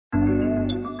ADHD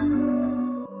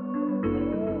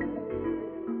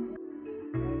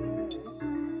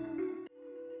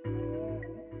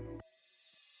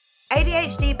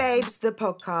Babes, the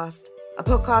podcast. A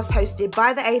podcast hosted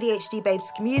by the ADHD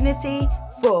Babes community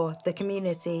for the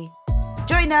community.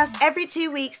 Join us every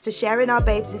 2 weeks to share in our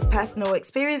babes' personal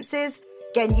experiences,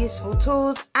 gain useful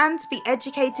tools, and be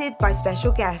educated by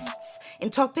special guests in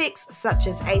topics such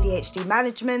as ADHD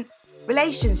management,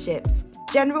 relationships,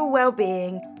 general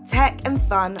well-being, tech and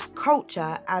fun,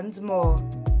 culture, and more.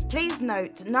 Please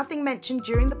note, nothing mentioned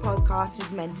during the podcast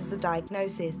is meant as a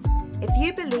diagnosis. If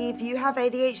you believe you have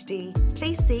ADHD,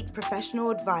 please seek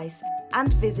professional advice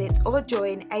and visit or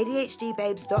join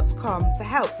ADHDbabes.com for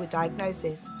help with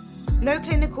diagnosis. No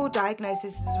clinical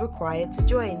diagnosis is required to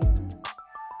join.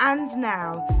 And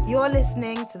now, you're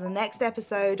listening to the next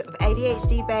episode of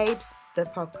ADHD Babes, the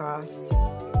podcast.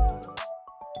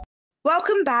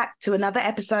 Welcome back to another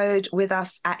episode with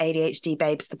us at ADHD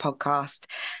Babes, the podcast.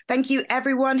 Thank you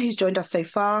everyone who's joined us so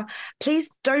far. Please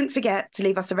don't forget to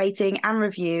leave us a rating and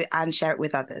review and share it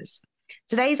with others.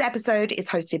 Today's episode is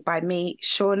hosted by me,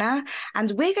 Shauna,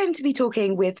 and we're going to be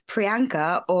talking with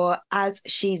Priyanka, or as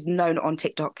she's known on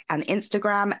TikTok and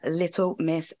Instagram, Little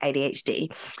Miss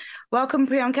ADHD. Welcome,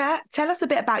 Priyanka. Tell us a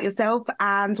bit about yourself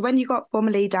and when you got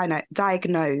formally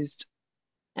diagnosed.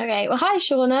 Okay, well, hi,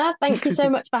 Shauna. Thank you so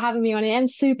much for having me on here. I'm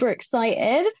super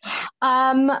excited.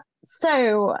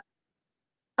 So,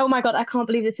 oh my God, I can't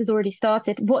believe this has already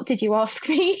started. What did you ask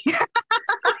me?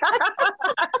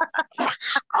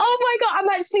 Oh my God, I'm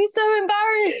actually so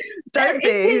embarrassed. Don't be.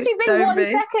 It's literally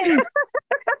been 1 second.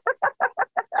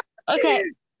 Okay.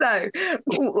 So,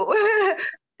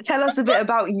 tell us a bit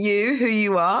about you, who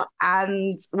you are,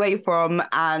 and where you're from,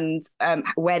 and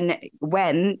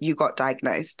when you got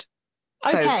diagnosed.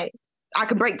 Okay. So I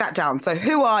can break that down. So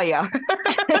who are you?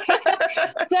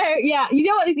 So yeah, you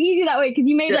know what? It's easy that way because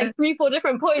you made like 3-4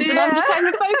 different points, and I'm just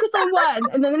trying to focus on one,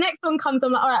 and then the next one comes.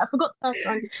 I'm like, all right, I forgot the first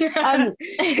one.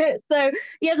 So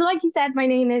yeah, so like you said, my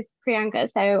name is Priyanka.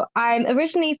 So I'm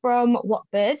originally from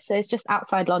Watford, so it's just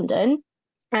outside London,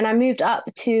 and I moved up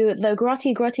to the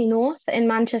Grotty North in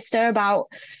Manchester about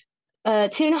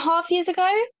 2.5 years ago.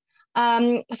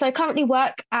 So I currently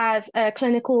work as a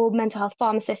clinical mental health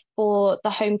pharmacist for the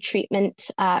home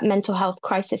treatment mental health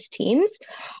crisis teams.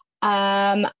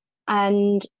 And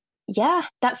yeah,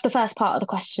 that's the first part of the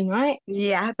question, right?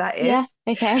 Yeah, that is. Yeah,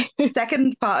 okay.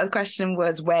 Second part of the question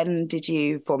was, when did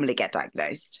you formally get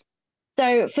diagnosed?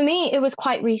 So for me, it was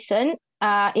quite recent.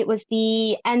 It was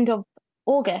the end of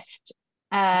August.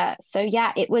 So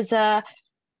yeah, it was a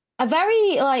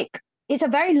very it's a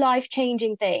very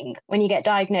life-changing thing when you get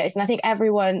diagnosed. And I think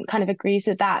everyone kind of agrees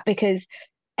with that because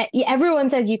everyone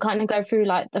says you kind of go through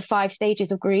like the 5 stages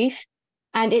of grief.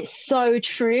 And it's so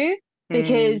true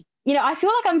because, you know, I feel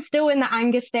like I'm still in the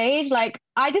anger stage. Like,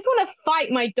 I just want to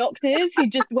fight my doctors who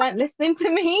just weren't listening to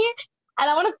me. And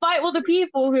I want to fight all the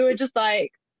people who are just like,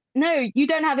 no, you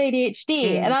don't have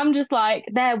ADHD. And I'm just like,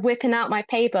 they're whipping out my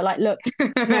paper. Like, look,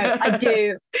 no, I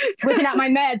do. Whipping out my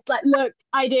meds. Like, look,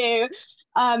 I do.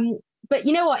 But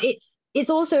you know what? It's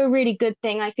also a really good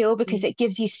thing, I feel, because it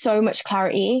gives you so much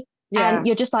clarity. Yeah. And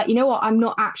you're just like, you know what? I'm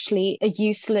not actually a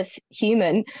useless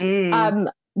human.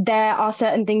 There are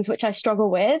certain things which I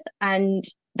struggle with, and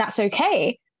that's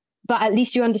okay. But at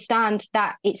least you understand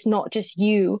that it's not just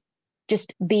you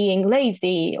just being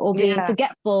lazy or being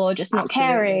forgetful or just not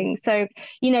caring. So,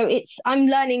 you know, I'm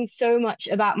learning so much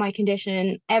about my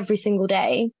condition every single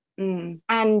day.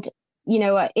 And you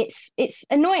know, it's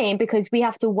annoying because we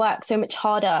have to work so much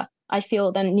harder, I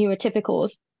feel, than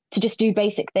neurotypicals to just do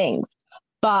basic things.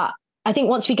 But I think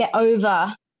once we get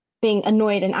over being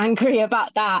annoyed and angry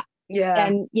about that,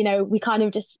 then, you know, we kind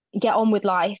of just get on with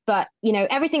life. But, you know,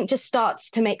 everything just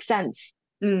starts to make sense.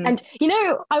 And, you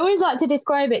know, I always like to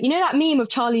describe it. You know that meme of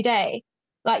Charlie Day?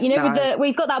 Like, you know, where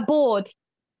he's got that board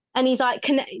and he's like,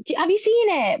 have you seen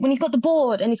it? When he's got the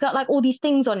board and he's got like all these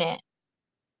things on it.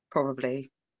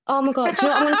 Probably. Oh my God, do you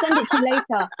know what? I'm going to send it to you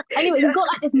later. Anyway, he's got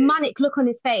like this manic look on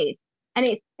his face, and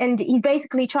he's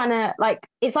basically trying to, like,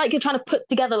 it's like you're trying to put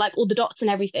together like all the dots and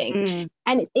everything.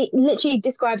 And it literally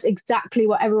describes exactly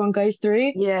what everyone goes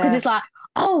through. Because it's like,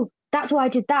 oh, that's why I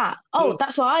did that. Oh,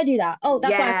 that's why I do that. Oh,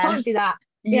 that's why I can't do that.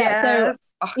 Yeah. So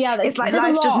it's like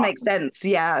life just lot. makes sense.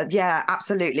 Yeah,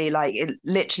 absolutely. Like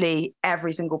literally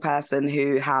every single person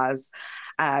who has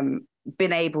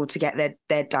been able to get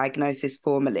their diagnosis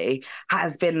formally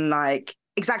has been like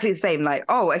exactly the same, like,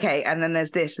 oh, okay, and then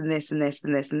there's this and this and this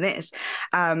and this and this.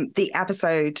 The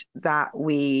episode that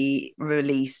we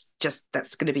released,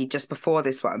 that's going to be just before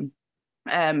this one,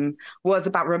 was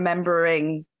about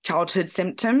remembering childhood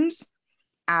symptoms.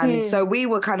 And so we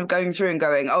were kind of going through and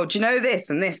going, oh, do you know this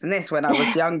and this and this when I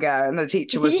was younger? And the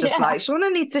teacher was just like,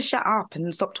 Shauna needs to shut up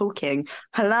and stop talking.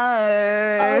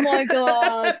 Hello. Oh my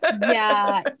God.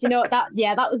 Yeah. Do you know what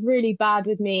that was really bad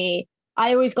with me.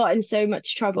 I always got in so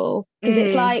much trouble because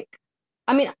it's like,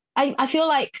 I mean, I feel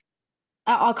like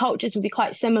our cultures would be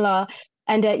quite similar.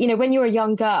 And, when you're a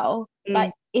young girl,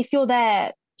 like if you're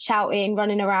there shouting,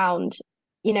 running around,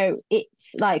 it's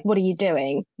like, what are you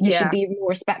doing? You should be more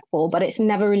respectful, but it's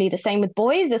never really the same with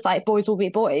boys. It's like boys will be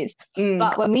boys.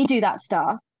 But when we do that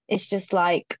stuff, it's just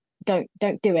like, don't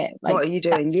do it. Like, what are you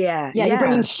doing? Yeah. You're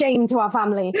bringing shame to our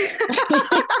family.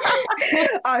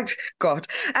 Oh, God.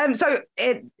 So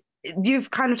you've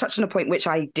kind of touched on a point which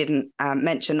I didn't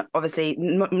mention. Obviously,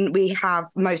 we have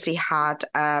mostly had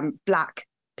Black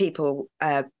people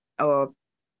or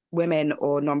women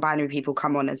or non-binary people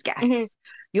come on as guests.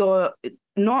 You're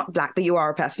not Black, but you are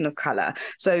a person of color.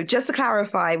 So just to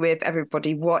clarify with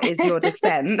everybody, what is your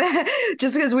descent?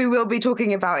 Just because we will be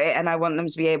talking about it and I want them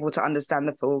to be able to understand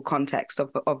the full context of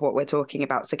what we're talking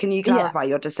about. So can you clarify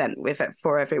your descent with it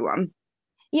for everyone?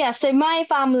 Yeah, so my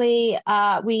family,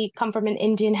 we come from an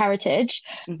Indian heritage,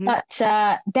 but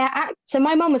so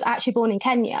my mum was actually born in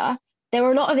Kenya. There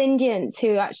were a lot of Indians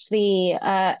who actually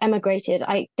emigrated.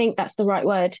 I think that's the right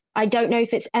word. I don't know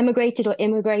if it's emigrated or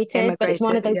immigrated, but it's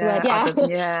one of those words.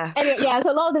 Yeah. Anyway,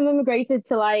 so a lot of them immigrated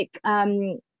to like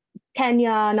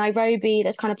Kenya, Nairobi,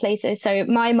 those kind of places. So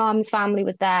my mum's family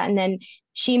was there, and then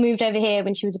she moved over here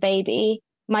when she was a baby.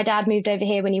 My dad moved over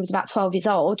here when he was about 12 years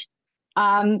old.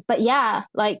 But yeah,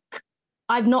 like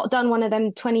I've not done one of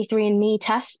them 23andMe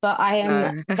tests, but I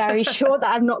am very sure that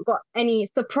I've not got any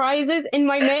surprises in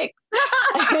my mix.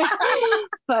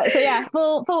 But so yeah,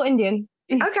 full Indian.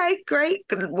 Okay, great.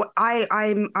 I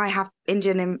have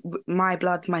Indian in my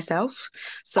blood myself.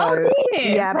 So do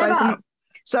you? Yeah, both of them.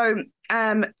 So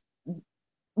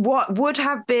what would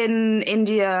have been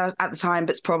India at the time,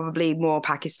 but it's probably more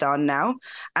Pakistan now.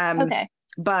 Okay.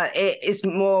 But it is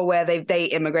more where they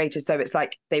immigrated, so it's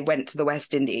like they went to the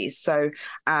West Indies. So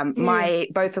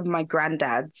both of my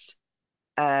granddads,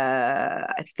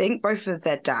 I think both of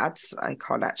their dads, I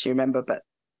can't actually remember, but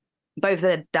both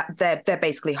of they're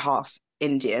basically half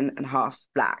Indian and half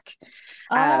Black.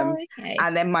 Okay.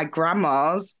 And then my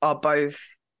grandmas are both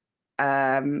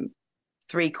 3/4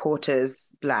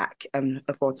 Black and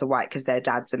 1/4 white because their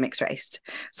dads are mixed race.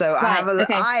 So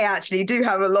I actually do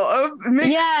have a lot of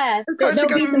mixed. Yeah,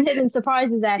 there'll be some hidden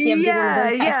surprises there if you ever did one of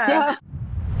those tests. Yeah.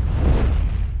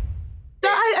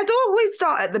 I'd always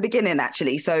start at the beginning,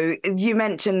 actually. So you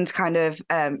mentioned kind of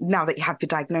now that you have your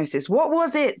diagnosis, what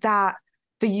was it that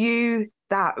for you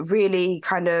that really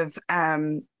kind of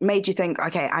made you think,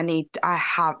 okay,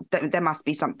 there must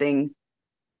be something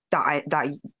that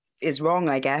is wrong,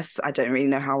 I guess. I don't really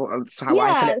know how I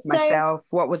put it myself.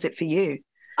 What was it for you?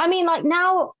 I mean, like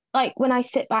now, like when I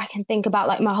sit back and think about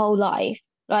like my whole life,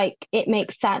 like it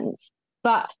makes sense.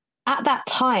 But at that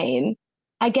time,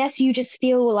 I guess you just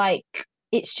feel like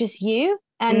it's just you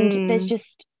and there's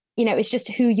just, it's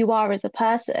just who you are as a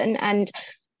person. And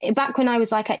back when I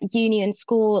was like at uni and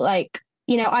school, like,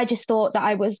 I just thought that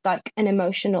I was like an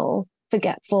emotional,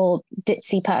 forgetful,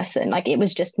 ditzy person. Like it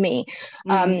was just me.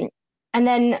 And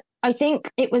then I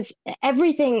think it was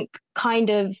everything kind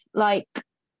of like,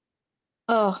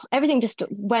 everything just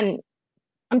went.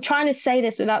 I'm trying to say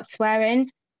this without swearing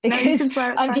because you can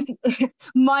swear, I'm just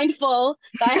mindful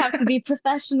that I have to be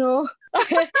professional.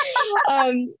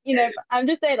 I'm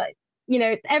just saying like,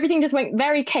 everything just went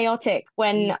very chaotic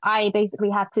when I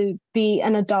basically had to be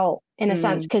an adult in a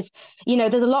sense because,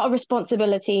 there's a lot of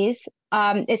responsibilities.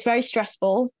 It's very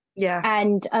stressful. Yeah.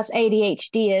 And us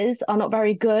ADHDers are not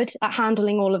very good at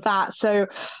handling all of that. So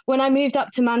when I moved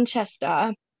up to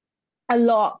Manchester, a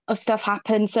lot of stuff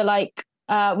happened. So like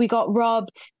we got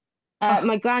robbed.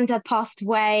 My granddad passed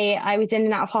away. I was in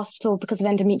and out of hospital because of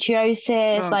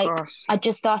endometriosis. Gosh. I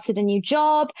just started a new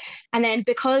job. And then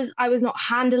because I was not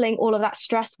handling all of that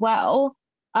stress well,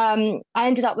 I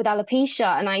ended up with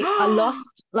alopecia and I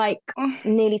lost like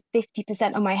nearly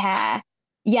 50% of my hair.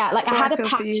 Yeah, like I had a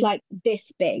patch like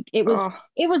this big. It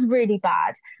was really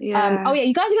bad. Yeah.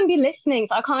 You guys are gonna be listening,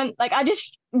 so I can't I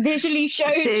just visually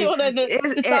showed Shauna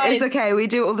the size. It's okay, we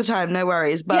do it all the time, no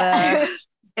worries. But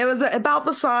it was about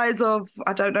the size of,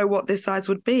 I don't know what this size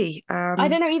would be. I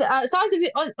don't know either. Size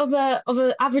of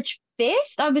an average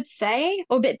fist, I would say,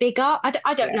 or a bit bigger. I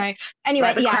don't know. Anyway,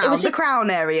 like it was just the crown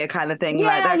area kind of thing.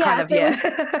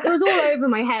 It was all over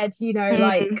my head,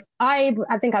 like I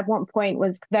think at one point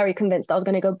was very convinced I was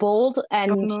going to go bald,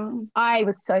 and I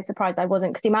was so surprised I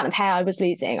wasn't because the amount of hair I was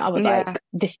losing, I was like,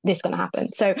 this going to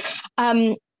happen. So,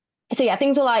 so yeah,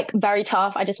 things were like very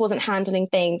tough. I just wasn't handling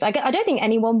things. I don't think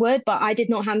anyone would, but I did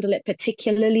not handle it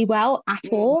particularly well at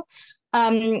Mm, all.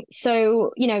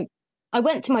 So, I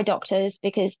went to my doctors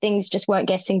because things just weren't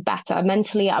getting better.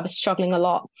 Mentally, I was struggling a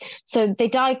lot. So they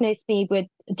diagnosed me with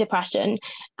depression.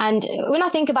 And when I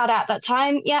think about it at that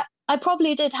time, yeah, I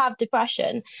probably did have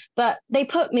depression, but they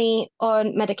put me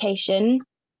on medication.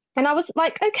 And I was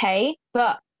like, okay,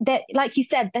 but that, like you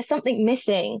said, there's something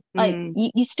missing. Like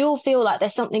mm, you still feel like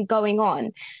there's something going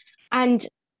on. And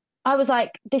I was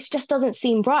like, this just doesn't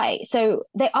seem right. So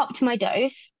they upped my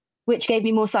dose, which gave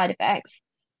me more side effects.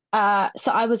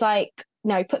 So I was like,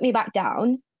 no, put me back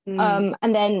down. mm.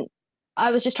 And then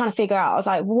I was just trying to figure out, I was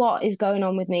like, what is going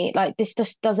on with me? Like, this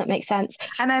just doesn't make sense.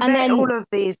 And I And bet then, all of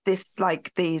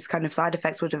these kind of side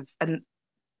effects would have, and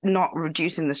not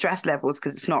reducing the stress levels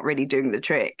because it's not really doing the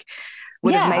trick,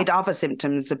 would have yeah, made other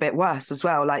symptoms a bit worse as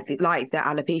well, like the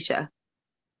alopecia.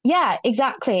 yeah,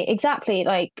 exactly, exactly.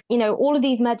 Like, all of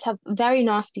these meds have very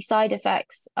nasty side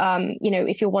effects.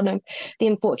 If you're one of the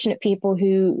unfortunate people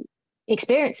who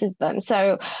experiences them.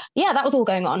 So yeah, that was all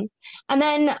going on. And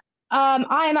then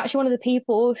I am actually one of the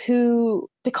people who,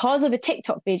 because of a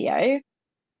TikTok video,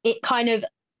 it kind of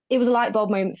it was a light bulb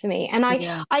moment for me. And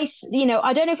Yeah. I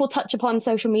don't know if we'll touch upon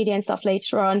social media and stuff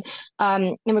later on,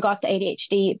 in regards to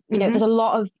ADHD. Hmm. There's a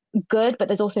lot of good, but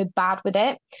there's also bad with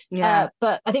it. Yeah.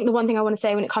 But I think the one thing I want to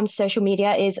say when it comes to social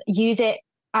media is use it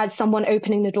as someone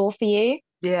opening the door for you.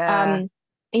 Yeah. Um,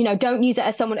 don't use it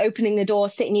as someone opening the door,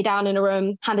 sitting you down in a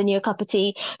room, handing you a cup of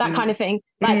tea, that kind Mm. of thing.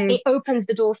 Like Mm. it opens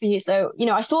the door for you. So,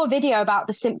 I saw a video about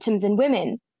the symptoms in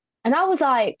women, and I was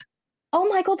like, oh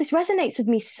my God, this resonates with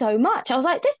me so much. I was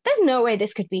like, there's no way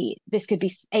this could be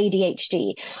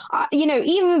ADHD.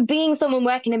 Even being someone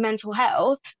working in mental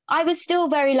health, I was still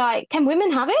very like, can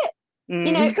women have it?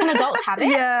 Mm. Can adults have it?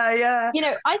 Yeah,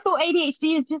 yeah. I thought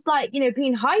ADHD is just like,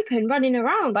 being hyper and running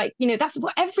around. Like, that's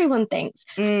what everyone thinks.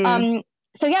 Mm. Um,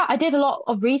 so yeah, I did a lot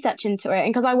of research into it.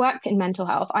 And because I work in mental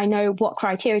health, I know what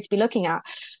criteria to be looking at.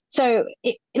 So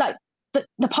it like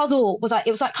the puzzle was like,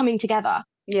 it was like coming together.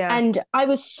 Yeah. And I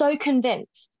was so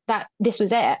convinced that this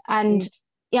was it. And Mm.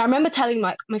 yeah, I remember telling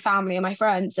like my family and my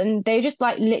friends, and they just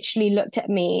like literally looked at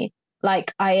me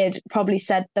like I had probably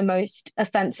said the most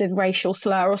offensive racial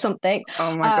slur or something.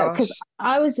 Oh my Because gosh.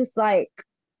 I was just like,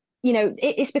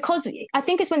 it's because I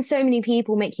think it's when so many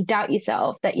people make you doubt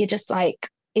yourself that you're just like,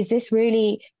 is this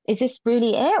really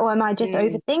it? Or am I just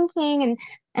Mm. overthinking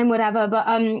and whatever? But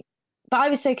I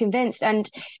was so convinced, and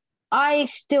I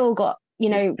still got,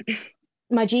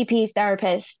 my GP's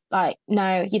therapist, like,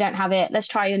 no, you don't have it. Let's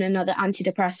try in another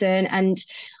antidepressant. And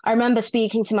I remember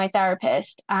speaking to my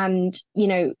therapist, and,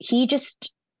 he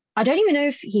just, I don't even know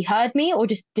if he heard me or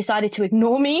just decided to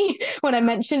ignore me when I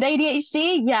mentioned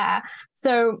ADHD. Yeah.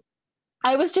 So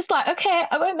I was just like, okay,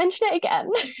 I won't mention it again.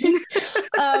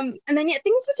 And then, yeah,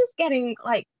 things were just getting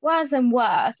like worse and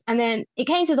worse. And then it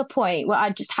came to the point where I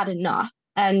just had enough.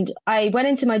 And I went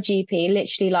into my GP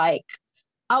literally like,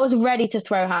 I was ready to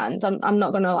throw hands. I'm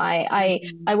not gonna lie. I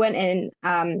Mm. I went in,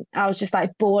 I was just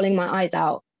like bawling my eyes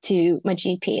out to my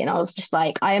GP, and I was just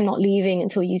like, I am not leaving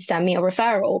until you send me a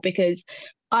referral because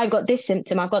I've got this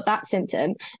symptom, I've got that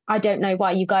symptom. I don't know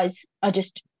why you guys are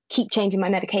just keep changing my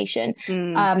medication.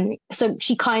 Mm. So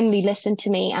she kindly listened to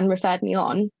me and referred me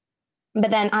on.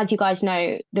 But then, as you guys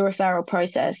know, the referral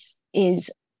process is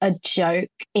a joke.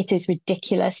 It is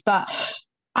ridiculous. But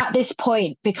at this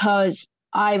point, because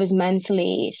I was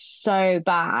mentally so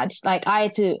bad, like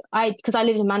because I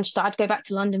lived in Manchester, I had to go back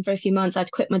to London for a few months. I had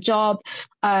to quit my job.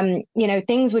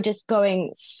 Things were just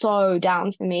going so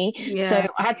down for me. So Yeah.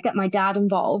 I had to get my dad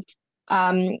involved.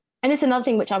 And it's another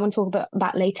thing which I want to talk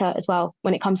about later as well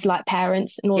when it comes to like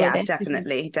parents and all of Yeah, this, because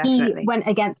definitely, he definitely. went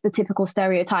against the typical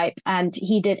stereotype and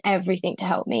he did everything to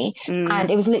help me. Mm.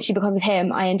 And it was literally because of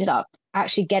him I ended up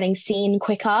actually getting seen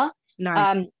quicker,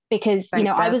 Nice. because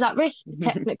Thanks, I Dad. was at risk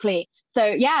technically. So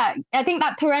yeah, I think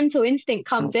that parental instinct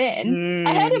comes in.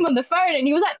 I heard Mm. him on the phone and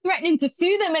he was like threatening to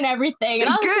sue them and everything, and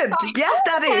I was just Good. like, Yes,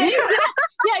 okay, Daddy.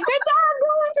 yeah, good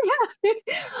dad,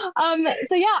 yeah.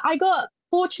 So yeah,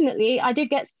 fortunately I did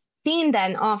get seen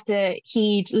then after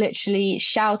he'd literally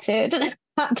shouted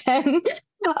at them.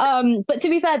 But to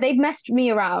be fair, they've messed me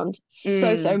around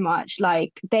so Mm. much.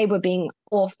 Like they were being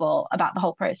awful about the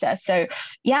whole process. So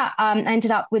yeah, I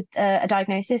ended up with a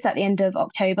diagnosis at the end of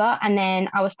October, and then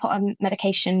I was put on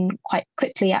medication quite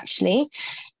quickly, actually.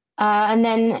 And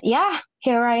then yeah,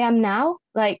 here I am now,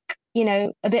 like,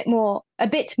 a bit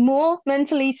more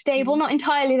mentally stable, not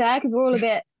entirely there because we're all a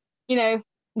bit, you know,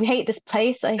 we hate this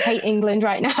place. I hate England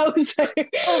right now. So,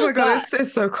 Oh my God, but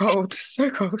it's so cold. So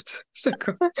cold. So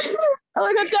cold. oh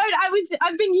my God, don't.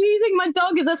 I've been using my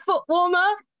dog as a foot warmer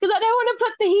because I don't want to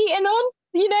put the heating on,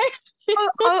 you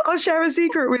know? I'll share a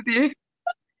secret with you.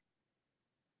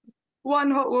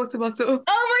 One hot water bottle,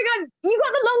 Oh my God, you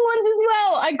got the long ones as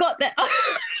well. I got that.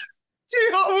 two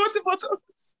hot water bottles.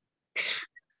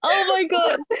 Oh my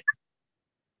God.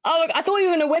 Oh, I thought you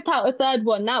were going to whip out a third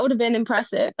one. That would have been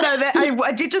impressive. No,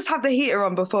 I did just have the heater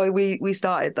on before we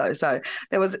started though. So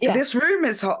there was Yeah. this room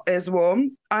is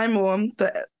warm. I'm warm,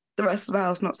 but the rest of the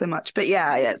house not so much. But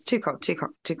yeah, it's too cold.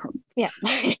 Yeah.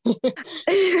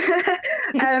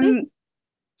 um.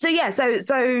 So yeah.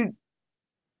 So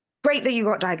great that you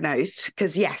got diagnosed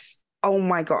because yes. Oh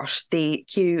my gosh, the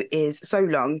queue is so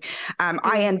long.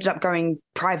 I ended up going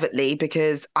privately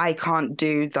because I can't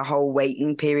do the whole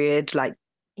waiting period. Like,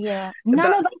 Yeah. None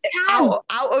of us can.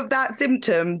 out of that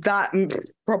symptom, that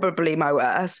probably my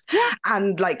worst. Yeah.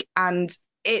 And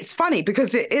it's funny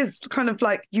because it is kind of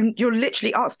like you're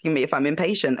literally asking me if I'm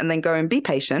impatient and then go and be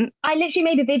patient. I literally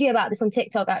made a video about this on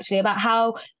TikTok actually about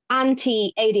how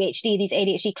anti ADHD these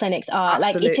ADHD clinics are.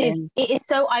 Absolutely. Like it is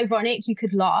so ironic you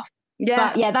could laugh. Yeah.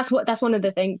 But yeah, that's one of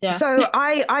the things. Yeah. So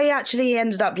I actually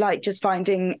ended up like just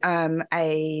finding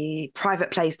a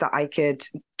private place that I could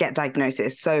get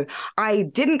diagnosis. So I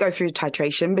didn't go through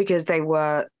titration because they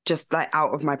were just like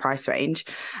out of my price range.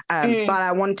 But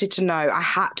I wanted to know, I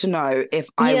had to know if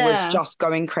I was just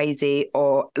going crazy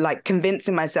or like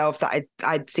convincing myself that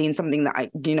I'd seen something that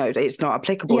it's not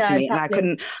applicable to me. Exactly.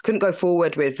 And I couldn't go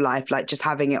forward with life, like just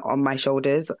having it on my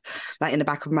shoulders, like in the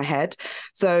back of my head.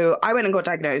 So I went and got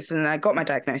diagnosed and I got my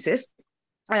diagnosis.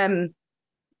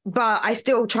 But I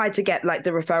still tried to get like the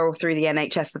referral through the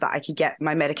NHS so that I could get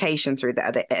my medication through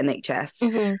the NHS.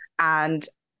 Mm-hmm. And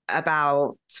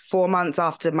about 4 months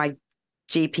after my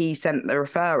GP sent the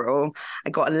referral, I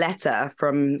got a letter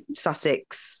from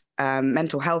Sussex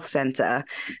Mental Health Centre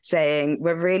saying,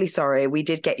 we're really sorry, we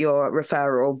did get your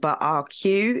referral, but our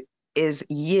queue is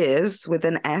years with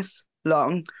an S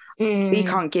long. We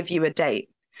can't give you a date.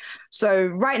 So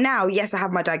right now, yes, I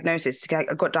have my diagnosis. I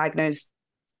got diagnosed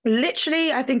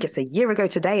literally, I think it's a year ago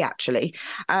today, actually.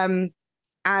 And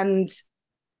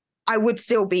I would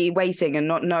still be waiting and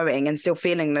not knowing and still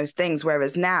feeling those things.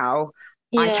 Whereas now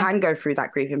I can go through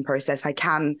that grieving process. I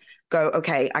can go,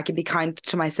 okay, I can be kind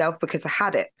to myself because I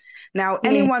had it. Now,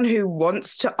 anyone who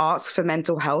wants to ask for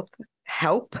mental health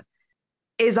help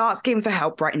is asking for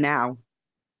help right now,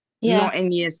 not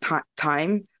in years'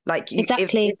 time. Like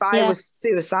if I was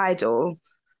suicidal,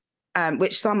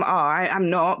 which some are, I'm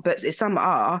not, but some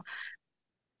are,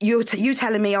 you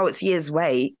telling me, oh, it's years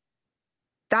wait,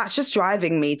 that's just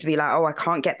driving me to be like, oh, I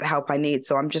can't get the help I need,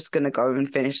 so I'm just going to go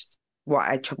and finish what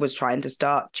I was trying to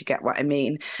start. Do you get what I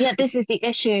mean? Yeah, this is the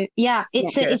issue. Yeah,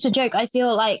 it's a joke. I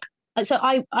feel like, so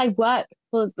I work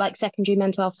for like secondary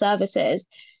mental health services,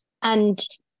 and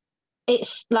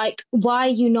it's like, why are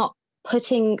you not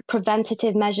putting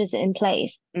preventative measures in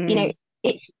place? You know,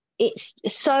 it's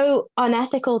so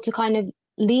unethical to kind of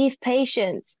leave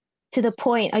patients to the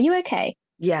point. Are you okay?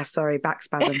 Yeah, sorry, back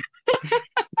spasm.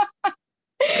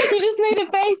 You just made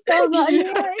a face. I was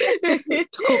like, yeah.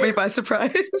 Caught me by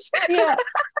surprise. Yeah.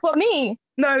 What, me?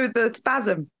 No, the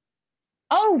spasm.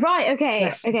 Oh, right. Okay.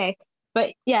 Yes. Okay.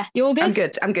 But yeah, you're all good? I'm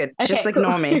good. Okay, just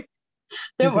ignore me.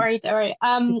 Don't worry. But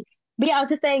yeah, I was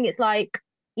just saying, it's like,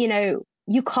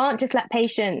 you can't just let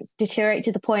patients deteriorate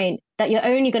to the point that you're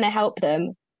only going to help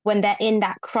them when they're in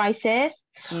that crisis.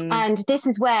 And this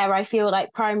is where I feel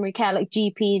like primary care, like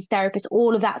GPs, therapists,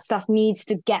 all of that stuff needs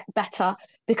to get better,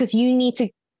 because you need to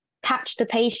catch the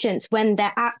patients when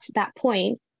they're at that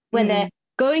point where they're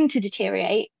going to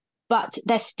deteriorate, but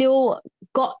they're still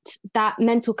got that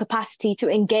mental capacity to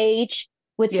engage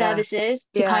with services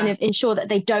to kind of ensure that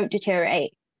they don't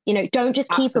deteriorate. Don't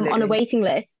just keep them on a waiting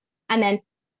list and then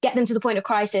get them to the point of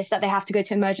crisis that they have to go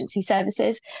to emergency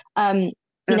services.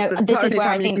 This is where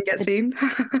I think you can get seen.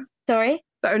 Sorry?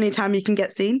 The only time you can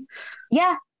get seen.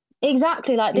 Yeah,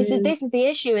 exactly. Like this is the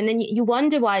issue. And then you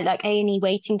wonder why like A&E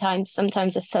waiting times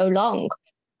sometimes are so long.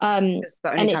 It's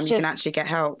the only time you can actually get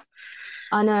help.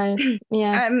 I know.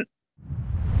 Yeah.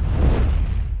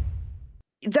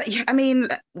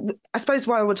 I suppose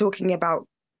while we're talking about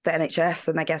the NHS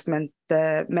and I guess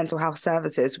the mental health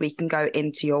services, we can go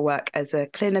into your work as a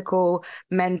clinical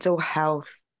mental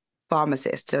health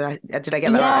pharmacist. Did I get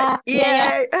that right?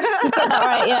 Yeah. You got that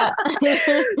right,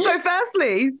 yeah. So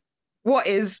firstly, what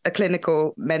is a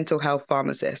clinical mental health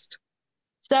pharmacist?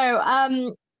 So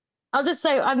I'll just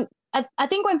say I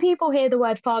think when people hear the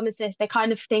word pharmacist, they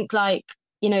kind of think like,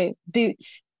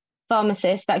 Boots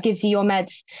pharmacist that gives you your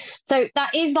meds. So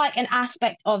that is like an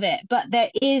aspect of it, but there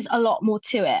is a lot more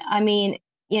to it. I mean,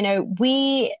 you know,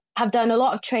 we have done a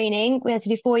lot of training. We had to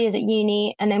do 4 years at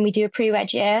uni, and then we do a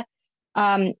pre-reg year.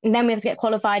 And then we have to get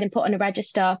qualified and put on a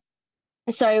register.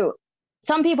 So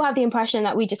some people have the impression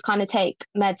that we just kind of take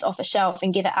meds off a shelf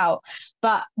and give it out,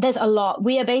 but there's a lot.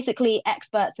 We are basically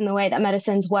experts in the way that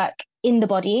medicines work in the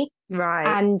body. Right.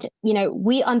 And, you know,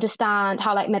 we understand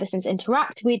how like medicines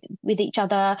interact with each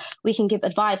other. We can give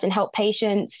advice and help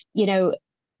patients, you know,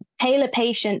 tailor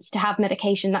patients to have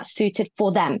medication that's suited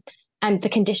for them and the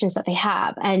conditions that they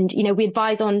have. And, you know, we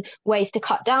advise on ways to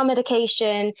cut down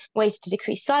medication, ways to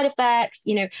decrease side effects.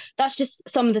 You know, that's just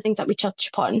some of the things that we touch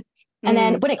upon. And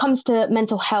then when it comes to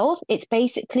mental health, it's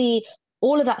basically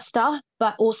all of that stuff,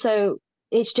 but also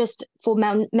it's just for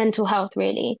mental health,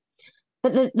 really.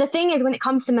 But the thing is, when it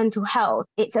comes to mental health,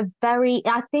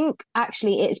 I think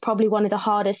actually it's probably one of the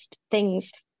hardest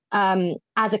things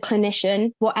as a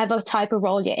clinician, whatever type of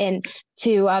role you're in,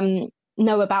 to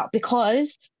know about,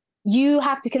 because you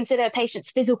have to consider a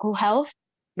patient's physical health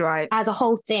as a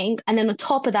whole thing. And then on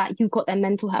top of that, you've got their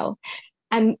mental health.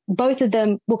 And both of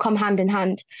them will come hand in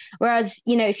hand. Whereas,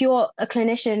 you know, if you're a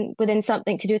clinician within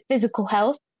something to do with physical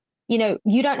health, you know,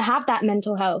 you don't have that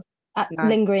mental health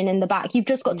lingering in the back. You've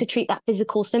just got to treat that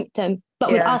physical symptom.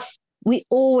 But with us, we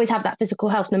always have that physical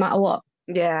health no matter what.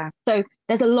 Yeah. So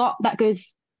there's a lot that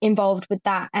goes involved with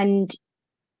that. And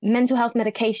mental health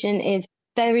medication is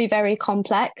very, very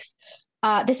complex.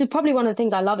 This is probably one of the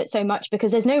things I love it so much,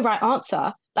 because there's no right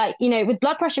answer. Like, you know, with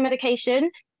blood pressure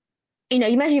medication, you know,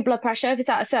 you measure your blood pressure. If it's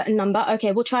at a certain number,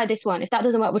 okay, we'll try this one. If that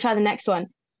doesn't work, we'll try the next one.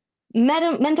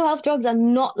 Mental health drugs are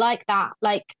not like that.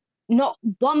 Like, not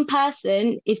one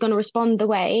person is going to respond the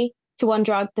way to one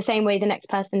drug the same way the next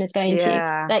person is going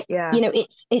to. Like, you know,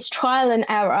 it's trial and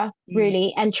error,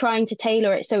 really, and trying to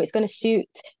tailor it so it's going to suit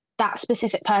that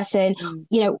specific person,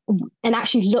 you know, and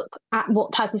actually look at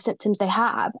what type of symptoms they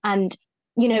have. And,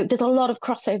 you know, there's a lot of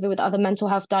crossover with other mental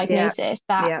health diagnoses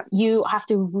that you have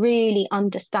to really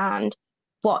understand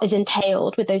what is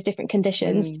entailed with those different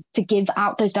conditions to give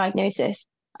out those diagnoses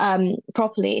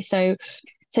properly. So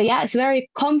yeah, it's a very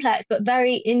complex but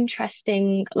very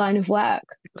interesting line of work.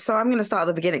 So I'm going to start at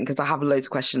the beginning, because I have loads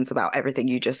of questions about everything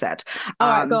you just said. All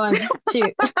right, go on,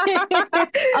 shoot.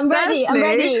 I'm ready.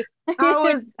 How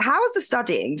was the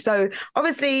studying? So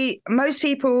obviously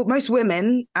most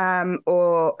women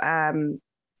or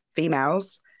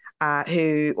females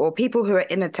or people who are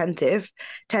inattentive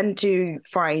tend to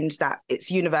find that it's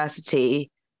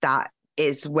university that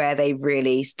is where they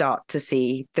really start to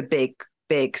see the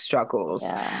big struggles.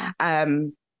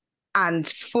 And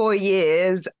 4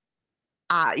 years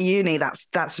at uni,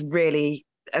 that's really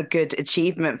a good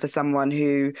achievement for someone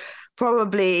who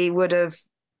probably would have,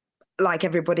 like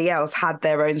everybody else, had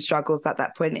their own struggles at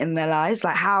that point in their lives.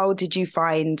 Like, how did you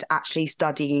find actually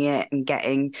studying it and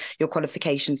getting your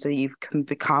qualification so you can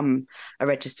become a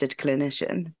registered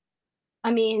clinician?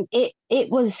 I mean, it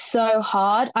was so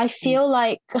hard. I feel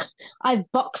like I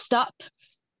boxed up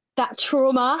that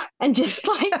trauma and just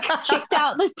like kicked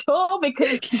out the door,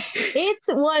 because it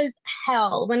was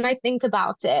hell when I think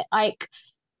about it. Like,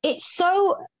 it's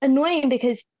so annoying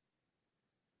because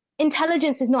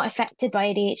intelligence is not affected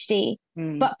by ADHD,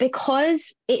 but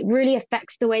because it really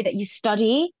affects the way that you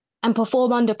study and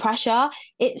perform under pressure,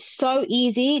 it's so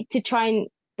easy to try and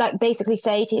like basically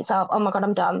say to yourself, oh my God,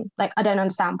 I'm dumb. Like, I don't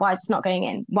understand. Why is this not going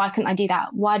in? Why couldn't I do that?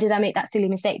 Why did I make that silly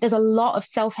mistake? There's a lot of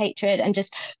self-hatred and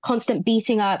just constant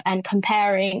beating up and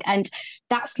comparing. And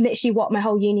that's literally what my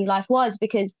whole uni life was,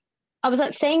 because I was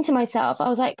like saying to myself, I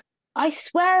was like, I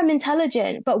swear I'm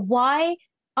intelligent, but why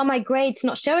are my grades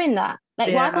not showing that?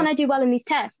 Like, why can't I do well in these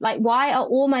tests? Like, why are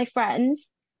all my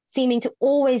friends seeming to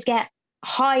always get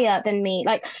higher than me?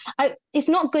 Like, it's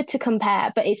not good to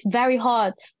compare, but it's very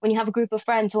hard when you have a group of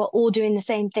friends who are all doing the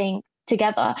same thing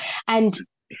together. And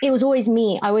it was always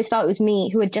me. I always felt it was me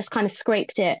who had just kind of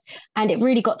scraped it. And it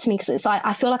really got to me, because it's like,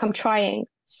 I feel like I'm trying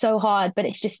so hard, but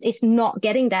it's not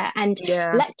getting there. And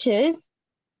lectures,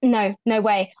 no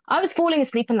way. I was falling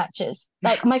asleep in lectures.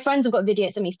 Like, my friends have got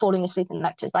videos of me falling asleep in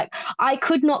lectures. Like, I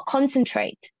could not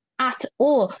concentrate at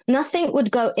all. Nothing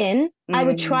would go in. I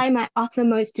would try my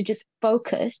uttermost to just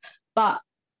focus, but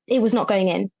it was not going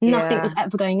in. Nothing was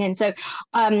ever going in. So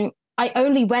I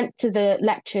only went to the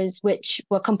lectures which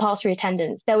were compulsory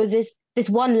attendance. There was this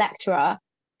one lecturer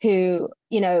who,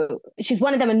 she's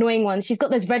one of them annoying ones. She's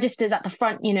got those registers at the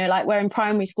front, like we're in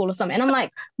primary school or something. And I'm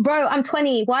like, bro, I'm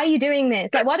 20. Why are you doing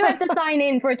this? Like, why do I have to sign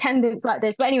in for attendance like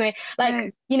this? But anyway,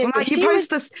 like, well, like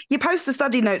you post the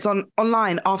study notes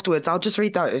online afterwards. I'll just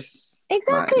read those.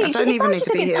 Exactly. Like, I don't even need she to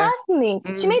took be it here. personally.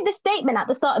 She made this statement at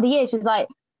the start of the year. She was like,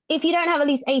 if you don't have at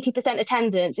least 80%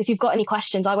 attendance, if you've got any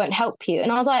questions, I won't help you.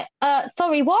 And I was like,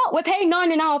 sorry, what? We're paying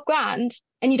 9.5 grand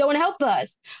and you don't want to help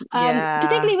us.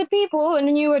 Particularly with people and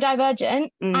neurodivergent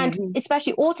and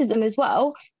especially autism as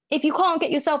well. If you can't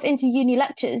get yourself into uni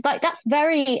lectures, like that's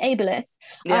very ableist.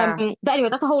 But anyway,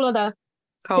 that's a whole other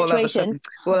situation.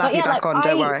 We'll have you back on,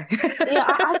 don't worry.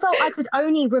 I felt I could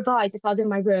only revise if I was in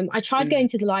my room. I tried going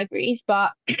to the libraries,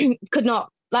 but could not.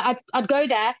 Like I'd go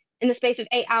there in the space of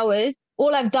 8 hours.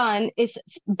 All I've done is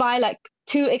buy like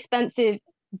 2 expensive,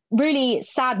 really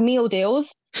sad meal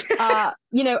deals.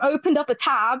 Opened up a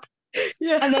tab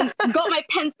and then got my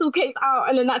pencil case out,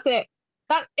 and then that's it.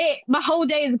 That's it. My whole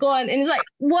day is gone, and it's like,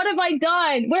 what have I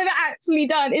done? What have I actually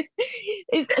done? It's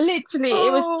literally,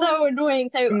 it was so annoying.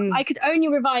 So I could only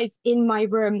revise in my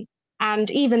room,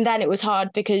 and even then it was hard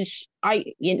because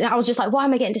I was just like, why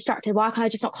am I getting distracted? Why can't I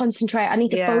just not concentrate? I need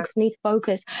to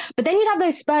focus. But then you'd have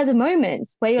those spurs of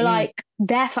moments where you're like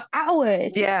there for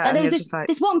hours. Yeah, like, there was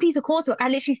this one piece of coursework I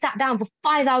literally sat down for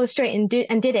 5 hours straight and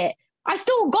did it. I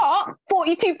still got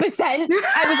 42%. I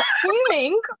was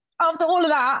fuming after all of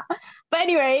that. But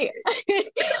anyway,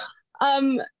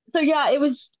 so yeah, it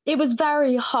was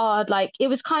very hard. Like, it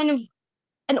was kind of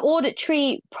an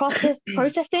auditory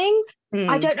processing.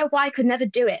 I don't know why I could never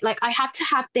do it. Like, I had to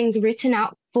have things written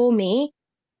out for me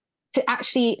to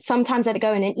actually sometimes let it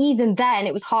go in. And even then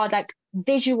it was hard. Like,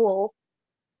 visual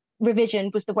revision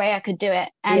was the way I could do it.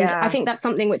 And I think that's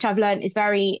something which I've learned is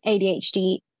very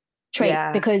ADHD trait,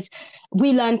 because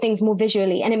we learn things more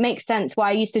visually, and it makes sense why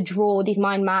I used to draw these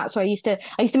mind maps, or I used to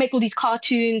make all these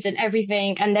cartoons and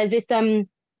everything. And there's this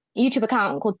YouTube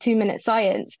account called 2 Minute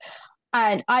Science,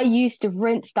 and I used to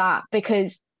rinse that,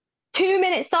 because 2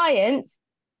 Minute Science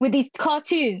with these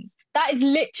cartoons, that is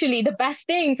literally the best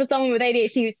thing for someone with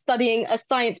ADHD who's studying a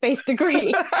science-based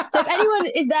degree. So if anyone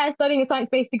is there studying a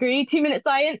science-based degree, 2 Minute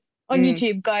Science on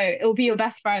YouTube, go. It will be your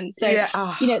best friend. So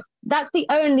that's the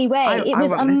only way. It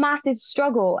was a massive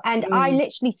struggle, and I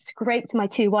literally scraped my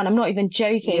 2-1. I'm not even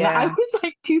joking. Like, I was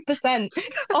like 2%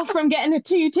 off from getting a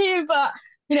 2-2, but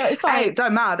it's fine. Hey,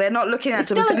 don't matter. They're not looking at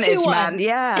the percentage, man.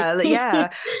 Yeah.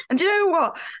 And do you know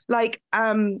what? Like,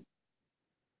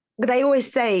 they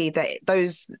always say that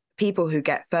those people who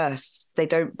get firsts, they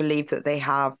don't believe that they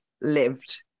have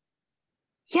lived.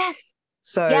 Yes.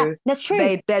 So that's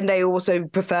true. They also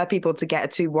prefer people to get a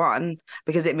 2-1,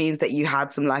 because it means that you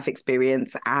had some life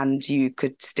experience and you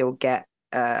could still get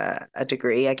a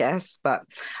degree, I guess. But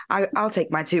I'll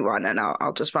take my 2-1 and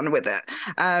I'll just run with it.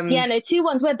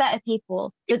 2-1s, we're better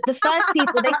people. The first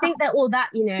people, they think they're all that,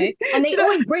 and they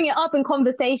always bring it up in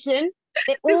conversation.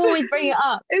 They always bring it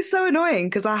up. It's so annoying,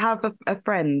 because I have a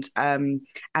friend,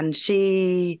 and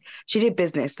she did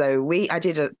business. So I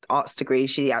did an arts degree.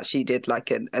 She actually did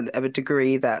like a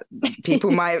degree that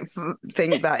people might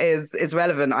think that is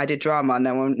relevant. I did drama.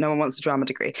 No one wants a drama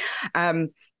degree. So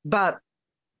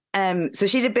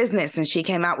she did business, and she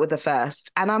came out with the first.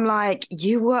 And I'm like,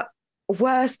 you were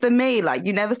worse than me. Like,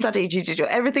 you never studied, you did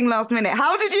everything last minute.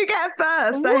 How did you get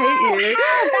first? I hate you.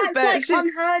 That's like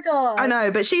unheard of. I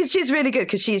know, but she's really good,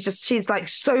 because she's like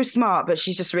so smart, but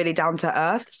she's just really down to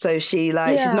earth. So she's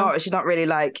not really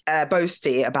like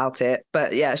boasty about it.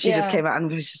 But she just came out and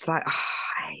was just like,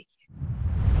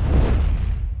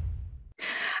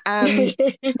 but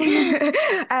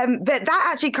that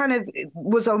actually kind of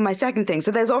was on my second thing.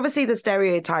 So there's obviously the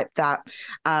stereotype that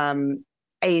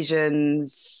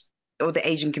Asians, or the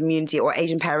Asian community, or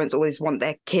Asian parents always want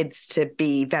their kids to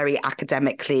be very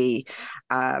academically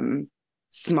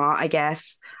smart, I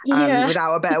guess,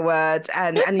 without a better word.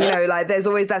 And like, there's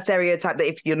always that stereotype that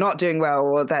if you're not doing well,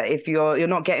 or that if you're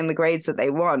not getting the grades that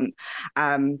they want,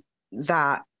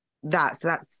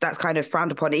 that's kind of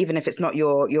frowned upon. Even if it's not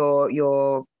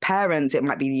your parents, it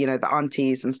might be the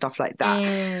aunties and stuff like that.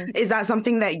 Is that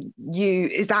something that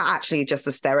is that actually just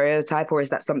a stereotype, or is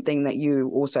that something that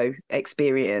you also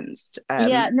experienced?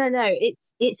 No,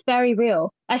 it's very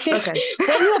real. I feel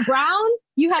when you're brown,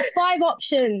 you have 5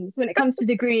 options when it comes to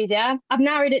degrees. I've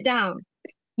narrowed it down.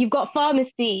 You've got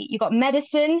pharmacy, you've got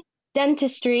medicine,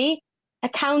 dentistry,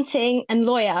 accounting, and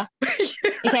lawyer.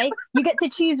 Okay, you get to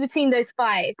choose between those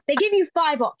 5. They give you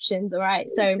 5 options, all right,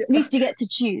 so at least you get to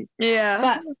choose.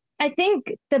 But I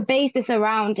think the basis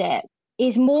around it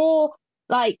is more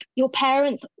like, your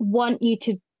parents want you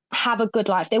to have a good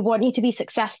life, they want you to be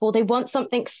successful, they want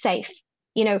something safe.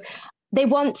 they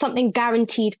want something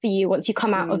guaranteed for you once you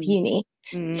come out of Mm, uni.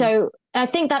 mm, So I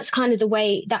think that's kind of the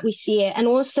way that we see it. And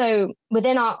also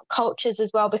within our cultures as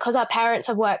well, because our parents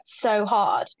have worked so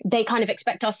hard, they kind of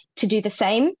expect us to do the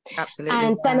same. absolutely.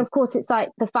 And then, Yeah. of course, it's like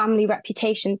the family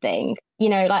reputation thing,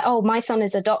 like, oh, my son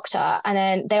is a doctor. And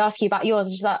then they ask you about yours.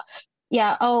 And she's like,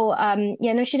 yeah, oh,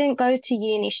 yeah, no, she didn't go to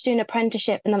uni. She's doing an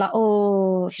apprenticeship. And they're like,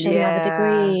 oh, she doesn't have a Yeah.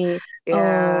 degree.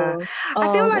 Yeah. Oh,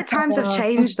 I feel oh, like times have oh.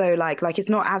 changed though. Like it's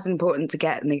not as important to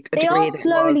get a They are degree than it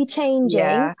slowly was. changing.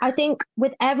 Yeah. I think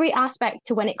with every aspect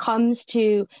to when it comes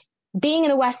to being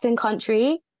in a Western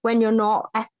country, when you're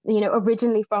not,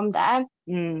 originally from there,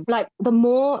 Mm, like the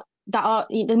more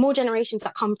generations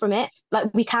that come from it,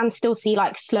 like we can still see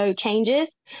like slow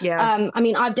changes. yeah. I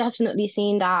mean, I've definitely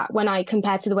seen that when I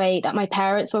compare to the way that my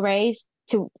parents were raised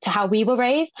to how we were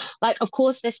raised. Like, of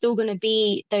course, there's still going to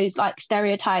be those like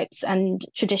stereotypes and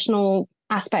traditional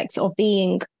aspects of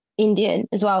being Indian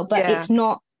as well, but Yeah. it's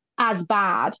not as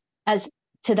bad as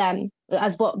to them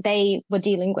as what they were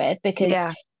dealing with because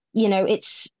Yeah.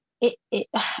 it's it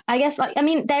I guess, like, I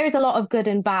mean, there is a lot of good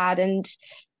and bad, and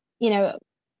you know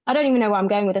I don't even know where I'm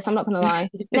going with this. I'm not gonna lie.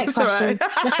 Next It's all right.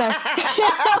 question. Let's go. Love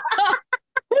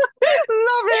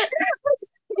it.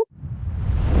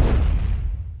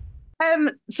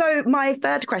 So my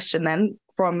third question then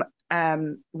from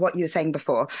what you were saying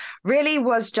before really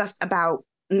was just about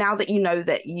now that you know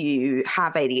that you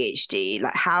have ADHD,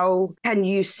 like how can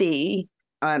you see,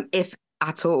 if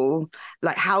at all,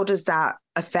 like how does that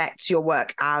affect your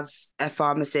work as a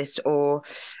pharmacist, or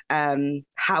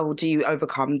how do you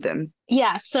overcome them?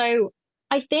 Yeah, so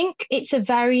I think it's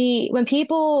when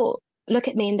people look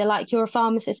at me and they're like, you're a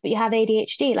pharmacist, but you have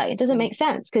ADHD, like it doesn't make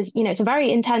sense because, it's a very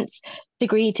intense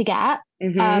degree to get,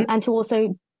 Mm-hmm. and to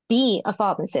also be a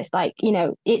pharmacist, like,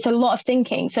 it's a lot of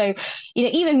thinking. So,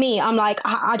 even me, I'm like,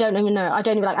 I don't even know. I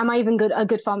don't even like, am I even a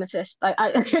good pharmacist? Like,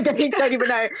 I don't even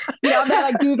know. I'm there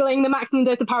like Googling the maximum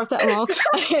dose of paracetamol.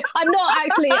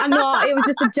 I'm not. It was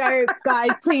just a joke,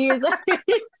 guys, please.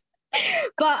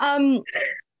 But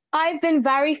I've been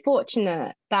very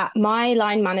fortunate that my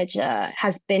line manager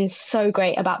has been so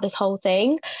great about this whole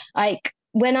thing. Like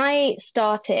when I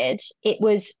started, it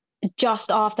was just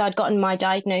after I'd gotten my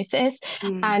diagnosis.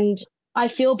 Mm. And I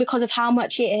feel because of how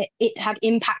much it had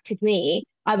impacted me,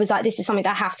 I was like, this is something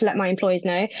that I have to let my employees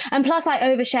know. And plus, I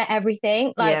overshare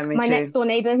everything. Yeah, Like me my next too. door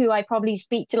neighbor, who I probably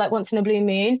speak to like once in a blue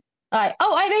moon, like,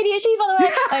 oh, I have ADHD, by the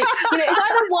way. Like, it's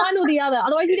either one or the other.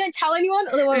 Otherwise, you don't tell anyone,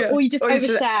 Yeah. or you just Or you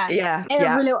just, overshare yeah,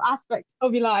 yeah, every little aspect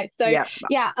of your life. So, yeah.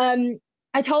 yeah,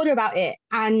 I told her about it.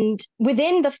 And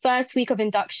within the first week of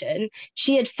induction,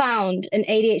 she had found an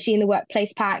ADHD in the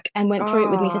workplace pack and went through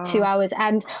it with me for Oh, 2 hours.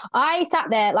 And I sat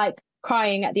there like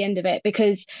crying at the end of it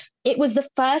because it was the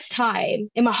first time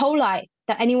in my whole life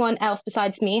that anyone else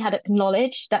besides me had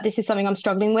acknowledged that this is something I'm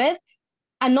struggling with.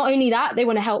 And not only that, they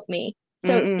want to help me.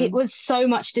 So it mm-mm. was so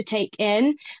much to take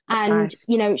in. That's And,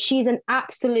 nice. she's an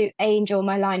absolute angel,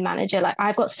 my line manager. Like,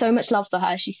 I've got so much love for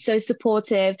her. She's so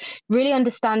supportive, really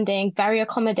understanding, very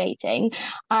accommodating.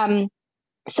 Um,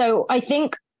 so I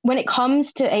think when it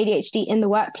comes to ADHD in the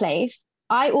workplace,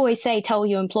 I always say, tell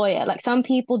your employer. Like, some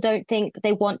people don't think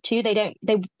they want to, they don't,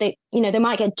 they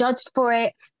might get judged for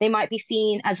it. They might be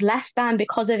seen as less than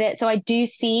because of it. So I do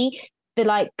see the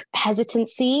like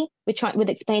hesitancy with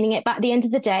explaining it. But at the end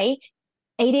of the day,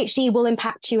 ADHD will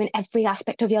impact you in every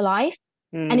aspect of your life.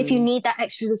 And if you Mm, need that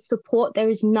extra support, there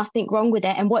is nothing wrong with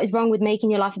it. And what is wrong with making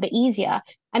your life a bit easier?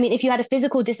 I mean, if you had a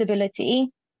physical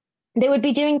disability, they would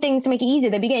be doing things to make it easier.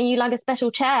 They'd be getting you like a special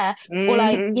chair, or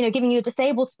like, mm-hmm, giving you a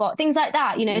disabled spot, things like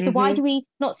that. So why mm-hmm. do we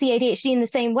not see ADHD in the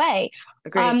same way?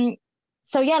 Agree. Um,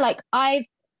 so yeah, like I've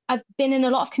been in a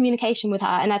lot of communication with her,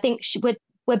 and I think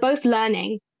we're both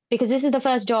learning because this is the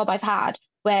first job I've had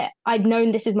where I've known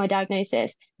this is my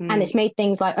diagnosis, and Mm, it's made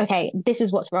things like, okay, this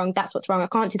is what's wrong, that's what's wrong. I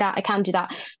can't do that, I can do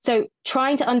that. So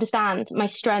trying to understand my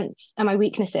strengths and my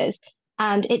weaknesses,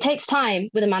 and it takes time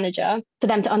with a manager for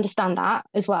them to understand that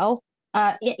as well.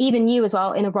 Even you as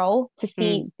well in a role to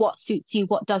see mm, what suits you,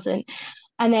 what doesn't.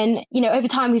 And then, over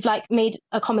time, we've like made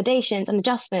accommodations and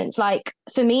adjustments. Like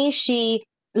for me, she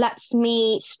lets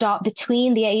me start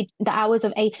between the hours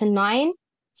of 8 and 9.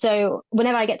 So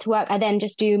whenever I get to work, I then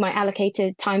just do my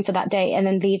allocated time for that day and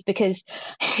then leave because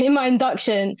in my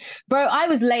induction, bro, I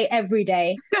was late every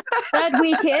day. Third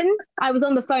week in, I was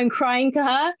on the phone crying to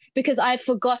her because I had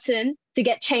forgotten to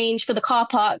get change for the car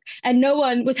park, and no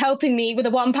one was helping me with a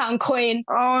 £1 coin.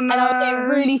 Oh And I was getting no.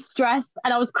 really stressed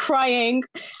and I was crying.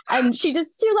 And she was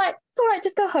like, it's all right,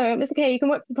 just go home. It's okay, you can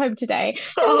work from home today.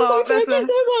 And I was Oh, like, bless thank you her.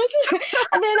 so much.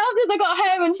 And then after I got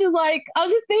home and she was like, I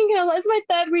was just thinking, I was like, it's my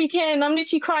third weekend. I'm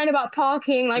literally crying about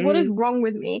parking. Like, what is Mm. wrong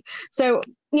with me? So,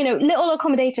 little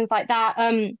accommodations like that.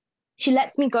 She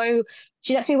lets me go,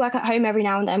 she lets me work at home every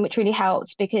now and then, which really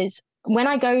helps because when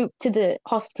I go to the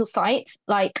hospital sites,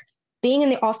 like being in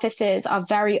the offices are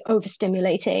very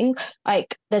overstimulating.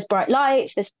 Like there's bright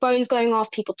lights, there's phones going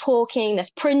off, people talking, there's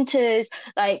printers,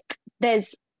 like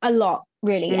there's a lot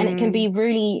really. And it can be Mm.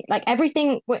 really like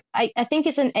everything. I think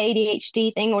it's an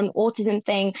ADHD thing or an autism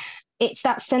thing. It's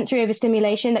that sensory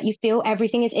overstimulation that you feel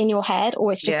everything is in your head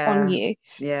or it's just on Yeah. you.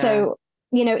 Yeah. So,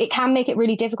 it can make it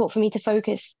really difficult for me to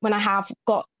focus when I have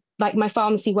got like my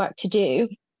pharmacy work to do,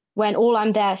 when all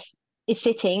I'm there is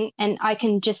sitting and I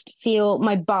can just feel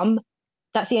my bum.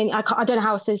 That's the only, I don't know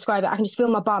how else to describe it. I can just feel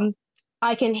my bum.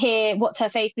 I can hear what's her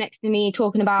face next to me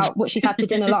talking about what she's had for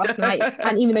dinner last night.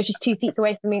 And even though she's 2 seats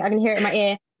away from me, I can hear it in my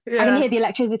ear. I can Yeah. hear the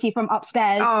electricity from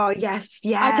upstairs. Oh, yes,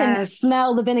 I can yes.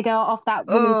 smell the vinegar off that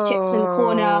woman's chips in the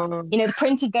corner. Oh. The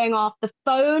printer's going off. The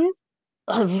phone,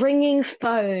 a ringing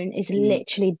phone is Mm.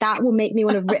 literally, that will make me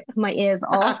want to rip my ears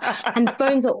off. And the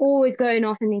phones are always going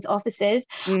off in these offices.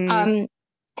 Mm.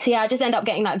 So yeah, I just end up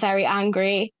getting like very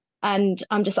angry and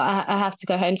I'm just like, I have to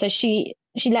go home. So she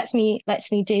lets me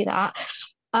do that.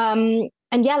 And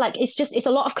yeah, like it's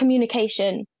a lot of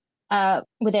communication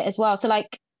with it as well. So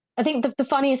like I think the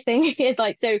funniest thing is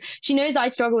like, so she knows that I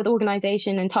struggle with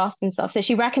organization and tasks and stuff. So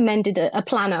she recommended a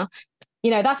planner.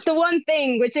 That's the one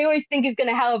thing which I always think is going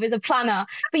to help is a planner.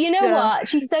 But you know Yeah. what?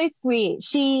 She's so sweet.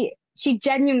 She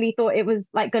genuinely thought it was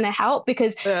like going to help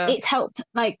because Yeah. it's helped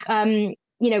like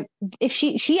if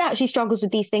she actually struggles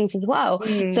with these things as well.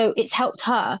 Mm. So it's helped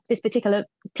her, this particular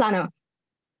planner.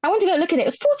 I went to go look at it. It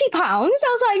was £40. I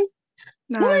was like,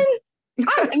 No. woman,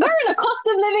 we're in a cost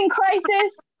of living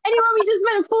crisis. And you want me to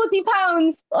spend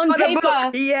 £40 on On a book.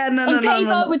 paper, Yeah, no, no, no,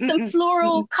 no, no. with some Mm-mm.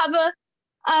 floral Mm-mm. cover.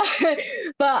 Uh,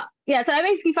 but yeah, so I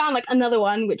basically found like another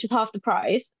one, which is half the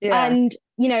price. Yeah. And,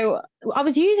 I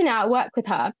was using it at work with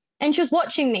her and she was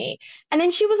watching me. And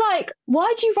then she was like,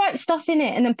 why do you write stuff in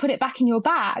it and then put it back in your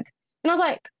bag? And I was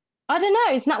like, I don't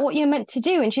know. Isn't that what you're meant to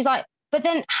do? And she's like, but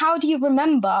then how do you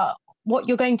remember what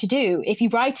you're going to do if you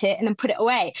write it and then put it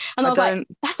away? And I I was like, don't.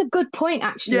 that's a good point, Yeah,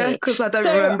 actually. because I don't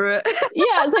So remember it.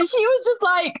 yeah, so she was just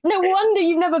like, no wonder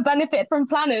you've never benefited from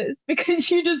planners because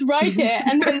you just write it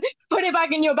and then put it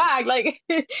back in your bag. Like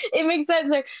it makes sense.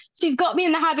 So she's got me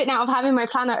in the habit now of having my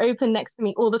planner open next to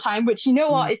me all the time, which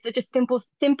is such a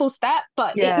simple step,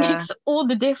 but it Yeah. makes all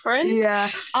the difference.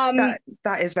 Yeah. Um,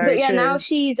 That is but very yeah, now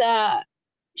true.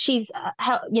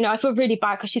 I feel really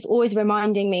bad because she's always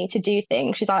reminding me to do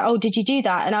things. She's like, oh, did you do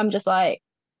that? And I'm just like,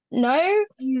 no.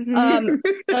 Um,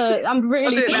 I'm I'll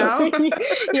really do it now. sorry.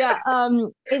 Yeah.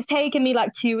 It's taken me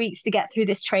like 2 weeks to get through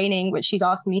this training, which she's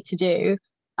asked me to do,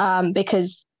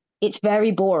 because it's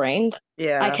very boring. I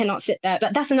Yeah. cannot sit there.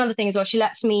 But that's another thing as well.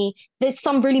 There's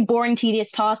some really boring,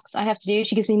 tedious tasks I have to do.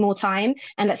 She gives me more time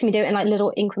and lets me do it in like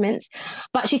little increments.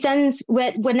 But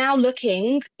we're now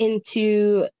looking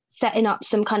into setting up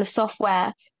some kind of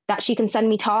software that she can send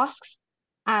me tasks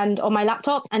and on my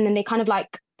laptop, and then they kind of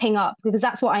like ping up because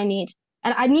that's what I need.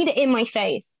 And I need it in my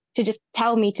face to just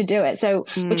tell me to do it. So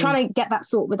we're Mm. trying to get that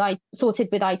sorted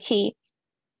with IT,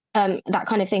 that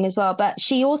kind of thing as well. But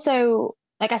she also,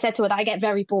 like I said to her, that I get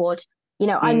very bored.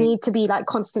 I Mm. need to be like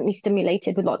constantly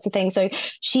stimulated with lots of things. So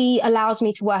she allows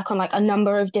me to work on like a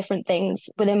number of different things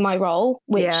within my role,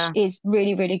 which Yeah. is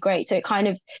really, really great. So it kind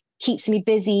of keeps me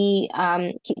busy,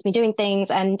 keeps me doing things.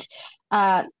 And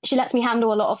she lets me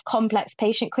handle a lot of complex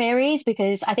patient queries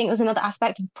because I think it was another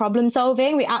aspect of problem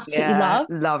solving we absolutely Yeah. love.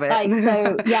 Love it. Like,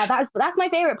 so yeah, that's my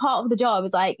favorite part of the job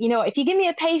is like, if you give me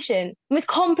a patient, the most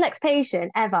complex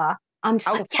patient ever, I'm just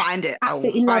I'll like, find yes, it. I will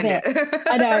absolutely love find it. it.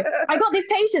 I know. I got this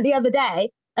patient the other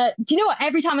day. Do you know what?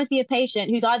 Every time I see a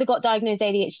patient who's either got diagnosed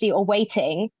ADHD or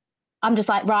waiting, I'm just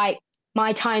like, right,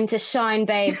 my time to shine,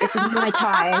 babe. This is my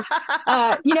time.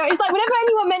 It's like whenever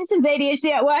anyone mentions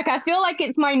ADHD at work, I feel like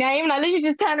it's my name, and I literally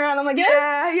just turn around. I'm like,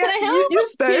 yes, Yeah, can yeah. I You help?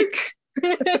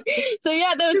 spoke. So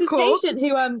yeah, there was You this called. patient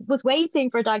who was waiting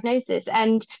for a diagnosis,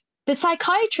 and the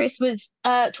psychiatrist was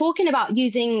talking about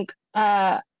using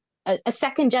a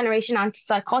second generation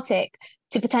antipsychotic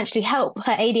to potentially help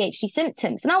her ADHD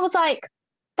symptoms. And I was like,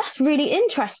 that's really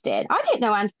interesting. I didn't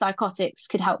know antipsychotics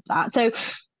could help that. So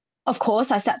of course,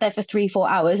 I sat there for 3-4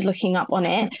 hours looking up on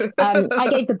it. I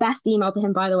gave the best email to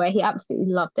him, by the way. He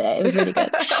absolutely loved it. It was really good.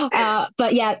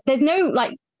 But yeah, there's no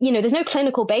like there's no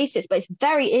clinical basis, but it's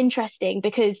very interesting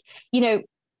because,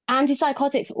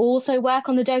 antipsychotics also work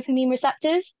on the dopamine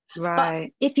receptors. But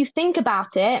Right. if you think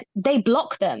about it, they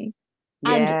block them.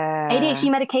 And Yeah. ADHD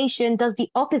medication does the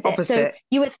opposite. So Opposite.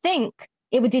 you would think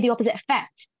it would do the opposite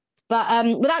effect. But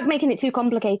without making it too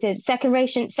complicated, second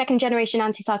generation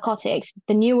antipsychotics,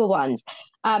 the newer ones,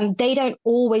 they don't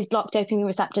always block dopamine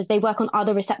receptors. They work on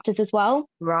other receptors as well.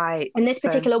 Right. And this So,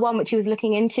 particular one, which he was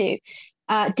looking into,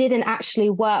 didn't actually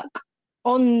work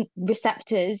on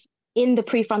receptors in the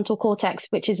prefrontal cortex,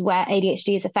 which is where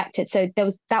ADHD is affected. So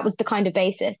that was the kind of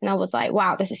basis. And I was like,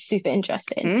 wow, this is super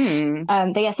interesting.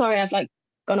 mm. But yeah, sorry, I've like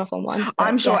gone off on one.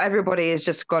 I'm But sure yeah. everybody has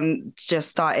just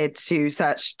started to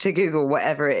search to Google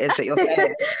whatever it is that you're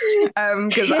saying.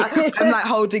 Because I'm like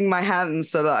holding my hands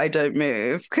so that I don't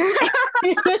move. But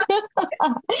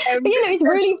um, it's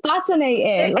really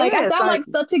fascinating. it Like I is sound like like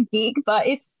such a geek, but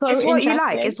it's so it's what you like.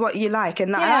 interesting. It's what you like,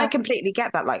 and I Yeah. completely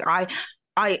get that. Like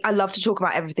I love to talk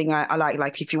about everything I like.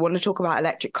 Like if you want to talk about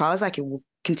electric cars, I can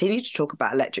continue to talk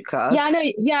about electric cars. Yeah, I know.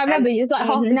 Yeah, I And remember. It was like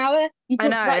half mhm. an hour. You I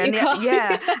know, talked about your and car.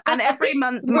 yeah, and every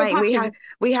month, Real mate, passion.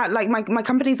 we had like my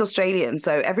company's Australian,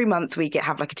 so every month we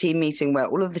have like a team meeting where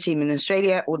all of the team in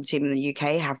Australia, all the team in the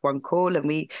UK have one call, and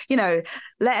we,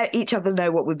 let each other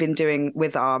know what we've been doing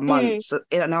with our Mm. months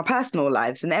in our personal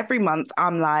lives. And every month,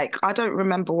 I'm like, I don't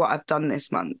remember what I've done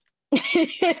this month.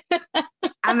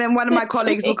 And then one of my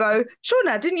colleagues will go,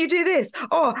 Shauna, didn't you do this?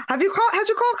 Or has your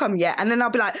car come yet? And then I'll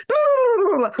be like,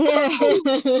 oh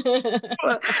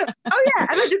yeah,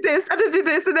 and I did this, and I did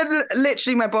this, and then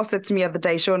literally my boss said to me the other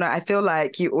day, Shauna, I feel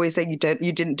like you always say you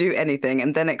didn't do anything,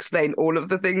 and then explain all of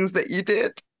the things that you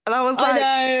did, and I was I like,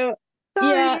 know. sorry,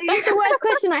 Yeah, that's the worst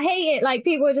question. I hate it. Like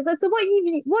people are just like, so what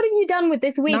have you done with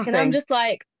this week? And I'm nothing. just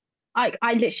like, I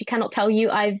literally cannot tell you.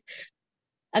 I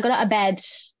got out of bed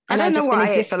I and don't I've know just been what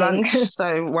I ate for existing. lunch,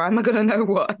 so why am I going to know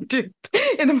what I did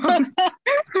in a month?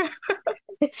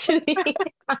 Literally.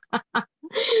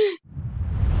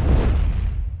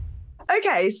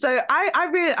 Okay, so I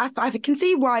really I can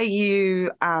see why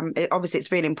you obviously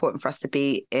it's really important for us to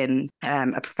be in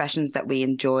a professions that we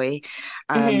enjoy.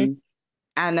 Hmm.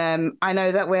 And I know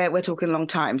that we're talking a long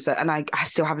time, so and I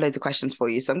still have loads of questions for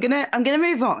you. So I'm gonna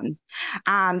move on,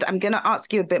 and I'm gonna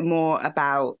ask you a bit more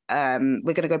about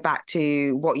we're gonna go back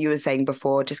to what you were saying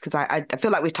before, just because I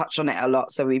feel like we've touched on it a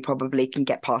lot, so we probably can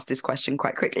get past this question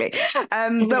quite quickly. But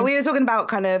Hmm. we were talking about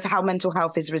kind of how mental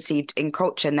health is received in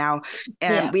culture now.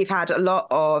 Yeah. We've had a lot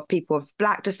of people of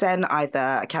Black descent,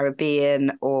 either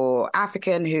Caribbean or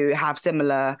African, who have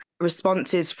similar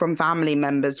responses from family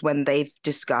members when they've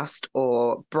discussed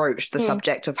or broached the Mm.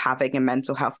 subject of having a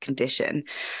mental health condition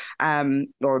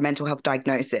or a mental health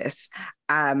diagnosis.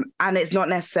 And it's not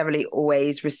necessarily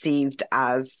always received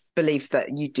as belief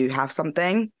that you do have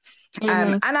something. Hmm.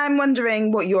 And I'm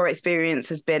wondering what your experience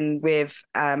has been with,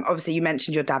 obviously you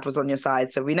mentioned your dad was on your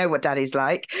side, so we know what daddy's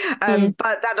like. Mm.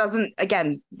 But that doesn't,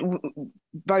 again,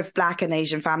 both Black and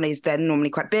Asian families, they're normally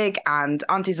quite big, and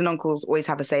aunties and uncles always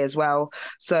have a say as well.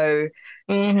 So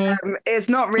Hmm. it's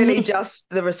not really just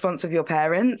the response of your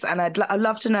parents. And I'd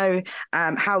love to know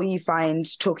how you find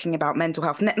talking about mental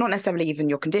health, not necessarily even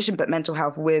your condition, but mental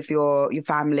health with your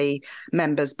family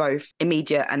members, both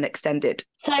immediate and extended.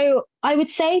 So I would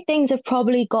say things have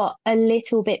probably got a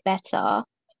little bit better.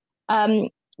 Um,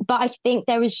 but I think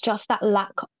there is just that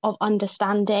lack of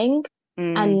understanding.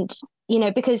 Mm,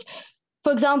 And, because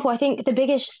for example, I think the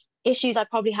biggest issues I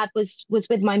probably had was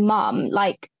with my mum.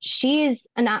 Like she is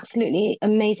an absolutely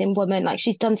amazing woman. Like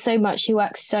she's done so much, she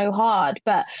works so hard,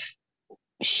 but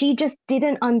she just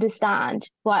didn't understand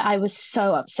why I was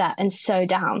so upset and so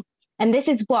down. And this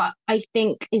is what I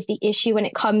think is the issue when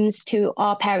it comes to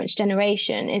our parents'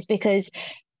 generation, is because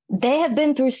they have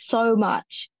been through so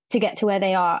much to get to where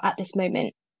they are at this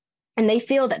moment. And they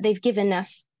feel that they've given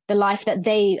us the life that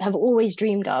they have always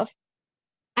dreamed of.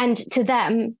 And to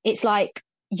them, it's like,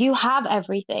 you have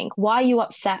everything. Why are you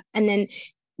upset? And then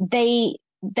they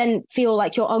then feel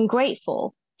like you're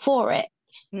ungrateful for it.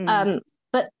 mm,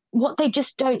 But what they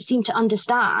just don't seem to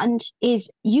understand is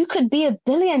you could be a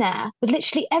billionaire with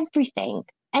literally everything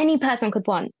any person could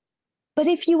want. But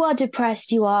if you are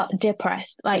depressed, you are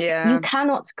depressed. Like you yeah.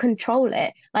 cannot control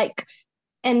it. Like,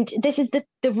 and this is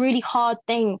the really hard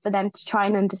thing for them to try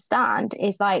and understand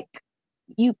is like,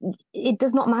 you, it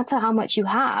does not matter how much you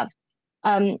have.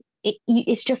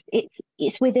 It's just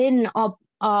it's within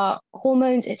our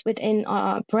hormones, it's within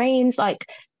our brains. Like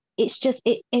it's just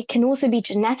it can also be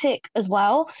genetic as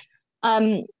well.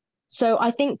 um so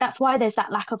I think that's why there's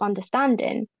that lack of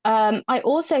understanding. I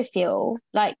also feel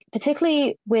like,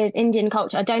 particularly with Indian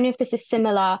culture, I don't know if this is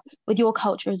similar with your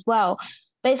culture as well,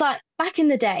 But it's like back in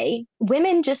the day,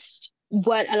 women just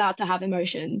weren't allowed to have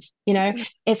emotions, you know?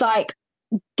 It's like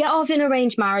get off in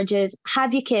arranged marriages,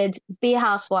 have your kids, be a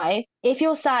housewife. If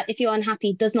you're sad, if you're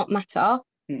unhappy, does not matter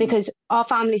Mm. because our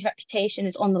family's reputation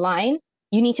is on the line.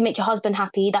 You need to make your husband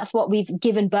happy. That's what we've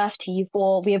given birth to you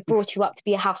for. We have brought you up to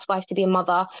be a housewife, to be a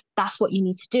mother. That's what you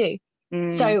need to do.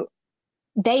 Mm. So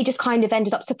they just kind of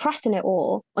ended up suppressing it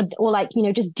all or like,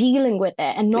 just dealing with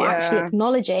it and not actually Yeah.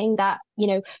 acknowledging that,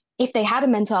 if they had a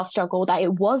mental health struggle, that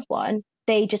it was one,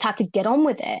 they just had to get on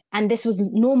with it. And this was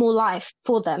normal life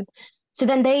for them. So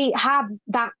then they have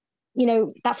that,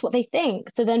 that's what they think.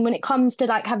 So then when it comes to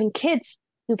like having kids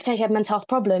who potentially have mental health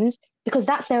problems, because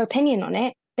that's their opinion on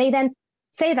it, they then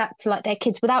say that to like their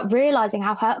kids without realizing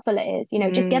how hurtful it is,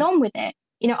 just get on with it.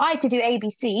 I had to do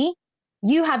ABC.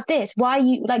 You have this. Why are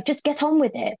you like, just get on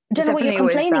with it. I don't It's know what you're definitely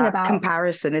always complaining that about.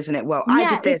 comparison, isn't it? Well, I Yeah,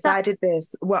 did it's this, I did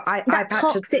this. Well, I've that had to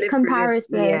toxic live through this.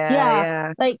 comparison. Yeah, Yeah.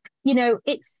 yeah. Like,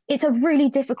 it's a really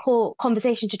difficult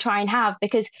conversation to try and have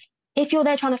because if you're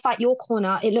there trying to fight your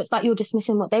corner, it looks like you're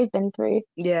dismissing what they've been through.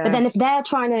 But Yeah. then if they're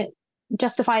trying to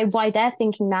justify why they're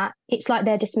thinking that, it's like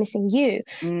they're dismissing you.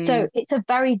 Mm. So it's a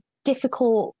very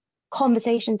difficult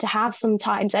conversation to have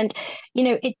sometimes. And,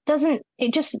 it doesn't,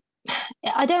 it just,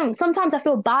 I don't, sometimes I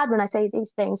feel bad when I say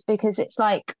these things because it's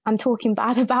like I'm talking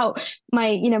bad about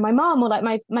my mom or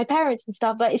like my parents and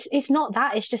stuff, but it's not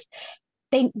that. It's just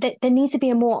there needs to be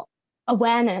a more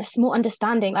awareness, more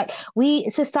understanding. Like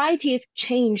society has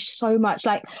changed so much.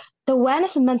 Like the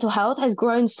awareness of mental health has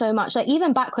grown so much. Like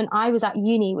even back when I was at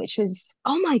uni, which was,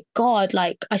 oh my God,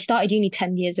 like I started uni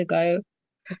 10 years ago.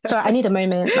 Sorry, I need a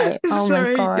moment. Like, oh my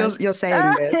Sorry, God. you're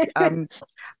saying this.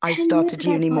 I 10 years started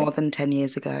ago, uni more like, than 10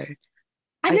 years ago.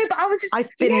 I I know, but I was I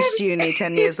just, yeah, it finished was uni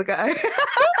 10 years ago.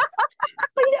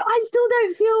 but I still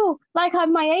don't feel like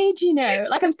I'm my age,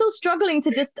 Like I'm still struggling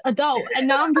to just adult. And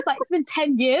now I'm just like, it's been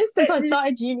 10 years since I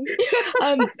started uni.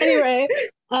 Anyway,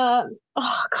 oh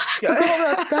God, I forgot where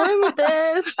I was going with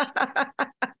this.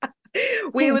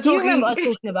 We were Do you remember what I talking,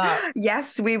 was talking about?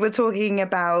 yes, we were talking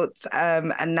about,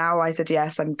 and now I said,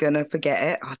 yes, I'm gonna forget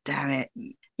it. Oh, damn it.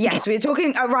 Yes, we were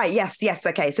talking, oh, right, yes,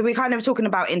 okay. So we're kind of talking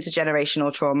about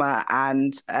intergenerational trauma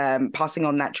and passing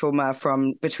on that trauma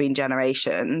from between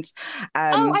generations. Oh,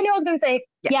 I know what I was going to say.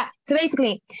 Yeah, Yeah. So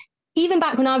basically, even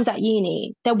back when I was at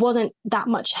uni, there wasn't that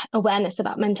much awareness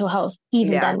about mental health,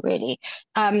 even yeah, then, really.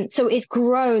 So it's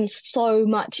grown so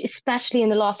much, especially in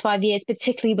the last 5 years,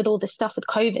 particularly with all the stuff with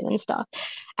COVID and stuff.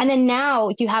 And then now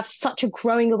you have such a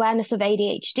growing awareness of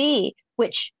ADHD,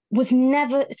 which it's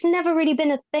never really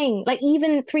been a thing. Like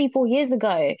even 3, 4 years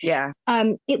ago, yeah,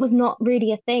 it was not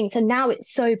really a thing. So now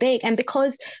it's so big. And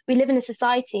because we live in a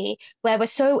society where we're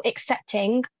so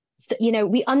accepting, so,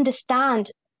 we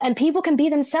understand and people can be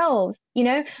themselves,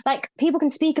 like people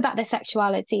can speak about their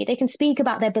sexuality, they can speak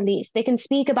about their beliefs, they can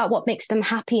speak about what makes them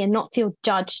happy and not feel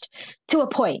judged to a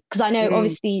point. Because I know mm,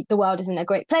 obviously the world isn't a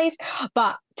great place,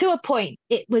 but to a point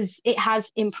it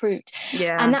has improved. And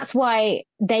yeah, that's why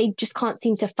they just can't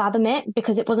seem to fathom it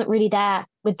because it wasn't really there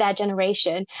with their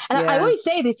generation. And I yeah. always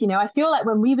say this, I feel like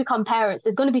when we become parents,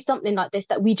 there's going to be something like this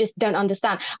that we just don't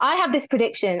understand. I have this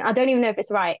prediction. I don't even know if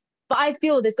it's right, but I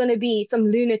feel there's going to be some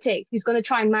lunatic who's going to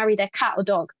try and marry their cat or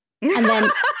dog. And then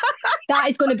that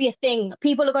is going to be a thing.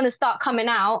 People are going to start coming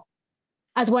out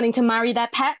as wanting to marry their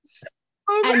pets.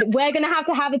 Oh And we're going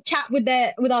to have a chat with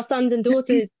our sons and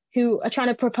daughters who are trying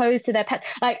to propose to their pets.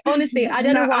 Like, honestly, I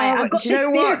don't know No, why. I've got do you this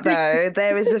know what theory. though?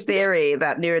 There is a theory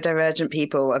that neurodivergent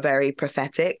people are very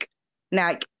prophetic.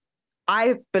 Now,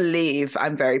 I believe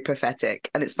I'm very prophetic,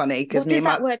 and it's funny because What me does and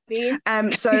my that word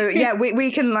mean? so yeah,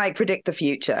 we can like predict the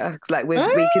future. Like we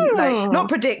can like not Oh,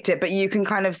 predict it, but you can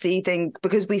kind of see things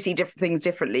because we see different things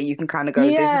differently. You can kind of go,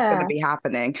 this is going to yeah. be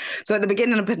happening. So at the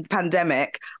beginning of the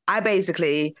pandemic, I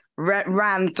basically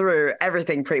ran through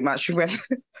everything pretty much.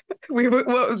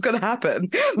 What was going to happen.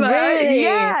 Like, Really?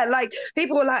 yeah, like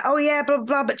people were like, oh yeah, blah, blah,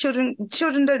 blah, but children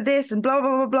don't this and blah,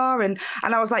 blah, blah, blah. And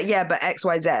I was like, yeah, but X,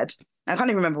 Y, Z. I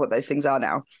can't even remember what those things are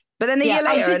now. But then a Yeah, year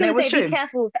I was later, just and it going to was say, be true.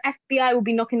 careful. The FBI will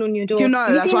be knocking on your door. Have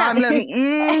you That's seen why I'm that?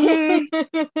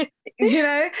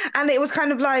 like, and it was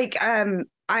kind of like,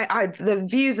 I the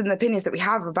views and the opinions that we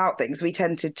have about things, we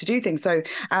tend to do things. So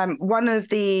one of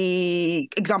the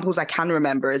examples I can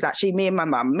remember is actually me and my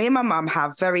mum. Me and my mum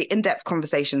have very in-depth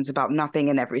conversations about nothing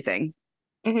and everything.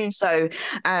 Hmm. So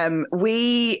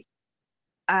we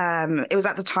it was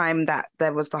at the time that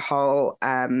there was the whole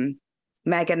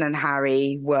Meghan and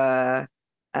Harry were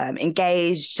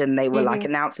engaged and they were like Hmm.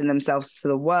 announcing themselves to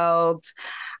the world.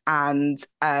 And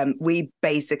we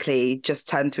basically just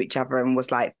turned to each other and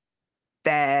was like,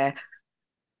 they're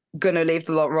gonna leave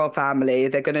the royal family.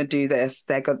 They're gonna do this.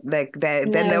 Then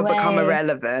No they'll become way.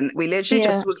 irrelevant. We literally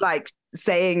Yeah. just was like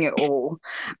saying it all,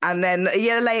 and then a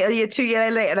year later, 2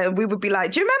 years later, we would be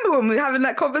like, "Do you remember when we were having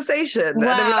that conversation?" And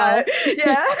they'd be Wow. like,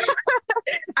 "Yeah."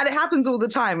 And it happens all the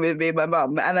time with me and my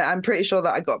mum, and I'm pretty sure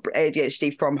that I got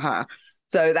ADHD from her.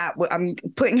 So that I'm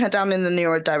putting her down in the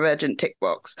neurodivergent tick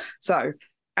box. So,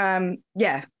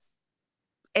 yeah,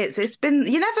 it's been,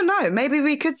 you never know. Maybe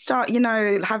we could start,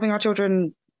 having our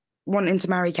children wanting to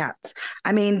marry cats.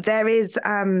 I mean, there is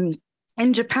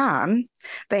in Japan,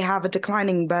 they have a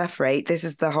declining birth rate. This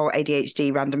is the whole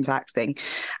ADHD random facts thing.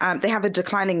 They have a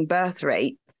declining birth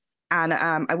rate. And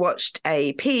I watched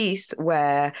a piece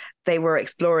where they were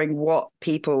exploring what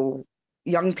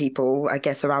young people, I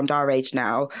guess around our age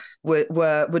now,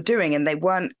 were doing, and they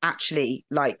weren't actually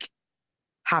like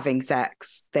having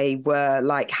sex. They were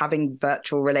like having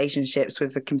virtual relationships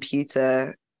with a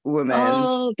computer woman.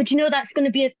 Oh, but that's going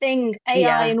to be a thing, AI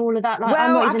Yeah. and all of that. Like,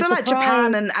 I'm Well, not I even feel like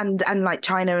Japan surprised. and like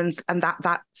China and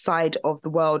that side of the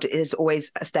world is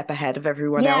always a step ahead of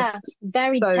everyone Yeah, else.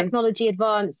 very So technology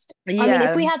advanced. I mean, if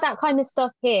yeah, we had that kind of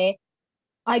stuff here,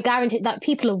 I guarantee that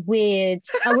people are weird.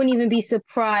 I wouldn't even be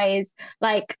surprised.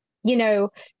 Like,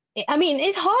 I mean,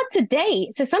 it's hard to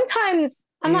date. So sometimes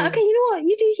I'm like, mm, okay, you know what?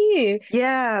 You do you.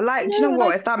 yeah. Like, do you know what?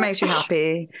 Like, If that makes you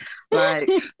happy, like,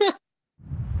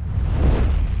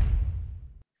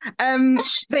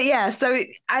 but yeah. So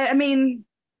I mean,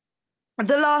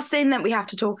 the last thing that we have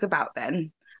to talk about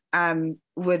then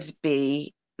would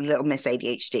be Little Miss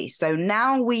ADHD. So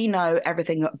now we know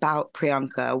everything about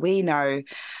Priyanka. We know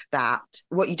that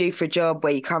what you do for a job,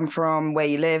 where you come from, where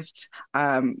you lived.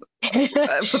 I'm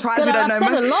surprised God, we don't I've know.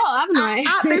 said a lot, haven't I?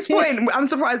 At this point, I'm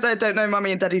surprised I don't know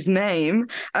mummy and daddy's name.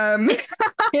 Um,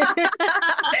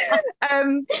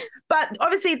 but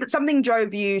obviously, something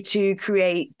drove you to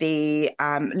create the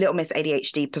Little Miss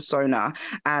ADHD persona.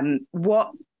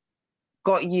 What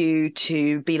got you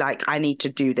to be like, I need to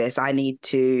do this. I need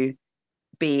to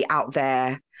be out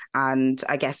there. And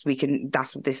I guess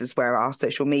this is where our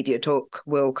social media talk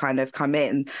will kind of come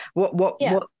in. What what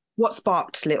Yeah. what what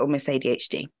sparked Little Miss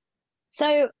ADHD?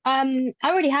 So, I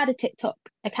already had a TikTok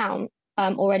account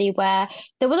already where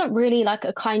there wasn't really like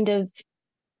a kind of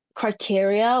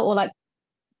criteria or like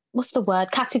what's the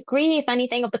word category, if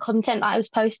anything, of the content that I was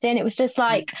posting. It was just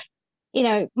like,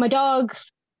 my dog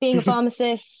being a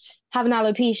pharmacist, having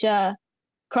alopecia,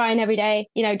 crying every day,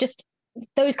 just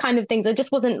those kind of things. There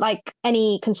just wasn't like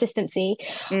any consistency.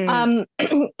 Mm,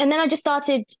 And then I just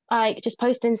started like just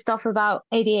posting stuff about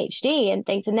ADHD and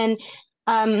things. And then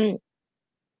um,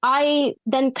 I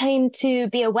then came to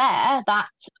be aware that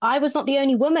I was not the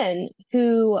only woman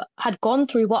who had gone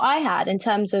through what I had in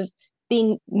terms of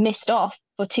being missed off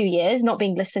for 2 years, not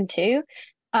being listened to,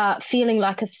 feeling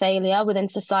like a failure within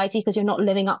society because you're not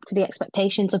living up to the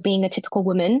expectations of being a typical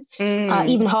woman.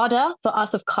 Even mm, harder for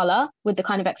us of color with the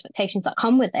kind of expectations that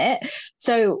come with it.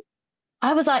 So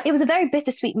I was like, it was a very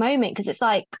bittersweet moment because it's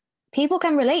like people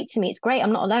can relate to me. It's great.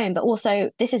 I'm not alone, but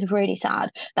also this is really sad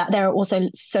that there are also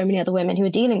so many other women who are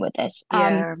dealing with this.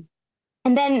 yeah.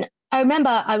 And then I remember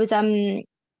I was so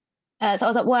I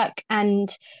was at work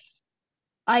and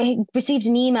I received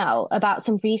an email about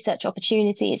some research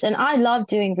opportunities, and I love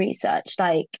doing research.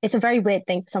 Like, it's a very weird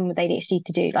thing for someone with ADHD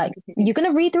to do. Like, you're going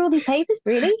to read through all these papers,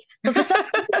 really? But for some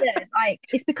reason, like,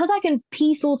 it's because I can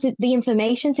piece all the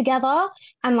information together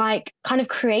and like kind of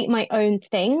create my own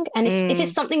thing. And if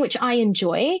it's Mm, something which I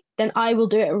enjoy, then I will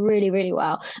do it really, really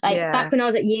well. Like yeah. back when I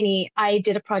was at uni, I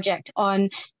did a project on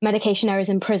medication errors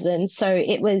in prisons, so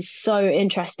it was so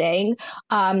interesting.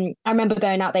 I remember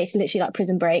going out there. It's literally like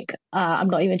Prison Break. I'm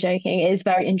not even joking. It is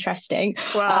very interesting.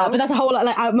 But Wow. that's a whole lot.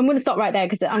 Like, I'm going to stop right there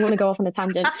because I'm going to go off on a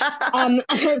tangent.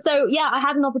 So yeah, I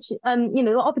had an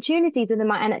opportunity, opportunities within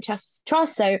my NHS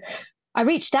trust. So I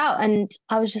reached out and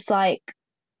I was just like,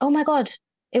 oh my God,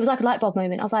 it was like a light bulb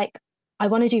moment. I was like, I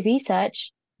want to do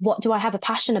research. What do I have a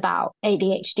passion about?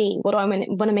 ADHD. What do I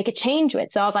want to make a change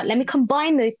with? So I was like, let me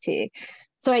combine those two.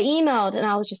 So I emailed and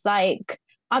I was just like,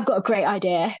 I've got a great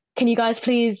idea. Can you guys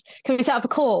can we set up a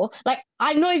call? Like,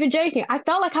 I'm not even joking. I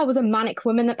felt like I was a manic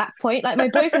woman at that point. Like, my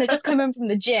boyfriend had just come home from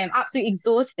the gym, absolutely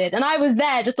exhausted. And I was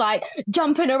there just like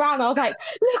jumping around. I was like,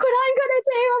 look what I'm going to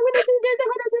do. I'm going to do this. I'm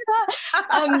going to do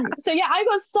that. So yeah, I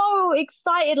got so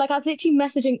excited. Like, I was literally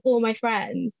messaging all my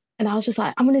friends and I was just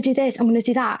like, I'm going to do this. I'm going to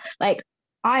do that. Like,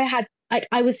 I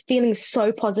was feeling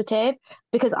so positive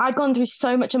because I'd gone through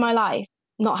so much of my life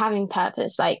not having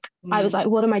purpose. Like, I was Mm, like,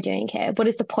 what am I doing here? What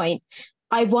is the point?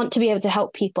 I want to be able to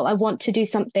help people. I want to do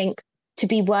something to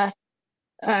be worth,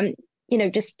 um,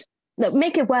 just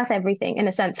make it worth everything in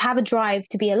a sense, have a drive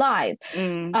to be alive.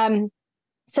 mm, Um,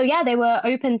 so yeah, they were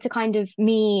open to kind of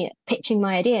me pitching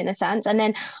my idea in a sense. And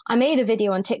then I made a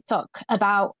video on TikTok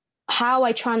about how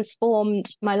I transformed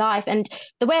my life. And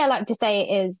the way I like to say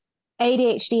it is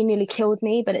ADHD nearly killed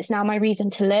me, but it's now my reason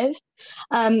to live.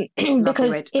 Lovely way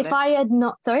Because to put if it. I had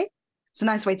not, sorry? It's a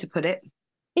nice way to put it.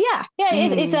 Yeah, yeah,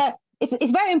 Mm.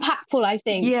 it's very impactful, I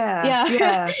think. Yeah, Yeah,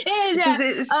 yeah. it is, This yeah.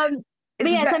 is it's But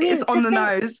yes, I it's mean, on to the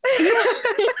think, nose.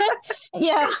 yeah,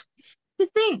 yeah, to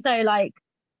think though, like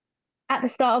at the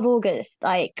start of August,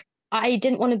 like I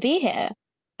didn't want to be here.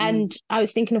 Mm. And I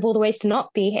was thinking of all the ways to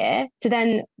not be here, to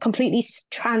then completely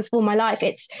transform my life.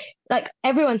 It's like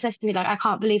everyone says to me, like, I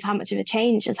can't believe how much of a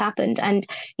change has happened. And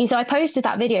so I posted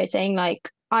that video saying, like,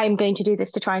 I'm going to do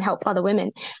this to try and help other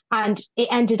women. And it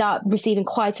ended up receiving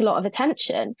quite a lot of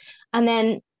attention. And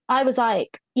then I was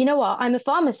like, you know what? I'm a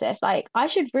pharmacist. Like, I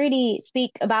should really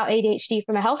speak about ADHD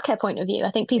from a healthcare point of view.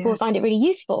 I think people Yeah. will find it really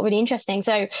useful, really interesting.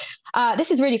 So, this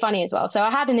is really funny as well. So,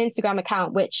 I had an Instagram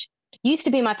account which used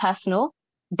to be my personal.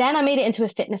 Then I made it into a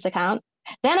fitness account.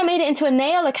 Then I made it into a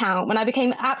nail account when I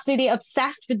became absolutely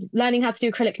obsessed with learning how to do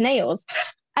acrylic nails.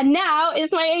 And now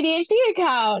it's my ADHD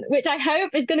account, which I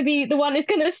hope is going to be the one it's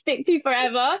going to stick to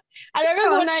forever. And I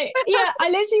remember when Trust. I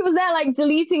literally was there like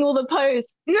deleting all the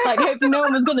posts, like hoping no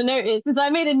one was going to notice. And so I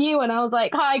made a new one. I was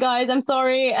like, hi guys, I'm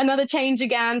sorry. Another change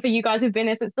again for you guys who've been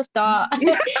here since the start.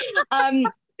 um,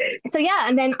 so yeah,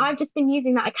 and then I've just been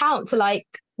using that account to like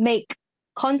make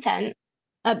content,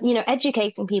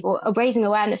 educating people, raising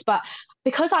awareness. But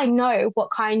because I know what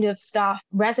kind of stuff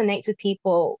resonates with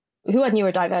people who are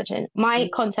neurodivergent, my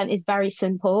Mm. content is very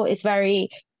simple. It's very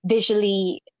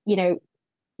visually,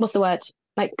 what's the word?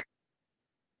 Like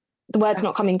the word's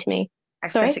not coming to me.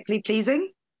 Sorry. Aesthetically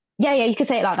pleasing. Yeah, yeah, you could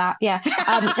say it like that. Yeah, you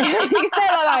could say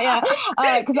it like that.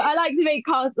 Yeah, because I like to make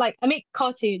I make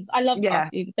cartoons. I love Yeah.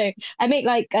 cartoons, so I make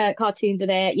like cartoons with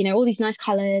it. All these nice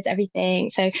colors, everything.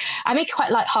 So I make it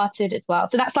quite light-hearted as well.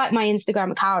 So that's like my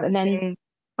Instagram account, and then Mm.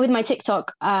 with my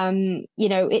TikTok,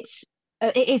 it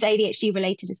is ADHD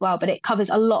related as well, but it covers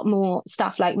a lot more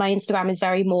stuff. Like my Instagram is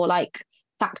very more like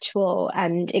factual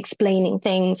and explaining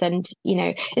things, and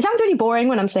it sounds really boring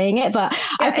when I'm saying it, but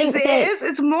I Yeah, think it that is.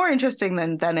 It's more interesting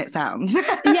than it sounds.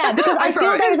 yeah, because I I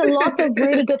feel there is promise. a lot of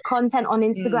really good content on Mm.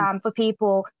 Instagram for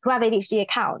people who have ADHD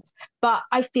accounts, but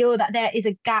I feel that there is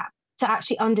a gap to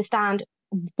actually understand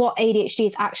what ADHD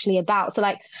is actually about. So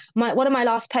like one of my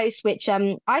last posts, which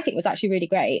I think was actually really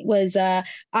great, was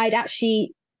I'd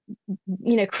actually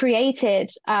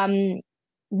created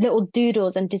little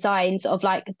doodles and designs of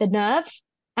like the nerves.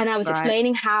 And I was Right.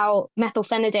 explaining how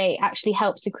methylphenidate actually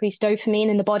helps increase dopamine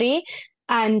in the body.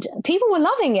 And people were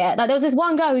loving it. Like there was this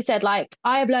one girl who said, like,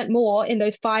 I have learned more in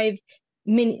those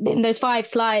in those 5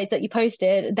 slides that you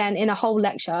posted than in a whole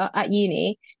lecture at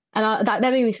uni. And that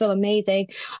made me feel amazing.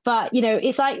 But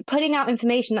it's like putting out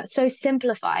information that's so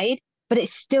simplified, but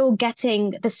it's still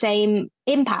getting the same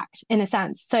impact in a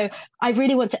sense. So I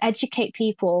really want to educate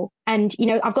people, and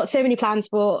I've got so many plans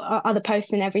for other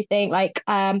posts and everything, like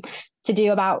to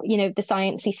do about the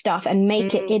sciencey stuff and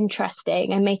make it Mm.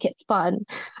 interesting and make it fun.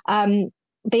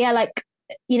 But yeah, like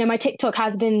my TikTok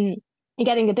has been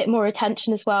getting a bit more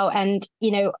attention as well, and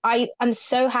I'm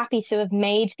so happy to have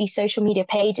made these social media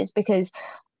pages because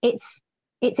it's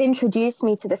introduced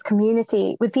me to this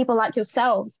community with people like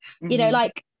yourselves. Mhm.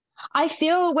 Like I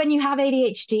feel when you have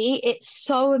ADHD, it's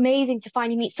so amazing to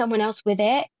finally meet someone else with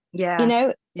it. Yeah.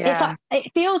 It's Yeah.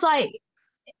 it feels like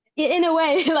in a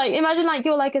way, like imagine like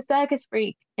you're like a circus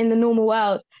freak in the normal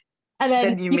world, and Then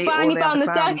then you you meet all finally the other found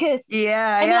the clowns. circus,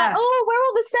 Yeah, and you're like, yeah. oh, we're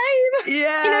all the same.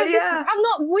 Yeah, yeah. I'm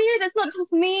not weird. It's not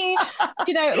just me.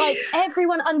 Like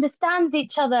everyone understands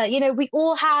each other. We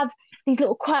all have these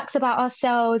little quirks about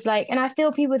ourselves. Like, and I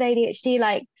feel people with ADHD,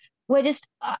 like,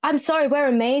 I'm sorry, we're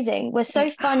amazing. We're so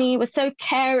funny. We're so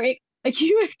caring. Are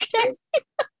you okay?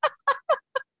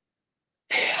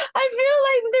 I feel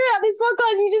like throughout this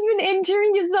podcast, you've just been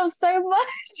injuring yourself so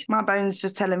much. My bone's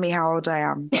just telling me how old I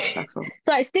am. That's all.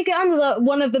 So I stick it under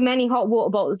one of the many hot water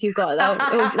bottles you've got.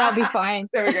 That'll be fine.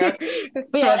 There we go. But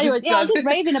yeah, Sorted, anyways, yeah, I was done. just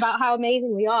raving about how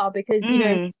amazing we are because,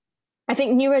 Mm. I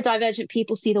think neurodivergent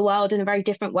people see the world in a very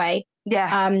different way.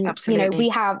 Yeah, We absolutely.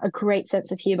 have a great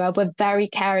sense of humor. We're very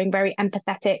caring, very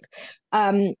empathetic.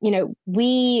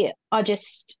 We are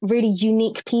just really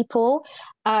unique people.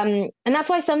 And that's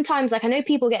why sometimes, like, I know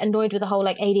people get annoyed with the whole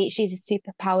like ADHD is a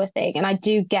superpower thing. And I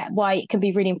do get why it can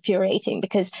be really infuriating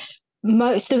because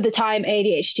most of the time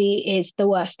ADHD is the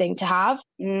worst thing to have.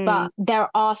 Mm. But there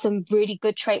are some really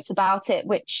good traits about it,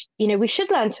 which, we should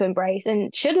learn to embrace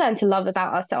and should learn to love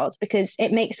about ourselves because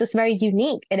it makes us very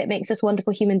unique and it makes us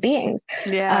wonderful human beings.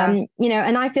 Yeah.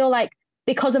 And I feel like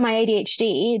because of my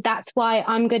ADHD, that's why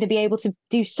I'm going to be able to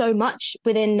do so much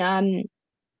within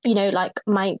like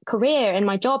my career and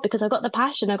my job, because I've got the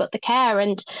passion, I've got the care.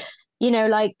 And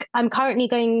like I'm currently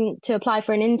going to apply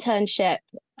for an internship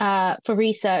for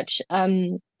research.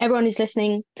 Everyone who's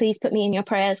listening, please put me in your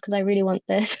prayers because I really want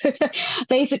this.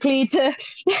 Basically, to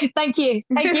thank you,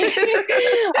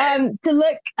 to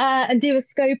look and do a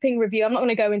scoping review. I'm not going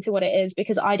to go into what it is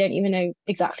because I don't even know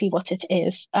exactly what it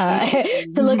is.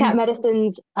 To look at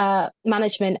medicine's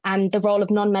management and the role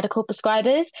of non-medical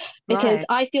prescribers, because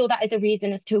Right. I feel that is a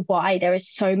reason as to why there is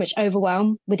so much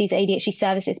overwhelm with these ADHD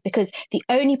services, because the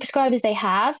only prescribers they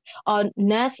have are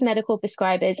nurse medical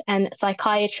prescribers and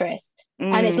psychiatrists.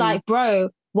 And it's Mm. like, bro,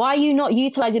 why are you not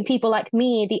utilizing people like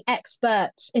me, the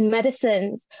experts in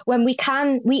medicines, when we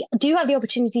do have the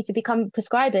opportunity to become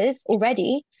prescribers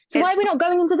already? So why It's are we not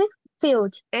going into this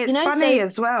field? it's So funny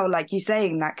as well, like you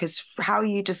saying that, because how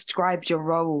you described your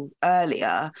role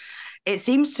earlier, it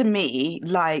seems to me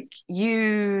like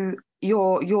your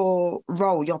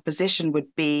role, your position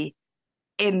would be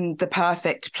in the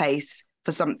perfect place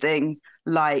for something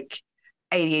like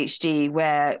ADHD,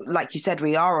 where, like you said,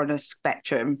 we are on a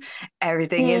spectrum.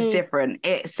 Everything is mm, different.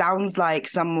 It sounds like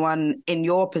someone in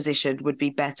your position would be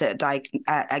better at,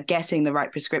 at getting the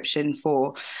right prescription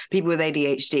for people with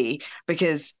ADHD,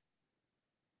 because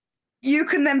you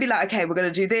can then be like, okay, we're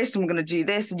going to do this and we're going to do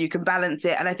this, and you can balance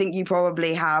it. And I think you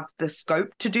probably have the scope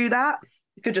to do that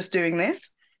if you're just doing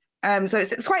this. So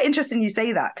it's quite interesting you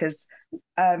say that, because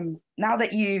now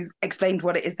that you explained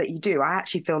what it is that you do, I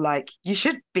actually feel like you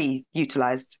should be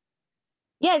utilized.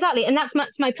 yeah, exactly. And that's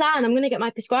my plan. I'm going to get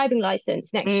my prescribing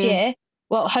license next Mm. year.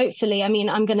 Well, hopefully. I mean,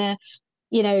 I'm going to,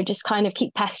 just kind of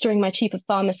keep pestering my chief of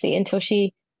pharmacy until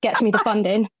she gets me the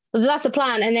funding. So that's a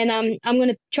plan. And then I'm going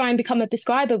to try and become a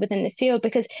prescriber within this field,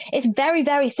 because it's very,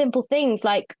 very simple things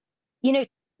like, you know,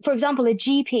 for example, a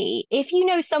GP, if you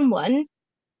know someone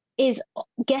is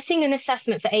getting an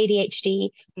assessment for ADHD,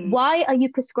 Mm. why are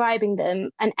you prescribing them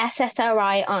an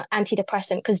SSRI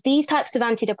antidepressant? Because these types of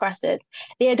antidepressants,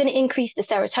 they are going to increase the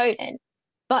serotonin.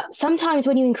 But sometimes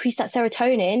when you increase that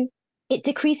serotonin, it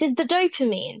decreases the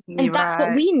dopamine. And You're that's what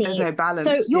right. we There's need. no So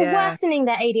balance. you're Yeah. worsening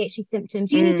their ADHD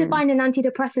symptoms. You need to Mm. find an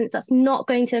antidepressant that's not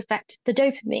going to affect the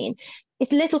dopamine.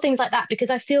 It's little things like that, because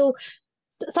I feel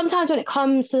sometimes when it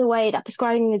comes to the way that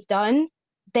prescribing is done,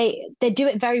 they do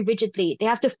it very rigidly. They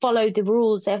have to follow the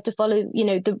rules. They have to follow,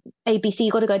 the ABC.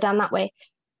 You got to go down that way.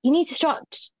 You need to start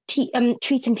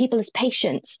treating people as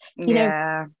patients.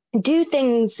 Yeah. Do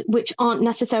things which aren't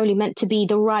necessarily meant to be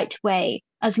the right way,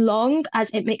 as long as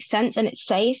it makes sense and it's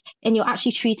safe, and you're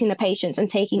actually treating the patients and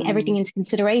taking everything Mm. into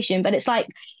consideration. But it's like,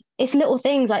 it's little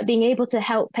things like being able to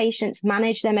help patients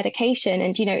manage their medication.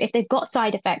 And, if they've got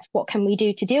side effects, what can we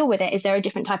do to deal with it? Is there a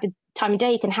different type of time of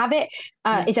day you can have it?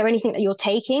 Mm. Is there anything that you're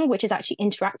taking which is actually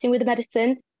interacting with the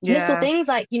medicine? Little Yeah. things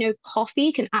like,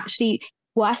 coffee can actually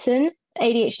worsen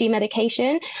ADHD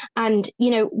medication. And,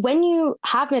 when you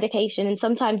have medication and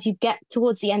sometimes you get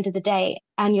towards the end of the day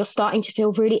and you're starting to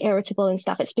feel really irritable and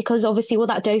stuff, it's because obviously all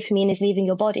that dopamine is leaving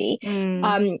your body. Mm.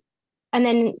 Um, and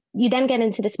then you then get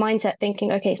into this mindset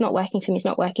thinking, okay, it's not working for me, it's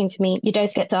not working for me. Your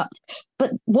dose gets upped.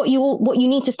 But what you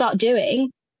need to start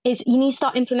doing is you need to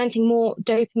start implementing more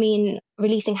dopamine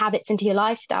releasing habits into your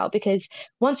lifestyle, because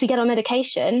once we get on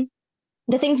medication,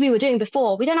 the things we were doing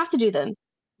before, we don't have to do them.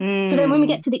 So then when we Mm.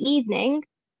 get to the evening,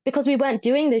 because we weren't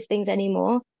doing those things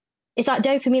anymore, it's like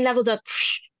dopamine levels are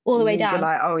all the way You're down.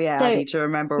 like, oh yeah, I So need to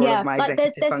remember all of yeah, my like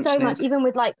there's executive there's so functioning. much, even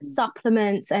with like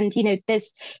supplements, and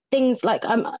there's things like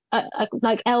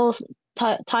like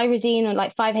tyrosine or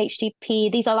like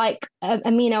 5-HTP. These are like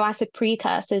amino acid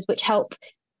precursors which help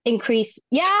increase.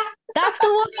 Yeah, that's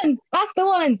the one. That's the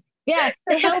one. Yeah,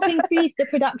 they help increase the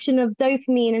production of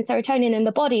dopamine and serotonin in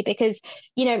the body, because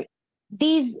you know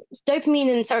these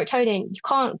dopamine and serotonin, you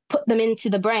can't put them into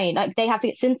the brain. Like they have to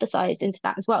get synthesized into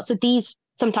that as well. So these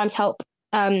sometimes help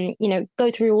go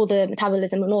through all the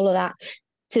metabolism and all of that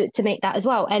to make that as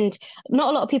well. And not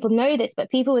a lot of people know this, but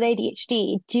people with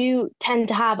ADHD do tend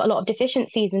to have a lot of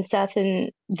deficiencies in certain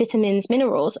vitamins,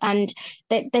 minerals, and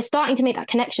they're starting to make that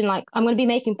connection. Like I'm going to be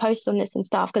making posts on this and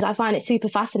stuff because I find it super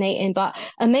fascinating. But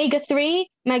omega-3,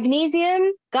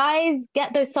 magnesium, guys,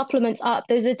 get those supplements up.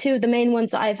 Those are two of the main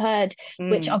ones that I've heard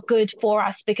which Mm. are good for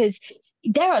us, because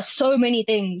there are so many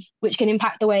things which can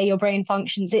impact the way your brain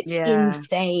functions. It's Yeah.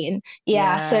 insane.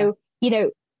 Yeah. Yeah. So,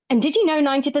 and did you know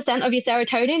 90% of your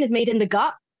serotonin is made in the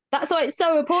gut? That's why it's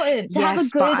so important to have a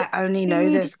Yes, but good I only know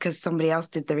food. this because somebody else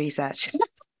did the research.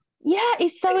 Yeah,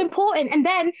 it's so important. And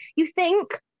then you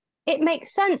think, it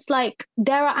makes sense. Like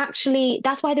there are actually,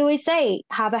 that's why they always say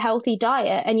have a healthy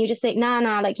diet. And you just think, nah,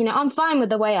 like, I'm fine with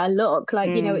the way I look.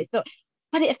 Like, Mm, it's not,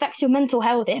 but it affects your mental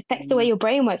health. It affects the way mm. your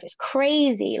brain works. It's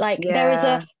crazy. Like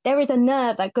Yeah, there is a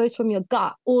nerve that goes from your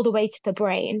gut all the way to the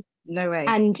brain. no way.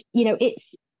 And,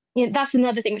 that's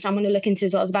another thing which I'm going to look into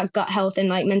as well. It's about gut health and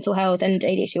like mental health and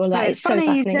ADHD, all So that. it's It's so funny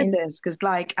you said fascinating. this because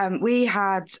like we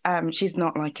had she's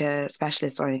not like a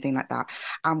specialist or anything like that,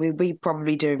 and we'll be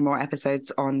probably doing more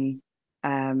episodes on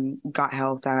gut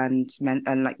health and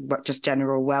like what just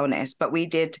general wellness. But we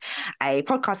did a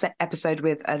podcast episode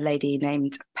with a lady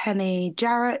named Penny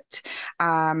Jarrett.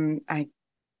 I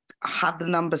have the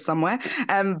number somewhere.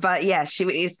 But yeah, she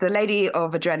is the Lady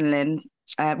of Adrenaline.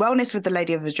 Wellness with the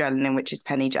Lady of Adrenaline, which is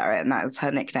Penny Jarrett, and that was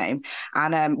her nickname.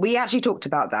 And we actually talked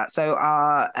about that. So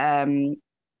our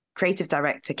creative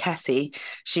director Kessie,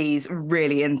 she's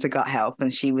really into gut health,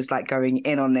 and she was like going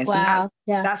in on this, and Wow.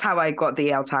 Yeah. that's how I got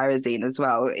the L-tyrosine as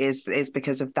well, is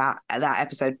because of that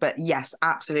episode. But yes,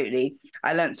 absolutely,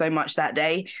 I learned so much that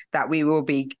day that we will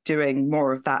be doing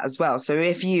more of that as well. So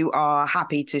if you are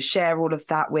happy to share all of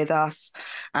that with us,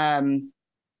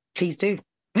 please do.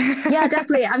 Yeah,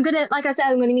 definitely. Like I said,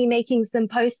 I'm gonna be making some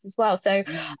posts as well. So,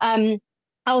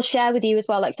 I'll share with you as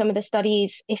well, like some of the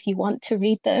studies if you want to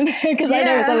read them, because I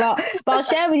know it's a Yeah. lot. But I'll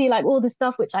share with you like all the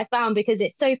stuff which I found because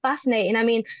it's so fascinating. I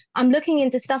mean, I'm looking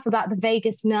into stuff about the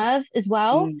vagus nerve as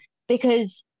well, Mm,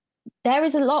 because there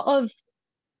is a lot of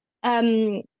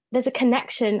there's a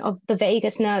connection of the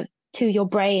vagus nerve to your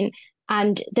brain,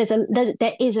 and there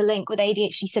is a link with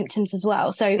ADHD symptoms as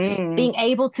well. So mm, being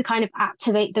able to kind of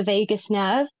activate the vagus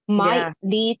nerve might yeah.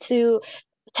 lead to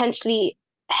potentially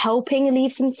helping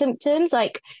relieve some symptoms.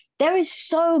 Like there is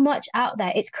so much out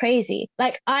there. It's crazy.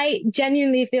 Like I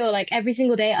genuinely feel like every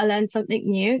single day I learn something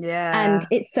new, and Yeah.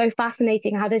 it's so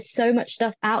fascinating how there's so much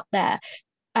stuff out there.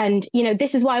 And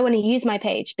this is why I want to use my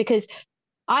page, because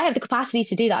I have the capacity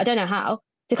to do that. I don't know how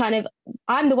to kind of,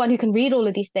 I'm the one who can read all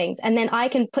of these things, and then I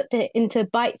can put it into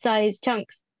bite-sized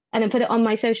chunks and then put it on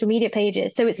my social media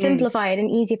pages. So it's Mm, simplified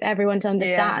and easy for everyone to yeah.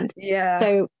 understand. Yeah.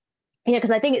 So yeah,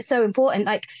 because I think it's so important.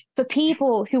 Like for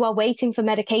people who are waiting for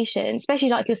medication, especially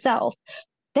like yourself,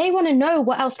 they want to know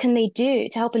what else can they do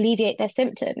to help alleviate their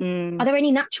symptoms. Are Mm, there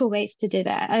any natural ways to do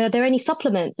that? Are there any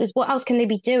supplements? Is what else can they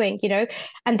be doing?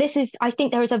 And this is, I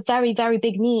think there is a very, very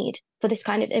big need for this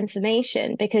kind of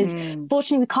information, because mm.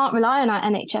 fortunately we can't rely on our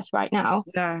NHS right now.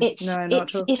 No, It's no, not at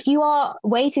it's all. if you are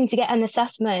waiting to get an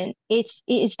assessment, it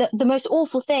is the most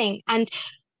awful thing. And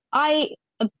I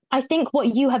I think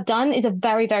what you have done is a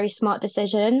very, very smart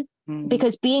decision, Mm,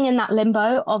 because being in that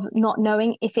limbo of not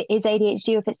knowing if it is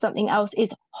ADHD or if it's something else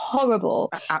is horrible,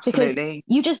 because absolutely.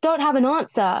 you just don't have an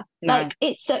answer. No. Like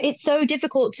it's so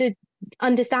difficult to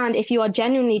understand if you are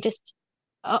genuinely just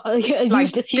a Like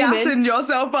useless human. gassing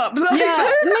yourself up. Like,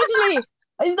 Yeah, literally.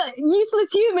 Is that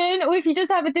useless human, or if you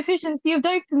just have a deficiency of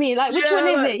dopamine? Like, which one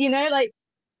yeah, is like, it? Like,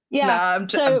 no, yeah. I'm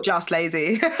So just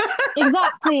lazy.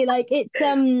 exactly, like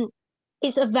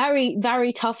it's a very,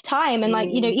 very tough time. And like,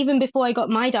 Mm, even before I got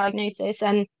my diagnosis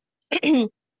and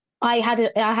I had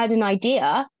an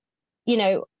idea, you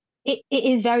know, it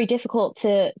is very difficult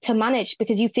to manage,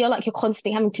 because you feel like you're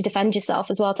constantly having to defend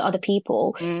yourself as well to other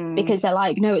people, mm, because they're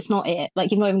like, no, it's not it. Like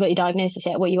you've not even got your diagnosis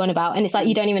yet. What are you on about? And it's like mm,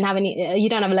 you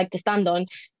don't have a leg to stand on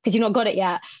because you've not got it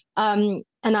yet. And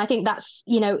I think that's,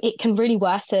 it can really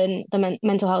worsen the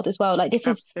mental health as well. Like this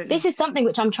absolutely. is something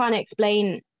which I'm trying to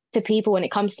explain to people when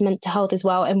it comes to mental health as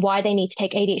well, and why they need to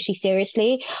take ADHD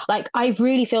seriously. Like I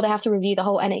really feel they have to review the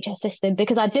whole NHS system,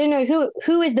 because I don't know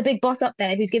who is the big boss up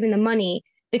there who's giving them money,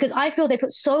 because I feel they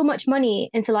put so much money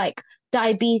into like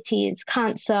diabetes,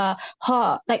 cancer,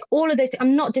 heart, like all of those.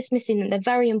 I'm not dismissing them, they're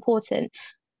very important.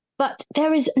 But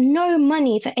there is no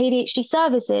money for ADHD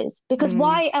services, because Mm,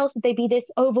 why else would they be this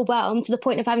overwhelmed to the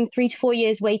point of having 3 to 4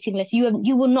 years waiting list? You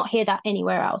will not hear that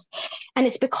anywhere else. And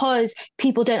it's because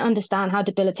people don't understand how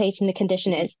debilitating the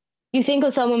condition mm. is. You think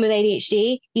of someone with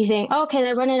ADHD, you think, oh, okay,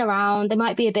 they're running around, they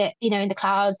might be a bit, in the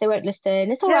clouds, they won't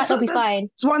listen. It's all Yeah, right, they'll so be that's fine.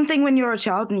 it's one thing when you're a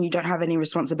child and you don't have any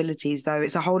responsibilities, though.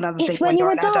 It's a whole other thing It's when when you're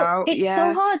you're an adult. adult. It's so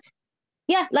Yeah. hard.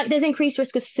 Yeah, like there's increased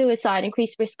risk of suicide,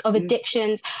 increased risk of Mm.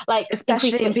 addictions, like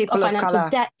increased Especially in risk of people of financial color.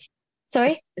 debt.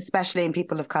 Sorry? Especially in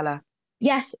people of color.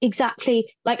 Yes,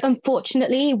 exactly. Like,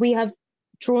 unfortunately, we have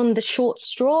drawn the short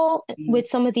straw Mm, with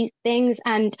some of these things.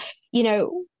 And, you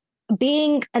know,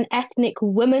 being an ethnic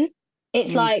woman,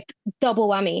 it's mm, like double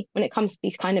whammy when it comes to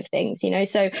these kind of things.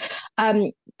 So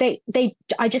um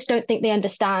I just don't think they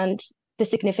understand the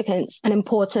significance and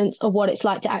importance of what it's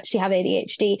like to actually have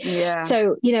ADHD. yeah.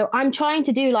 So, I'm trying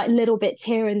to do like little bits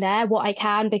here and there, what I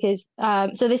can, because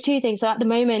so there's two things. So at the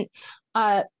moment,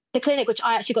 the clinic which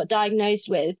I actually got diagnosed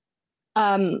with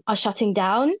are shutting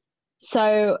down.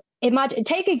 So imagine,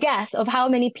 take a guess of how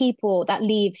many people that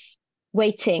leaves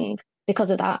waiting because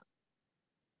of that.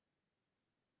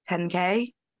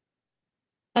 10K.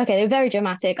 Okay, they're very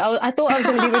dramatic. I thought I was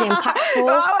going to be really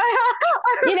impactful.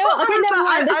 You know what? Okay, What is never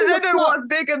mind. that? This I is a don't know flop. what's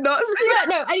big and not. Yeah,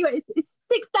 no, anyway, it's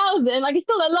 6,000. Like, it's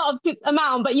still a lot of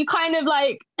amount, but you kind of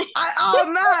like, Oh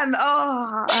man!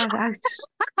 Oh, I just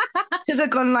should have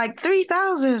gone like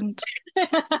 3,000.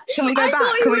 I Can we go thought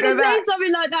back? you Can we were go going to say back?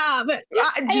 something like that. But Do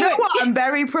you know anyway, what? I'm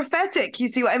very prophetic. You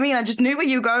see what I mean? I just knew where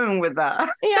you were going with that.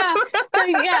 yeah. So,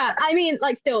 yeah, I mean,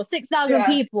 like, still 6,000 Yeah,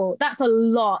 people, that's a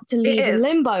lot to it leave in is.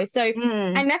 limbo. So I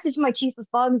Mm, messaged my chief of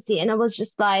pharmacy and I was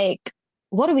just like,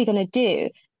 what are we going to do?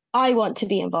 I want to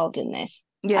be involved in this.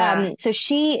 yeah. So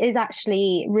she is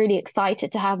actually really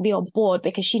excited to have me on board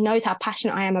because she knows how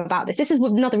passionate I am about this. This is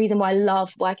another reason why I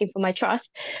love working for my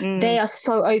trust. They Mm, are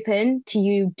so open to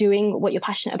you doing what you're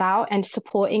passionate about and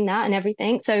supporting that and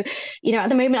everything. So, at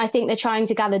the moment, I think they're trying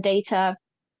to gather data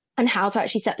and how to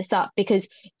actually set this up because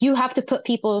you have to put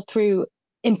people through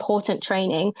important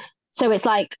training. So it's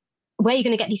like, where are you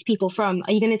going to get these people from?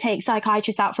 Are you going to take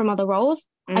psychiatrists out from other roles?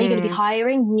 Are you going to be mm,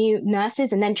 hiring new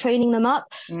nurses and then training them up?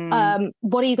 mm.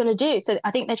 What are you going to do? So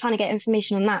I think they're trying to get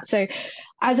information on that. So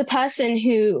as a person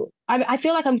who I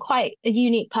feel like I'm quite a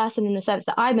unique person in the sense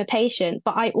that I'm a patient,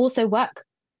 but I also work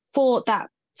for that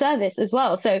service as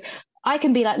well. So I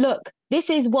can be like, look, this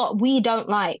is what we don't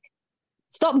like.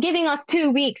 Stop giving us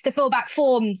 2 weeks to fill back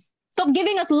forms. Stop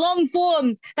giving us long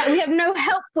forms that we have no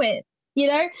help with.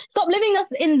 Stop leaving us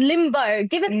in limbo.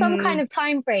 Give us some kind Mm, of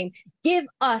time frame. Give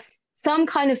us some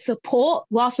kind of support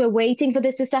whilst we're waiting for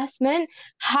this assessment.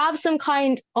 Have some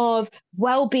kind of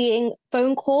well-being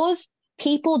phone calls,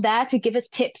 people there to give us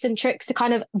tips and tricks to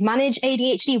kind of manage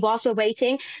ADHD whilst we're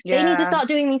waiting. They need to yeah, start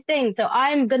doing these things. So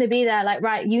I'm going to be there like,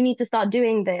 right, you need to start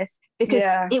doing this because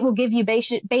yeah, it will give you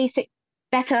basic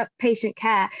better patient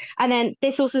care. And then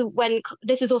this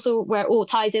is also where it all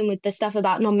ties in with the stuff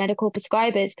about non-medical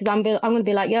prescribers, because I'm going to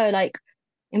be like, yo, like,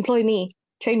 employ me,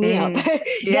 train me up, mm, get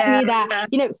yeah, me there, yeah.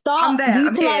 I'm start there.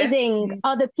 I'm here. utilizing Mm,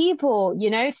 other people,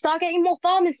 start getting more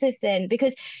pharmacists in,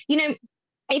 because,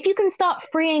 if you can start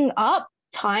freeing up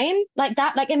time like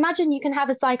that, like imagine you can have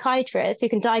a psychiatrist who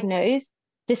can diagnose,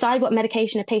 decide what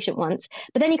medication a patient wants,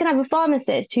 but then you can have a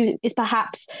pharmacist who is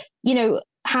perhaps,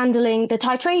 handling the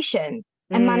titration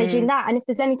and managing mm. that. And if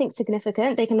there's anything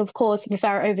significant, they can of course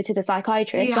refer it over to the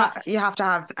psychiatrist. But You have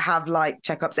to have like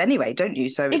checkups anyway, don't you?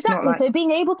 So it's not exactly, like so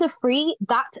being able to free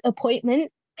that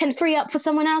appointment can free up for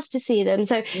someone else to see them.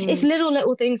 So it's mm,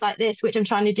 little things like this which I'm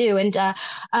trying to do. And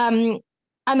um,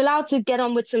 I'm allowed to get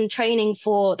on with some training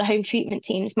for the home treatment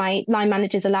teams. My line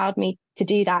managers allowed me to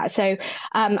do that. So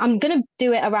I'm gonna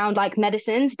do it around like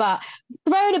medicines, but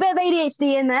throwing a bit of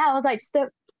ADHD in there. I was like, just a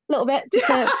little bit, just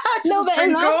a just a little bit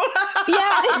in there. sprinkle.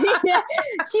 Yeah, yeah.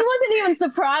 She wasn't even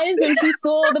surprised when she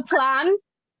saw the plan.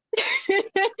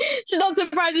 She's not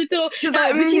surprised at all. Just No,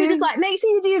 like but she was just like, make sure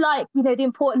you do like, the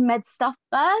important med stuff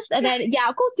first. And then, yeah,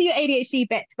 of course, do your ADHD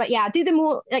bits, but yeah, do the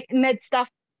more like med stuff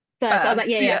first. I was like, first,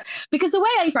 yeah, yeah. yeah. Because the way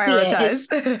I see it is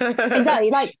Prioritize.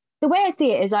 exactly like the way I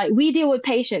see it is like we deal with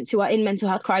patients who are in mental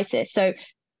health crisis. So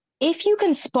if you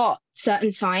can spot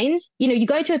certain signs, you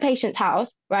go to a patient's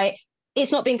house, right?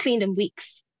 It's not been cleaned in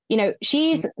weeks.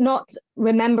 She's not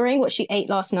remembering what she ate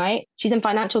last night. She's in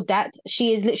financial debt.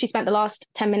 She has literally spent the last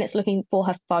 10 minutes looking for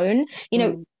her phone.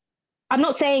 Mm, I'm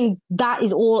not saying that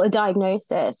is all a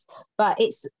diagnosis, but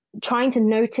it's trying to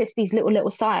notice these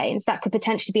little signs that could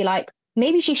potentially be like,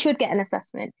 maybe she should get an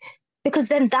assessment, because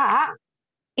then that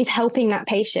is helping that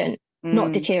patient not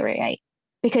mm, deteriorate.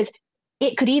 Because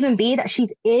it could even be that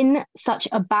she's in such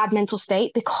a bad mental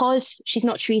state because she's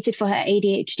not treated for her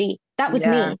ADHD. That was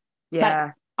yeah, me. Like,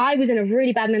 yeah. I was in a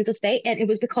really bad mental state, and it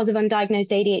was because of undiagnosed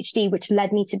ADHD, which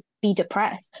led me to be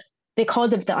depressed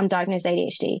because of the undiagnosed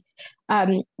ADHD.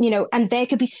 And there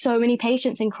could be so many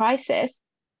patients in crisis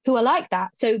who are like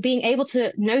that. So being able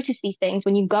to notice these things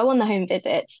when you go on the home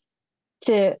visits,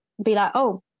 to be like,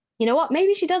 oh, you know what,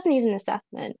 maybe she does need an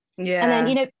assessment. And then,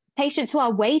 Yeah. patients who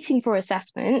are waiting for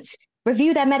assessments,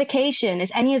 review their medication.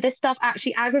 Is any of this stuff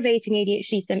actually aggravating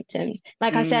ADHD symptoms?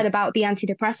 Like I Mm, said about the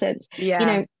antidepressants,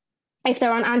 yeah. if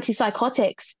they're on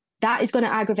antipsychotics, that is going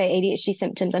to aggravate ADHD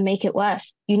symptoms and make it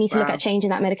worse. You need to look at Wow.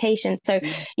 changing that medication. So,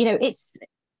 Mm,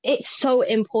 it's so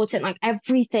important. Like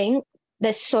everything,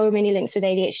 there's so many links with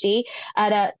ADHD.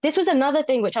 And this was another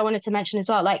thing which I wanted to mention as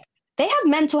well. Like they have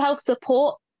mental health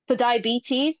support for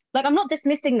diabetes. Like I'm not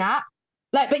dismissing that.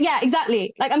 Like, but yeah,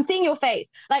 exactly. Like I'm seeing your face.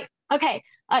 Like okay,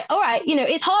 all right,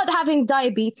 it's hard having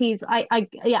diabetes.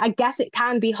 Yeah, I guess it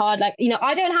can be hard. Like,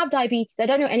 I don't have diabetes. I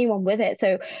don't know anyone with it,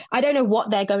 so I don't know what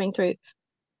they're going through.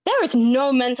 There is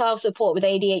no mental health support with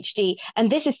ADHD,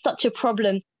 and this is such a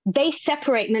problem. They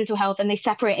separate mental health and they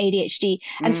separate ADHD,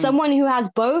 and Mm. someone who has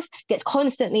both gets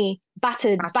constantly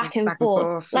battered back and Back and forth.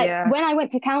 forth, Like yeah. when I went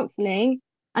to counseling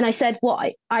and I said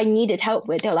what I needed help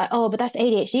with, they're like, oh, but that's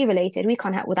ADHD related. We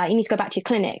can't help with that. You need to go back to your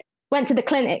clinic. Went to the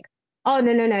clinic. Oh,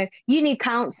 no, no, no. You need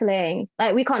counseling.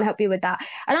 Like, we can't help you with that.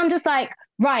 And I'm just like,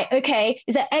 right, okay.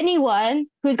 Is there anyone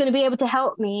who's going to be able to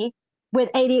help me with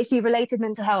ADHD related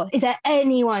mental health? Is there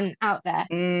anyone out there?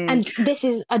 Mm. And this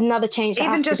is another change that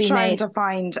Even has to just be trying made. to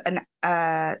find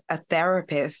a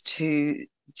therapist who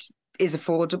is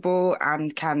affordable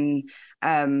and can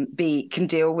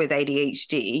deal with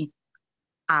ADHD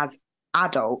as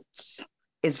adults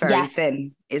is very Yes.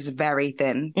 thin. Is very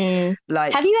thin. Mm.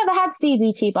 Like, have you ever had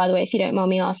CBT, by the way, if you don't mind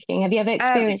me asking? Have you ever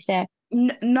experienced it?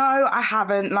 no, I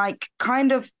haven't. Like,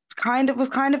 kind of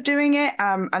doing it,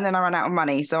 and then I ran out of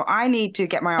money, so I need to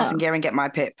get my ass in Oh. gear and get my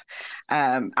PIP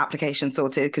application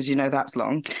sorted, because that's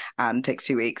long and takes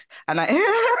 2 weeks, and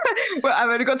well, I've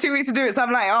only got 2 weeks to do it, so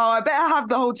I'm like, oh, I better have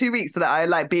the whole 2 weeks so that I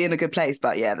like be in a good place.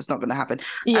 But yeah, that's not going to happen.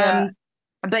 Yeah.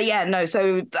 But yeah, no,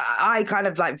 so I kind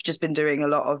of like just been doing a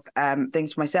lot of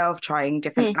things for myself, trying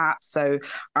different apps. So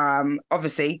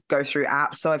obviously go through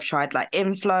apps. So I've tried like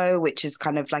Inflow, which is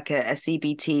kind of like a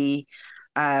CBT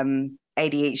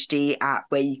ADHD app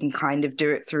where you can kind of do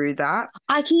it through that.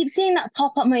 I keep seeing that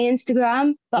pop up my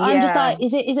Instagram, but I'm just Yeah. like,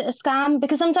 is it a scam?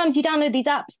 Because sometimes you download these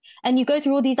apps and you go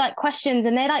through all these like questions,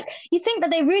 and they're like, you think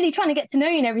that they're really trying to get to know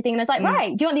you and everything, and it's like,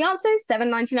 right, do you want the answers?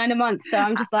 $7.99 a month. So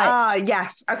I'm just like,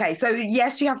 yes. Okay. So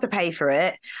yes, you have to pay for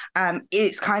it.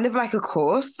 It's kind of like a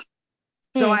course.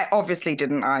 So I obviously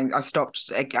didn't. I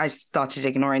stopped. I started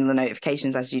ignoring the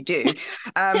notifications, as you do.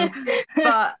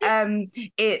 But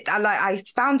I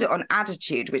found it on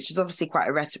Attitude, which is obviously quite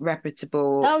a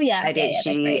reputable oh yeah,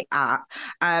 ADHD app.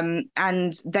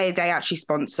 And they actually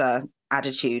sponsor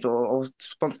Attitude, or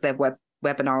sponsor their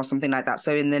webinar or something like that.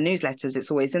 So in the newsletters,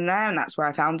 it's always in there, and that's where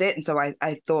I found it. And so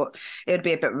I thought it would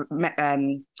be a bit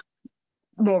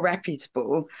more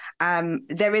reputable.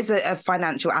 There is a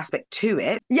financial aspect to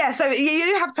it. Yeah, so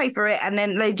you have to pay for it, and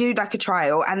then they do like a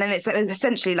trial, and then it's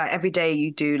essentially like every day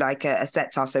you do like a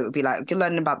set task. So it would be like, you're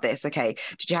learning about this. Okay,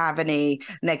 did you have any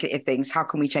negative things? How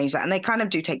can we change that? And they kind of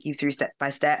do take you through step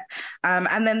by step.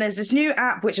 And then there's this new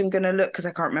app, which I'm going to look, because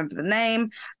I can't remember the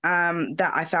name,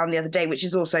 that I found the other day, which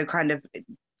is also kind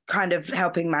of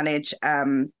helping manage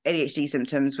ADHD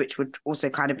symptoms, which would also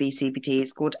kind of be CBT.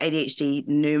 It's called ADHD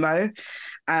Numo.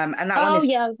 And that one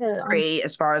is free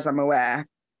as far as I'm aware.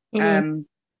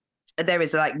 There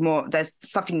is like more, there's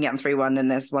stuff you can get on 3-1,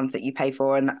 and there's ones that you pay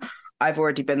for, and I've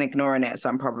already been ignoring it, so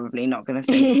I'm probably not going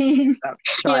to finish that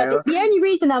trial. Yeah, the only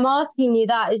reason I'm asking you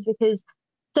that is because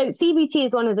CBT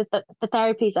is one of the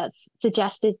therapies that's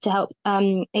suggested to help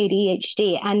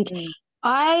ADHD, and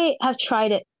I have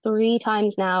tried it 3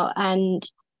 times now, and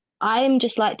I am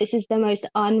just like, this is the most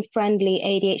unfriendly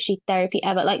ADHD therapy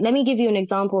ever. Like, let me give you an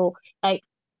example. Like,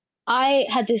 I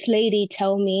had this lady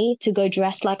tell me to go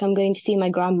dress like I'm going to see my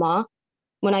grandma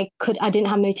when I didn't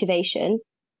have motivation.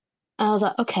 And I was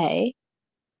like, okay.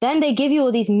 Then they give you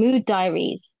all these mood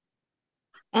diaries.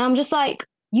 And I'm just like,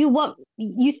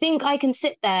 you think I can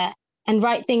sit there and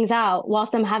write things out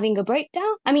whilst I'm having a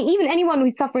breakdown? I mean, even anyone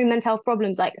who's suffering mental health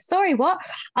problems, like, sorry, what?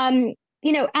 And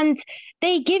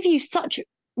they give you such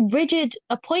rigid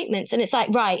appointments. And it's like,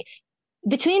 right,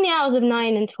 between the hours of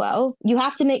 9 and 12, you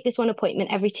have to make this one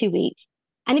appointment every 2 weeks.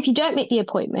 And if you don't make the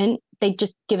appointment, they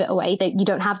just give it away. You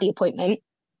don't have the appointment.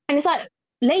 And it's like,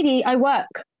 lady, I work.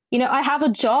 I have a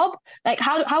job. Like,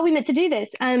 how are we meant to do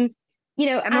this? And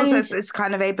also it's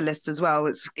kind of ableist as well.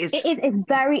 It's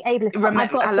very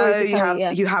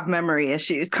ableist. You have memory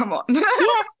issues. Come on.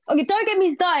 Yes. Okay, don't get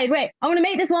me started. Wait, I want to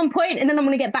make this one point, and then I'm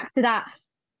going to get back to that.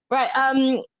 Right.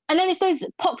 And then it's those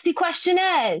poxy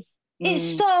questionnaires.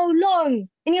 It's so long,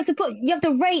 and you have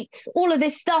to rate all of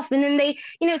this stuff, and then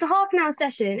it's a half an hour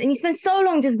session, and you spend so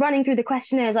long just running through the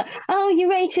questionnaires, like, oh, you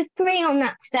rated 3 on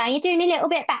that today, you're doing a little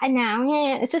bit better now.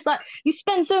 Yeah, it's just like you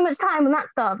spend so much time on that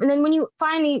stuff, and then when you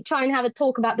finally try and have a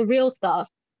talk about the real stuff,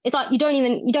 it's like you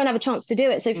don't have a chance to do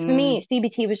it. So for me,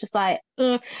 CBT was just like,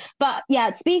 But yeah,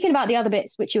 speaking about the other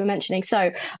bits which you were mentioning, so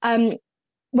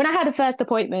when I had a first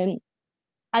appointment,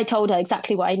 I told her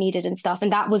exactly what I needed and stuff.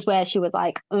 And that was where she was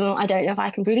like, oh, I don't know if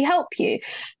I can really help you.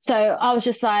 So I was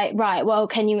just like, right, well,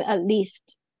 can you at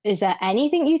least, is there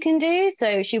anything you can do?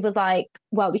 So she was like,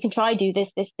 well, we can try do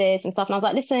this and stuff. And I was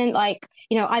like, listen, like,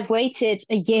 I've waited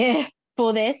a year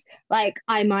for this. Like,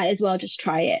 I might as well just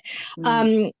try it.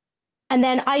 Mm. And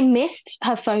then I missed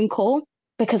her phone call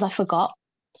because I forgot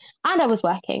and I was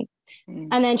working. Mm.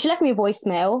 And then she left me a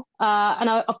voicemail. And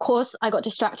of course, I got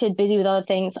distracted, busy with other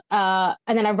things. And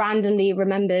then I randomly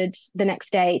remembered the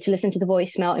next day to listen to the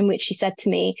voicemail in which she said to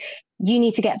me, "You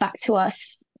need to get back to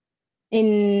us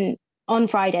on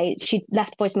Friday." She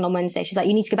left the voicemail on Wednesday. She's like,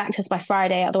 "You need to get back to us by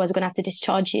Friday, otherwise we're gonna have to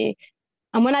discharge you."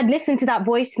 And when I'd listened to that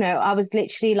voice note, I was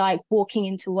literally like walking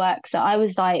into work. So I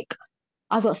was like,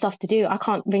 I've got stuff to do. I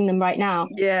can't ring them right now.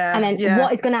 And then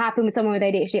what is going to happen with someone with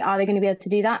ADHD? Are they going to be able to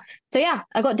do that? So yeah,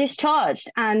 I got discharged,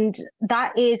 and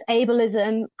that is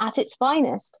ableism at its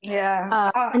finest.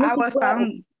 Yeah. And this is where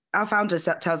Our founder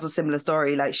tells a similar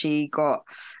story. Like, she got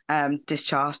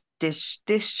discharged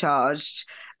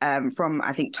from,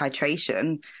 I think,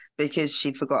 titration because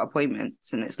she forgot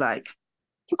appointments, and it's like,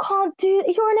 you can't do.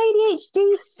 You're an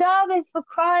ADHD service, for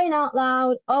crying out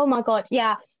loud. Oh my God,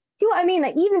 yeah. See what I mean?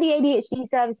 Like, even the ADHD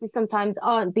services sometimes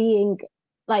aren't being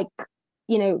like,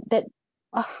 that.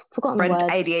 I've forgotten the word.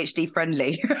 ADHD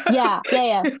friendly. Yeah.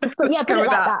 Just put it like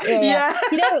that. Yeah.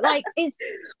 Like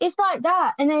it's like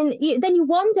that, and then you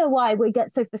wonder why we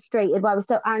get so frustrated, why we're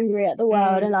so angry at the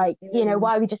world, and like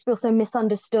why we just feel so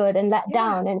misunderstood and let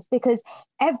down. And it's because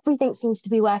everything seems to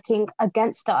be working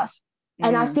against us.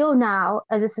 And I feel now,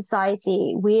 as a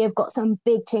society, we have got some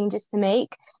big changes to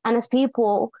make, and as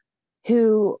people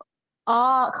who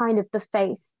are kind of the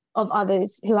face of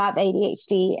others who have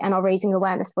ADHD and are raising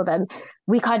awareness for them,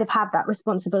 we kind of have that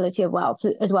responsibility as well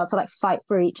to like fight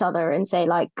for each other and say,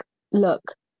 like, look,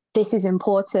 this is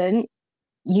important.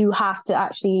 You have to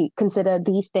actually consider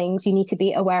these things. You need to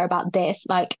be aware about this.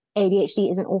 Like,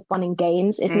 ADHD isn't all fun and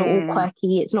games. It's not all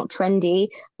quirky. It's not trendy.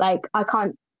 Like, I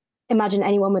can't imagine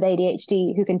anyone with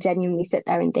ADHD who can genuinely sit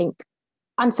there and think,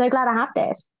 I'm so glad I have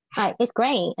this. Like, it's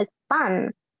great. It's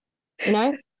fun.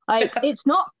 Like, it's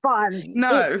not fun.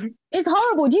 No. It's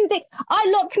horrible. Do you think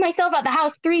I locked myself at the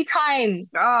house 3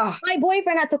 times? Oh. My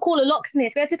boyfriend had to call a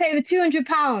locksmith. We had to pay over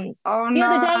 £200. Oh, the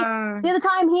other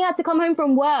time he had to come home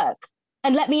from work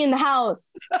and let me in the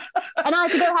house. And I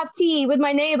had to go have tea with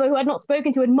my neighbor who I'd not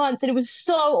spoken to in months. And it was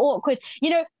so awkward.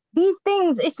 These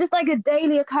things, it's just like a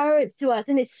daily occurrence to us.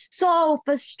 And it's so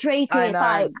frustrating. It's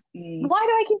like, why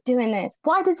do I keep doing this?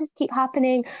 Why does this keep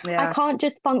happening? Yeah. I can't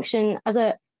just function as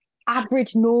a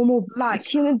average, normal, like,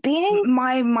 human being.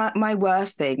 My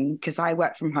worst thing, because I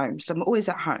work from home, so I'm always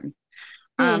at home.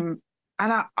 And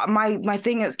my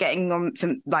thing that's getting on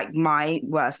from, like, my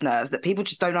worst nerves, that people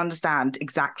just don't understand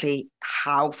exactly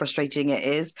how frustrating it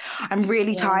is. I'm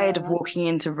really tired of walking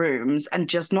into rooms and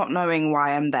just not knowing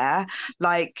why I'm there.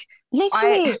 Like,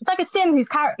 literally, it's like a sim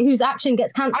whose action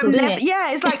gets cancelled, isn't it?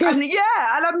 Yeah, it's like, and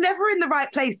I'm never in the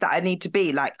right place that I need to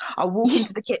be. Like, I'll walk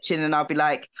into the kitchen and I'll be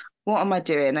like, what am I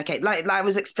doing? Okay, like I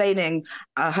was explaining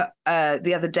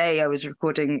the other day, I was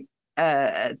recording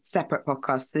a separate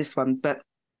podcast to this one, but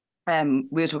we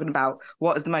were talking about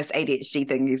what is the most ADHD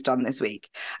thing you've done this week.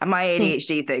 And my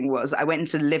ADHD thing was, I went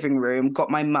into the living room, got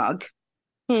my mug,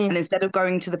 and instead of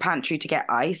going to the pantry to get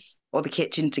ice or the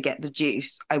kitchen to get the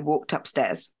juice, I walked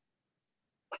upstairs.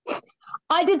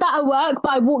 I did that at work,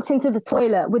 but I walked into the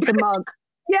toilet with the mug.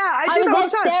 Yeah, I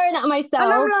was there staring at myself.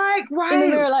 And I'm like, right. In the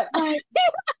mirror, like...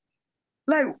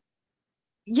 like,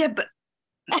 yeah, but...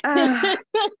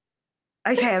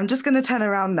 okay, I'm just going to turn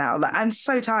around now. Like, I'm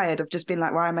so tired of just being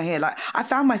like, why am I here? Like, I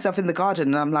found myself in the garden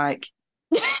and I'm like,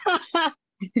 why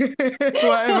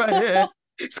am I here?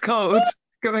 It's cold.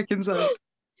 Go back inside.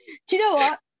 Do you know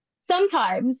what?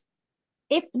 Sometimes,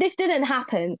 if this didn't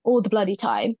happen all the bloody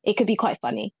time, it could be quite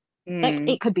funny. Like,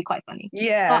 it could be quite funny.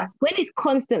 Yeah. But when it's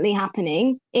constantly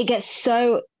happening, it gets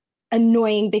so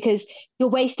annoying because you're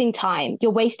wasting time,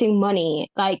 you're wasting money,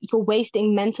 like, you're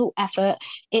wasting mental effort.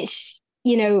 It's,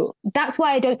 that's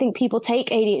why I don't think people take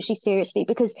ADHD seriously,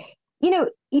 because,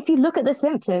 if you look at the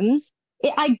symptoms,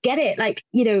 I get it. Like,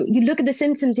 you look at the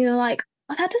symptoms, like,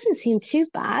 oh, that doesn't seem too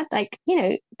bad. Like,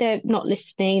 they're not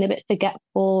listening, a bit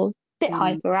forgetful, a bit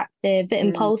hyperactive, a bit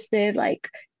impulsive. Like,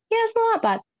 yeah, it's not that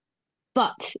bad.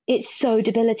 But it's so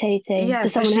debilitating. Yeah,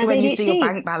 especially when you see your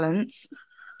bank balance.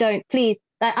 Don't, please.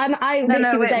 Like, I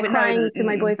literally was there crying to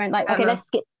my boyfriend. Like, okay, let's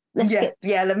skip. Let's skip.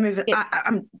 Yeah, let's move it.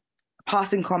 I'm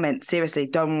passing comment. Seriously,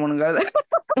 don't want to go there.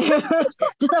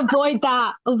 Just avoid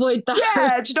that.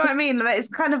 Yeah, do you know what I mean? Like, it's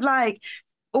kind of like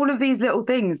all of these little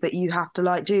things that you have to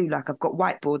like do. Like, I've got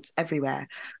whiteboards everywhere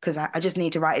because I just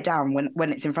need to write it down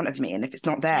when it's in front of me, and if it's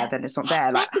not there, then it's not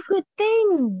there. Like, that's a good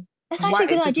thing. That's actually a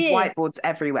good idea. Whiteboards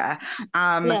everywhere.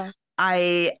 I'm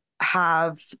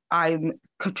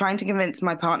trying to convince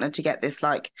my partner to get this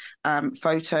like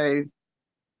photo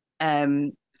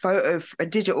a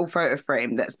digital photo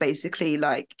frame that's basically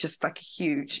like just like a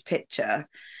huge picture.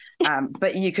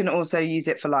 But you can also use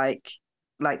it for like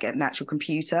an actual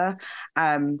computer.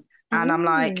 And I'm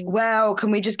like, well,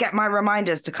 can we just get my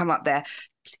reminders to come up there?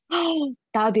 That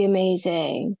would be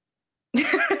amazing.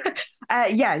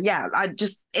 Yeah.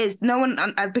 It's no one,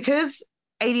 because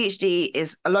ADHD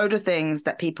is a load of things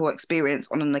that people experience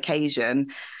on an occasion.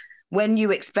 When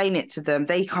you explain it to them,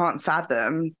 they can't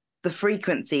fathom the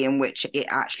frequency in which it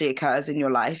actually occurs in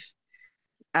your life.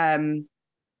 And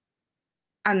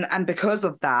because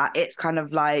of that, it's kind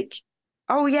of like,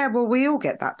 oh yeah, well, we all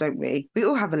get that, don't we? We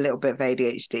all have a little bit of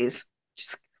ADHDs.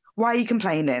 Just why are you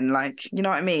complaining? Like, you know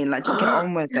what I mean? Like, just get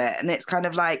on with it. And it's kind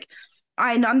of like,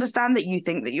 I understand that you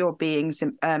think that you're being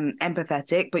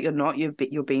empathetic, but you're not.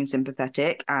 You're being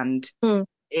sympathetic, and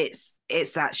it's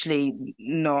actually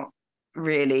not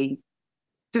really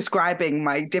describing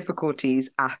my difficulties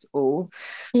at all.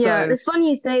 Yeah, So it's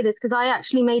funny you say this because I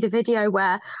actually made a video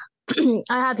where I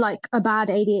had like a bad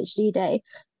ADHD day,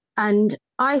 and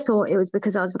I thought it was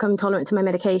because I was becoming tolerant to my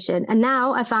medication. And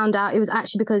now I found out it was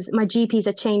actually because my GPs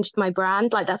had changed my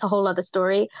brand. Like that's a whole other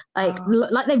story. Like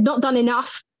they've not done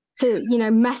enough to,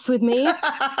 mess with me.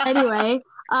 Anyway,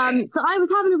 so I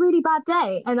was having a really bad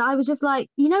day, and I was just like,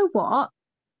 you know what?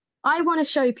 I want to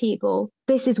show people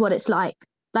this is what it's like.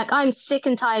 Like I'm sick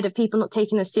and tired of people not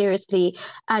taking us seriously,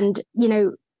 and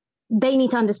they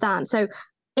need to understand. So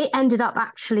it ended up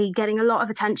actually getting a lot of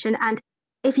attention. And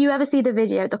if you ever see the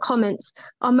video, the comments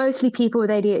are mostly people with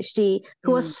ADHD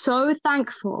who are so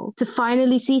thankful to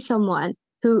finally see someone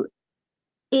who's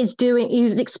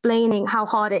explaining how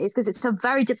hard it is, because it's a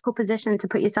very difficult position to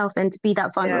put yourself in, to be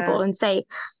that vulnerable and say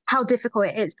how difficult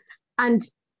it is. And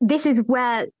this is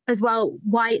where as well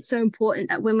why it's so important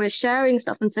that when we're sharing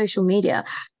stuff on social media,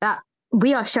 that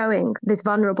we are showing this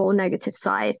vulnerable negative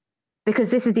side, because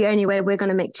this is the only way we're going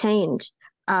to make change.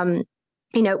 When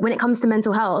it comes to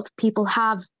mental health, people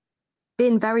have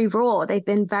been very raw, they've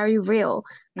been very real,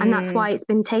 and that's why it's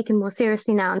been taken more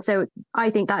seriously now. And so I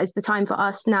think that is the time for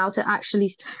us now to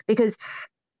actually, because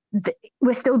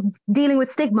we're still dealing with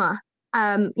stigma.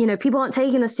 People aren't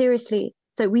taking us seriously,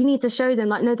 so we need to show them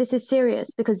like, no, this is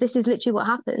serious, because this is literally what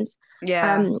happens.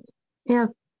 Yeah.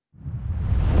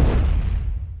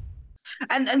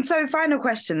 And so final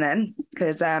question then,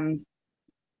 because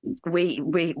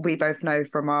we both know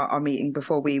from our meeting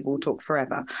before, we will talk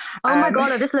forever. Oh my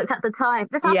God, I just looked at the time.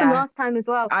 This happened last time as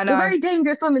well. I know. You're a very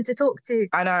dangerous woman to talk to.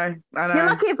 I know. You're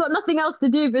lucky I've got nothing else to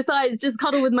do besides just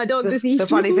cuddle with my dog this evening. The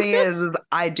funny thing is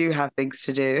I do have things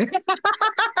to do.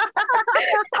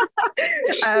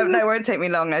 No, it won't take me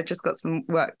long. I've just got some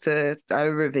work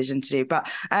revision to do. But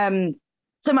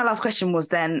so my last question was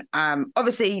then,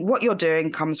 obviously what you're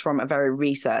doing comes from a very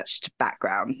researched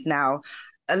background. Now,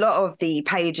 a lot of the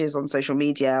pages on social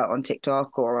media, on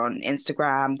TikTok or on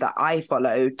Instagram that I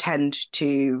follow tend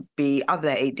to be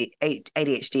other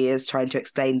ADHDers trying to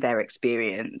explain their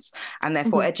experience and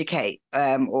therefore educate,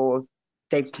 or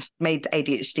they've made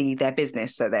ADHD their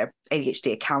business, so they're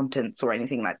ADHD accountants or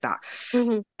anything like that.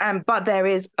 But there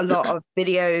is a lot of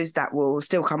videos that will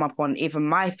still come up on even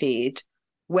my feed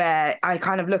where I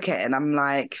kind of look at it and I'm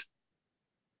like,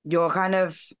 you're kind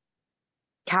of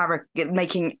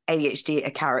making ADHD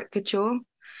a caricature.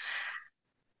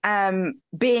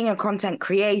 Being a content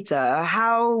creator,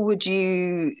 how would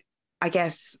you,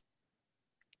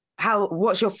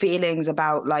 what's your feelings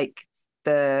about like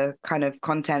the kind of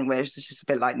content where it's just a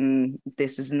bit like,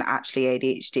 this isn't actually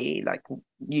ADHD, like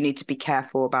you need to be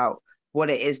careful about what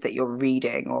it is that you're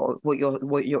reading or what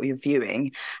you're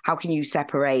viewing? How can you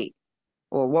separate,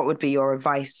 or what would be your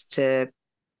advice to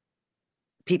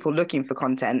people looking for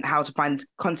content, how to find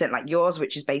content like yours,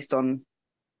 which is based on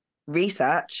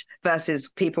research,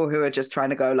 versus people who are just trying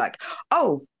to go like,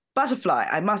 oh, butterfly,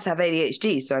 I must have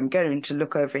ADHD, so I'm going to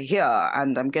look over here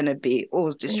and I'm going to be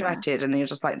all distracted. And you're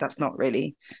just like, that's not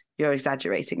really, you're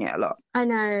exaggerating it a lot. I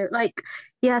know,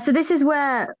 so this is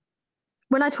where,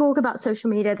 when I talk about social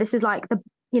media, this is like the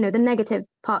negative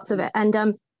parts of it.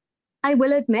 And I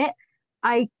will admit,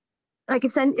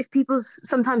 if people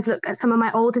sometimes look at some of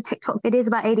my older TikTok videos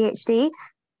about ADHD,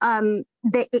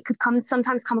 it could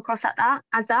sometimes come across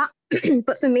as that.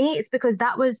 But for me, it's because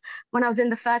that was when I was in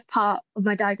the first part of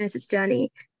my diagnosis journey,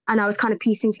 and I was kind of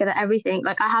piecing together everything.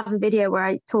 Like I have a video where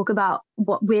I talk about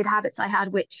what weird habits I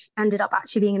had, which ended up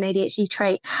actually being an ADHD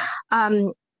trait.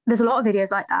 There's a lot of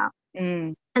videos like that.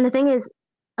 And the thing is,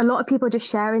 a lot of people are just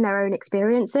sharing their own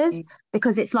experiences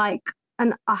because it's like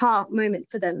an aha moment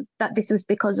for them that this was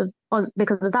because of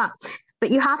that. But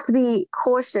you have to be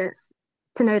cautious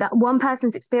to know that one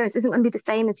person's experience isn't going to be the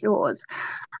same as yours.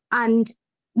 And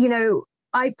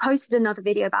I posted another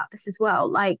video about this as well.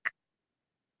 Like,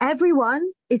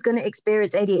 everyone is going to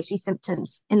experience ADHD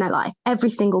symptoms in their life, every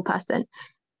single person,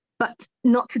 but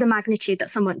not to the magnitude that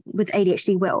someone with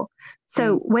ADHD will.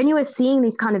 So when you are seeing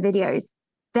these kind of videos,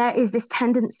 there is this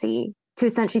tendency to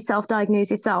essentially self-diagnose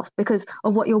yourself because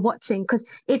of what you're watching, because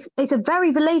it's a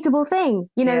very relatable thing,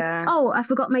 you know. Yeah. Oh, I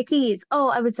forgot my keys. Oh,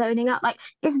 I was zoning out. Like,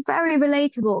 it's very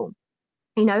relatable,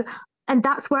 you know. And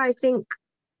that's where I think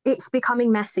it's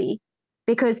becoming messy,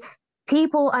 because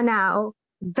people are now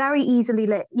very easily,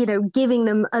 you know, giving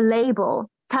them a label,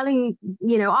 telling,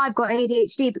 you know, I've got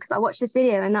ADHD because I watched this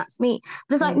video and that's me.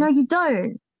 But it's like, no, you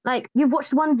don't. Like, you've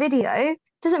watched one video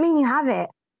doesn't mean you have it.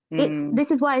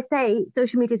 This is why I say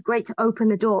social media is great to open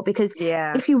the door, because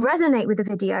if you resonate with the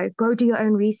video, go do your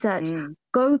own research,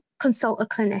 go consult a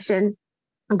clinician,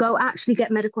 and go actually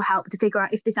get medical help to figure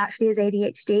out if this actually is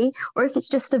ADHD or if it's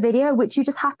just a video which you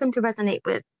just happen to resonate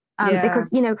with. Because,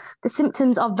 you know, the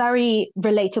symptoms are very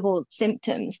relatable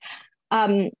symptoms.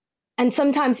 And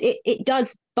sometimes it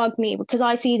does bug me because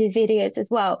I see these videos as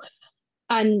well.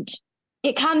 And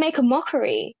it can make a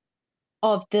mockery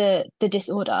of the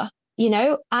disorder, you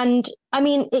know? And I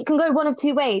mean, it can go one of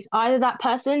two ways. Either that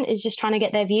person is just trying to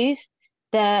get their views.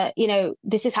 You know,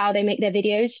 this is how they make their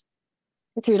videos,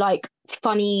 through like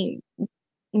funny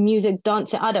music,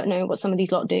 dancing. I don't know what some of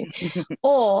these lot do.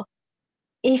 Or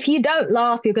if you don't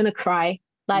laugh, you're gonna cry.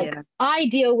 Like, I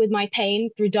deal with my pain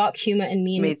through dark humor and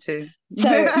memes. Me too. So,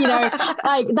 you know,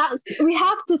 like, we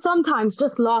have to sometimes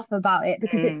just laugh about it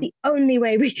because it's the only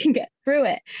way we can get through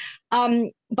it.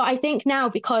 But I think now,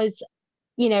 because,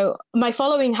 you know, my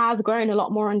following has grown a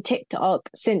lot more on TikTok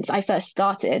since I first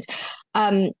started.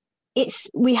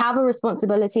 We have a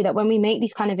responsibility that when we make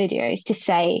these kind of videos to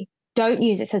say, don't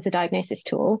use this as a diagnosis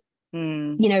tool.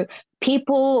 You know,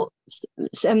 people,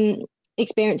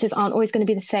 experiences aren't always going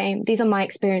to be the same. These are my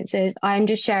experiences. I'm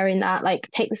just sharing that. Like,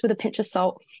 take this with a pinch of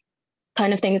salt,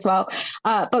 kind of thing as well.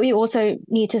 But we also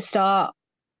need to start,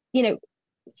 you know,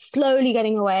 slowly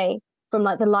getting away from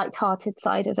like the light-hearted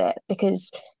side of it, because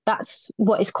that's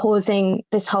what is causing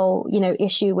this whole, you know,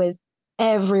 issue with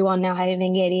everyone now having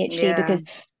ADHD. Because,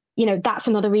 you know, that's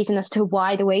another reason as to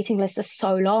why the waiting lists are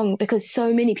so long, because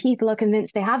so many people are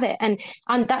convinced they have it. And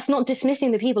that's not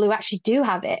dismissing the people who actually do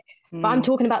have it, but I'm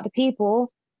talking about the people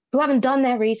who haven't done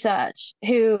their research,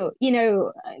 who, you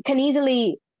know, can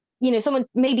easily, you know, someone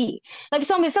maybe, like, if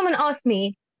someone asked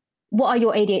me, what are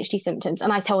your ADHD symptoms?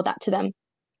 And I told that to them,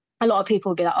 a lot of people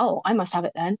would be like, oh, I must have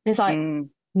it then. And it's like,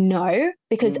 no,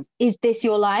 because is this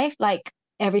your life? Like,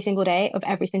 every single day of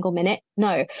every single minute?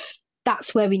 No.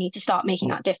 That's where we need to start making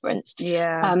that difference.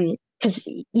 Because,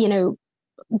 you know,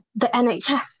 the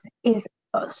NHS is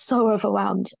so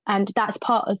overwhelmed, and that's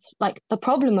part of like the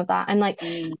problem of that. And like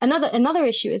another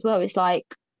issue as well is, like,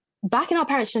 back in our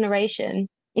parents' generation,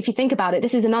 if you think about it,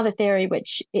 this is another theory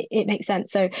which it makes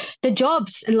sense. So the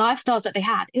jobs and lifestyles that they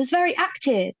had, it was very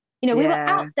active. You know, we were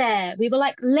out there, we were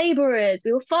like laborers,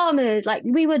 we were farmers, like,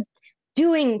 we were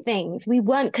doing things. We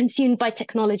weren't consumed by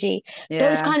technology.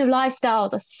 Those kind of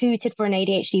lifestyles are suited for an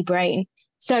ADHD brain.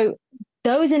 So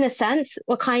those, in a sense,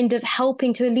 were kind of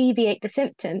helping to alleviate the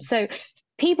symptoms. So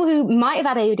people who might have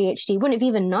had ADHD wouldn't have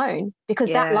even known, because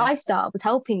that lifestyle was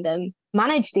helping them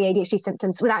manage the ADHD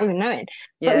symptoms without even knowing.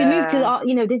 But we move to,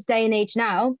 you know, this day and age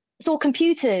now. It's all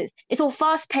computers. It's all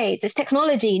fast paced. It's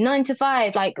technology, 9 to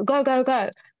 5, like, go, go, go.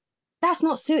 That's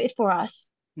not suited for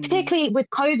us, particularly with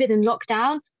COVID and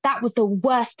lockdown. That was the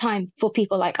worst time for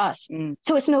people like us.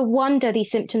 So it's no wonder these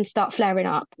symptoms start flaring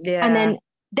up. And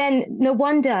then no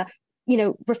wonder, you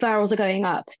know, referrals are going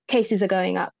up, cases are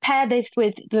going up. Pair this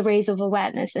with the raise of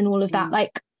awareness and all of that.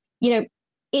 Like, you know,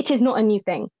 it is not a new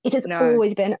thing. It has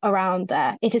always been around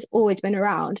there. It has always been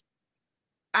around.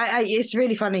 It's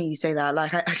really funny you say that.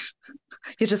 Like,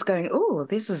 you're just going, oh,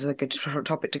 this is a good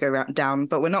topic to go down,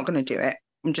 but we're not going to do it.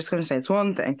 I'm just going to say it's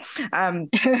one thing.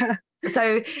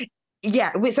 So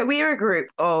we're a group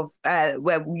of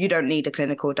where you don't need a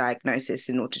clinical diagnosis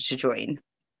in order to join.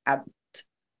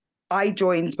 I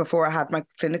joined before I had my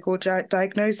clinical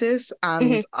diagnosis,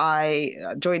 and I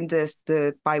joined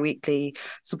the bi-weekly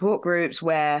support groups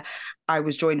where I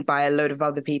was joined by a load of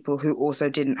other people who also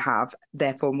didn't have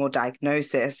their formal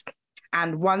diagnosis.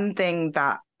 And one thing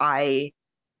that I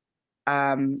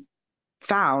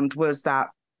found was that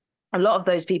a lot of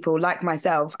those people, like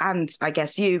myself, and I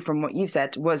guess you, from what you've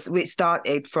said, it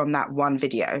started from that one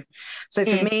video. So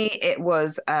for me, it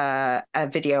was a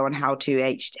video on how to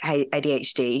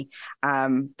ADHD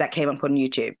that came up on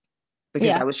YouTube,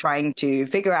 because I was trying to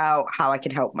figure out how I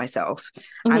could help myself.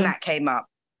 And that came up.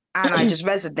 and I just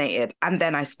resonated, and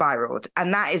then I spiraled.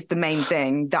 And that is the main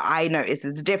thing that I notice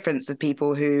is the difference of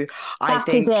people who I That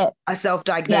is think it. are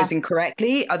self-diagnosing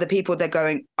correctly are the people that are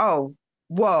going, oh,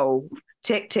 whoa,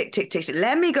 tick, tick, tick, tick, tick.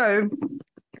 Let me go.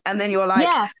 And then you're like,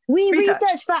 Yeah, we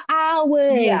research for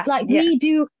hours. Yeah, Like yeah.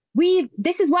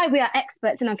 this is why we are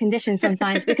experts in our conditions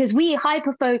sometimes, because we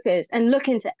hyper focus and look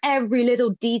into every little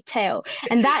detail.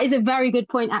 And that is a very good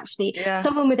point, actually. Yeah.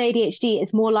 Someone with ADHD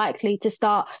is more likely to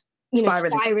start,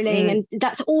 spiraling, and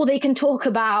that's all they can talk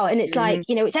about. And it's like,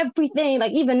 it's everything.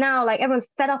 Like even now, like everyone's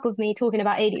fed up of me talking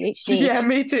about ADHD. Yeah,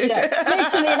 me too.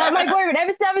 Literally, like my boyfriend,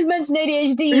 every time I mention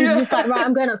ADHD, he's just like, right,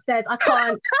 I'm going upstairs. I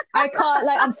can't,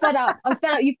 like, I'm fed up.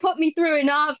 You've put me through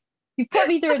enough. I've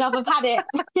had it.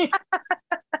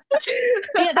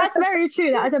 Yeah, that's very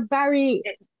true. That is a very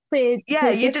clear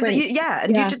difference. You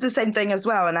did the same thing as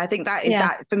well. And I think that is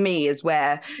that for me is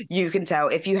where you can tell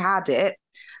if you had it,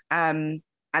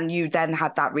 and you then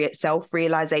had that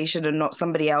self-realization and not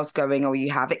somebody else going, oh, you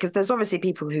have it. Because there's obviously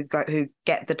people who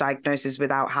get the diagnosis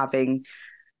without having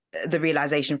the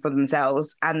realization for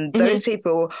themselves. And those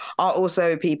people are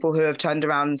also people who have turned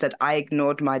around and said, I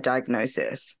ignored my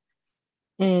diagnosis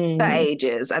for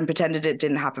ages and pretended it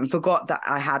didn't happen, forgot that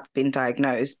I had been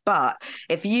diagnosed. But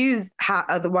if you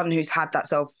are the one who's had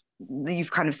that you've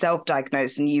kind of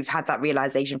self-diagnosed and you've had that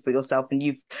realization for yourself, and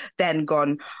you've then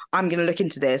gone, I'm going to look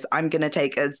into this, I'm going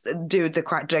to do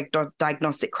the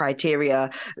diagnostic criteria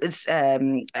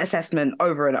assessment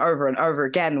over and over and over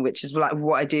again, which is like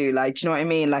what I do. Like, do you know what I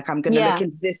mean? Like, I'm going to look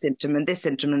into this symptom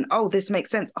and oh, this makes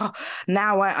sense. Oh,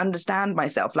 now I understand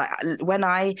myself. Like when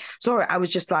I saw it, I was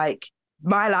just like,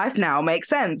 my life now makes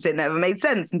sense. It never made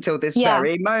sense until this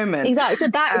very moment. Exactly. So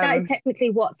that is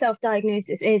technically what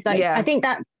self-diagnosis is. Like, I think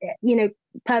that,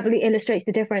 perfectly illustrates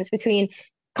the difference between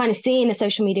kind of seeing a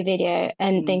social media video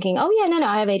and thinking, oh yeah, no,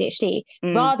 I have ADHD,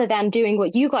 rather than doing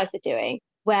what you guys are doing,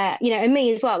 where, and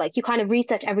me as well, like you kind of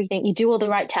research everything, you do all the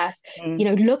right tests,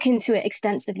 look into it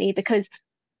extensively, because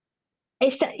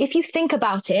if you think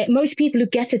about it, most people who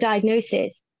get a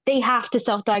diagnosis, they have to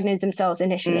self-diagnose themselves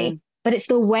initially. But it's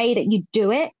the way that you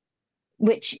do it,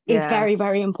 which is very,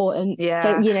 very important. Yeah.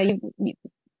 So, you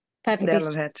perfectly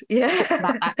about that.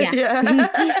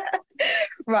 Yeah.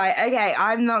 Right. Okay.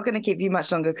 I'm not going to keep you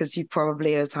much longer because you're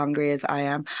probably as hungry as I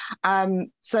am.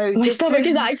 So my stomach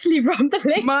is actually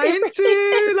rumbling. Mine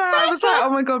too. Like, I was like,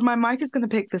 oh my God, my mic is going to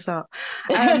pick this up.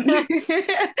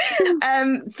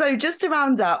 So just to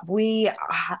round up, we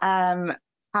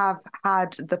have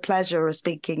had the pleasure of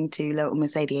speaking to Little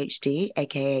Miss ADHD,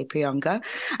 aka Priyanka,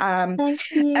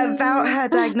 about her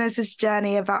diagnosis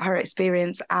journey, about her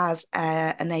experience as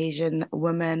an Asian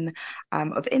woman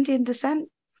of Indian descent,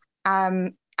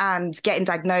 and getting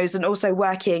diagnosed, and also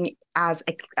working as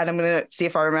and I'm going to see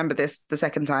if I remember this the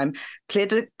second time,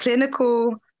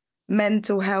 clinical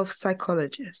mental health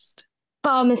psychologist.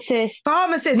 Pharmacist.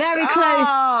 Very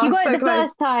close. You got it the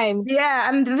first time. Yeah,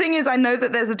 and the thing is, I know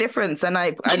that there's a difference, and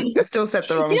I still said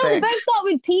the wrong thing. Do you know thing. they both start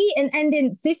with P and end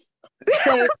in cis?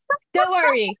 So don't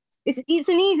worry, it's an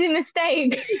easy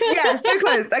mistake. Yeah, so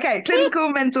close. Okay, clinical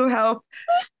mental health.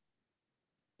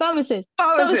 Pharmacist.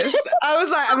 I was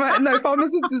like, no,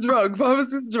 pharmacist is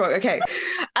wrong. Okay.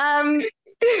 I've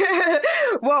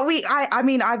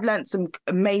learned some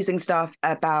amazing stuff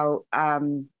about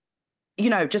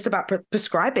just about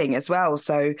prescribing as well.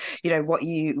 So, what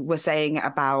you were saying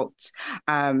about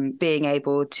being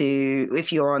able to,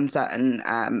 if you're on certain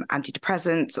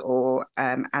antidepressants or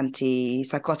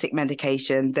antipsychotic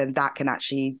medication, then that can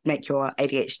actually make your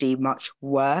ADHD much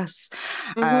worse.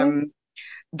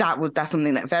 That's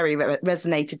something that very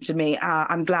resonated to me.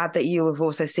 I'm glad that you have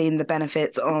also seen the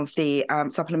benefits of the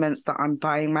supplements that I'm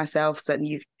buying myself. So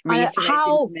you've reiterated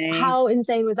to me. How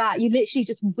insane was that? You literally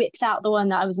just whipped out the one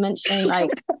that I was mentioning.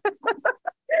 Like,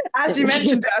 as you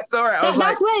mentioned it, I saw it.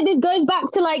 That's where this goes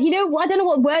back to, like, I don't know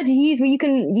what word you use where you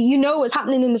can, what's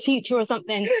happening in the future or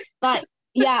something. Like,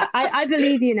 yeah, I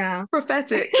believe you now.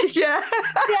 Prophetic. Yeah.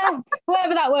 Yeah,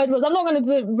 whatever that word was. I'm not going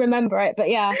to remember it, but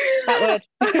yeah, that word.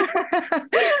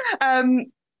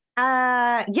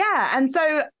 And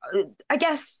so I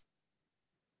guess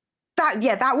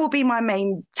that will be my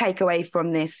main takeaway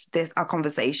from this our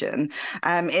conversation,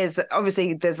 is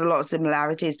obviously there's a lot of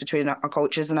similarities between our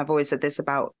cultures, and I've always said this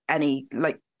about any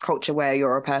culture where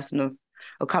you're a person of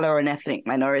color or an ethnic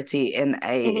minority in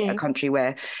a country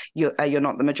where you're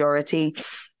not the majority.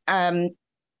 But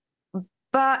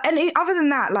other than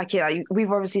that,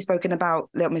 we've obviously spoken about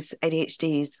Little Miss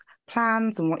ADHD's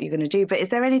plans and what you're going to do. But is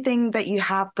there anything that you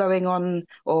have going on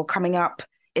or coming up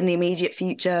in the immediate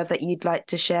future that you'd like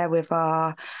to share with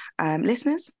our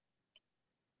listeners?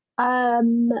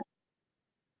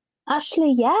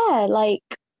 Actually, yeah, like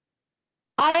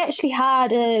I actually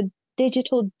had a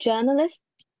digital journalist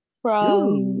Ooh.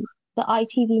 from the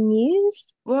ITV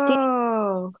News.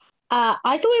 Whoa. I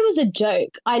thought it was a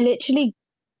joke. I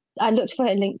looked for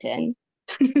her LinkedIn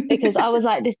because I was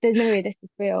like, there's no way this is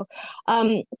real.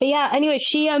 But yeah, anyway,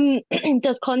 she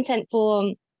does content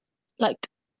for like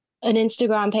an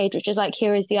Instagram page, which is like,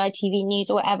 here is the ITV News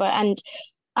or whatever. And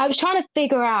I was trying to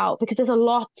figure out because there's a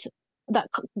lot that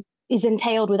is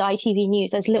entailed with ITV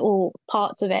News. There's little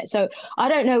parts of it. So I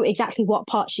don't know exactly what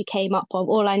part she came up of.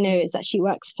 All I know is that she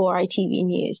works for ITV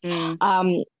News.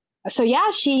 Mm. So yeah,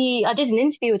 I did an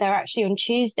interview with her actually on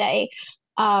Tuesday,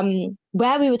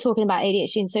 where we were talking about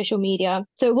ADHD and social media.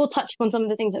 So we'll touch upon some of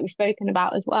the things that we've spoken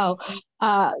about as well.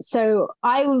 So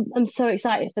am so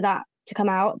excited for that to come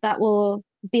out. That will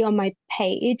be on my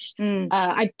page. Mm.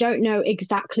 I don't know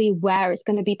exactly where it's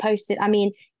going to be posted. I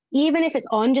mean, even if it's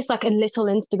on just like a little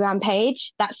Instagram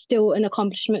page, that's still an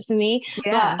accomplishment for me.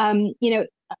 Yeah.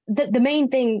 But the main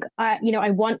thing I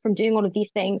want from doing all of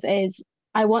these things is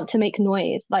I want to make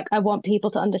noise. Like I want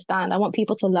people to understand. I want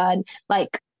people to learn.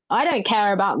 Like I don't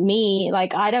care about me.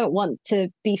 Like I don't want to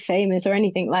be famous or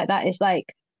anything like that. It's like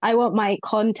I want my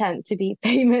content to be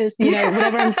famous,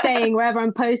 whatever I'm saying, wherever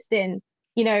I'm posting,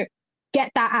 you know,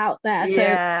 get that out there. So,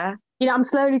 Yeah. I'm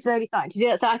slowly starting to do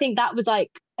that. So I think that was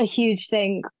like a huge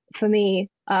thing for me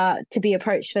to be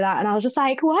approached for that. And I was just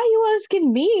like, why are you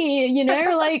asking me?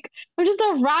 Like I'm just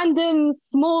a random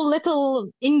small little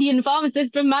Indian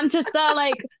pharmacist from Manchester.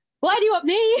 Like, why do you want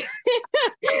me?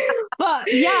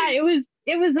 But yeah, it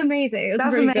was amazing. It was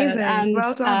That's really good. amazing. And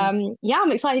Well done. yeah,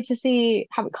 I'm excited to see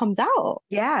how it comes out.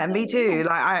 Yeah, So me yeah. too.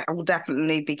 Like I will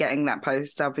definitely be getting that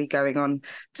post. I'll be going on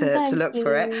to Thank look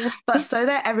for it. you. But so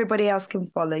that everybody else can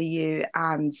follow you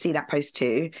and see that post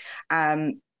too,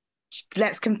 um,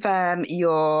 let's confirm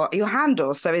your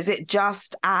handle. So is it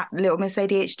just at Little Miss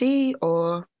ADHD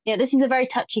or Yeah, this is a very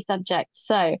touchy subject.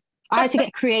 So I had to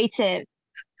get creative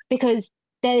because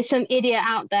there's some idiot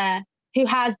out there who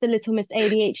has the Little Miss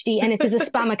ADHD and it is a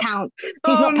spam account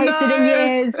who's oh not posted in no.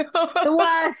 years. The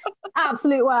worst,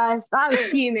 absolute worst. I was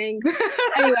fuming.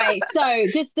 Anyway, so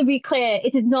just to be clear,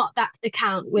 it is not that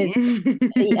account with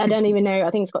I don't even know. I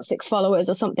think it's got 6 followers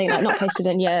or something, like not posted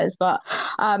in years. But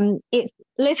it's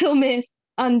Little Miss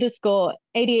underscore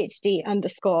ADHD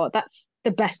underscore. That's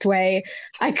the best way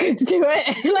I could do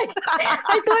it. Like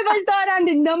I thought if I started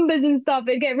adding numbers and stuff,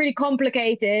 it'd get really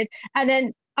complicated. And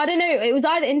then I don't know, it was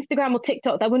either Instagram or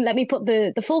TikTok that wouldn't let me put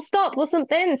the full stop or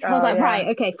something. So I was Oh like, yeah. right,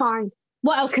 okay, fine.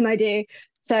 What else can I do?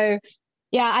 So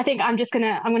yeah, I think I'm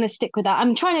gonna stick with that.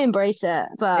 I'm trying to embrace it,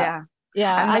 but Yeah.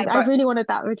 yeah, And I really wanted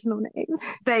that original name.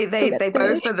 they Still they gets they to me.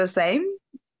 both are the same.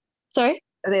 Sorry?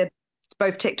 They're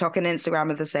both TikTok and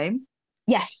Instagram are the same.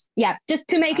 Yes, yeah. Just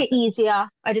to make it easier,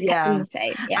 I just kept them Yeah. the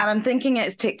same. Yeah. And I'm thinking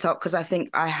it's TikTok because I think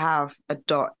I have a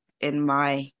dot in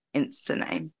my Insta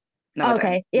name. No, I don't.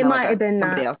 Okay. It No, I might have don't. been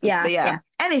Somebody that. else's. Yeah, But yeah.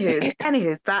 yeah.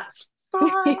 Anywho's, that's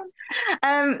fine.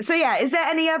 So yeah, is there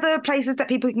any other places that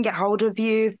people can get hold of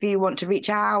you if you want to reach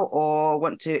out or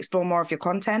want to explore more of your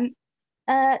content?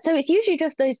 So it's usually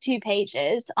just those 2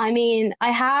 pages. I mean,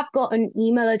 I have got an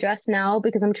email address now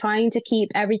because I'm trying to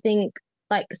keep everything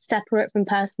like separate from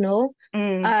personal.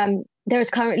 Mm. There is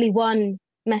currently one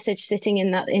message sitting in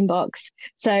that inbox.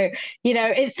 So,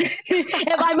 it's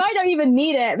I might not even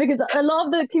need it because a lot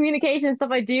of the communication stuff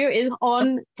I do is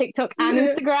on TikTok and Yeah.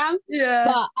 Instagram. Yeah.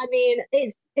 But I mean,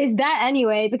 it's there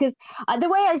anyway because the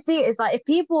way I see it is like if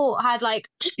people had like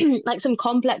like some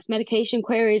complex medication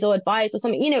queries or advice or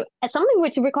something, something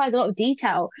which requires a lot of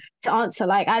detail to answer.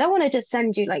 Like I don't want to just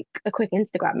send you like a quick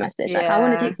Instagram message. Like I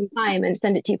want to Yeah. take some time and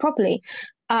send it to you properly.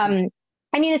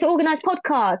 I mean, to organize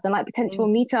podcasts and like potential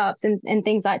Mm. meetups and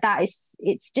things like that.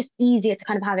 It's just easier to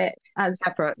kind of have it as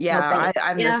Separate. your Yeah, base.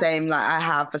 I'm the Yeah. same. Like I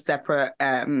have a separate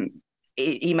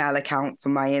email account for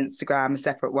my Instagram, a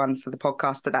separate one for the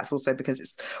podcast, but that's also because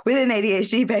it's within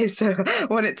ADHD, babe. So I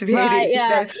want it to be Right. ADHD,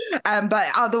 Yeah. babe. But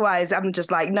otherwise, I'm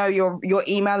just like, no, you're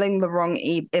emailing the wrong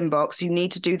inbox. You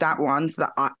need to do that one so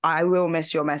that I will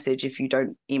miss your message if you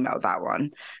don't email that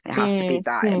one. It has to be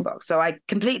that Mm. inbox. So I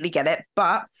completely get it,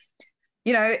 but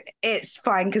it's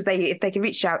fine because if they can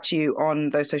reach out to you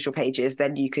on those social pages,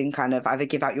 then you can kind of either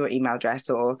give out your email address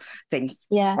or things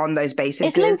Yeah. on those It's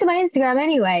linked to bases. my Instagram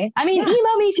anyway. I mean, Yeah.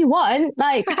 email me if you want.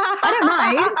 Like, I don't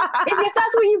mind. If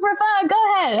that's what you prefer,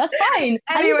 go ahead. That's fine.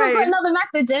 At least I'll put Anyways, another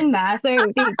message in there. So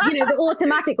the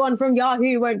automatic one from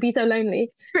Yahoo won't be so lonely.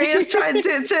 Priya's trying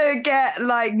to get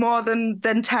like more than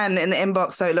 10 in the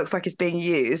inbox so it looks like it's being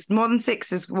used. More than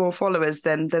 6 is more followers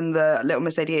than the Little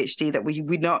Miss ADHD that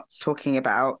we're not talking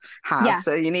about has. Yeah.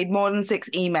 So you need more than 6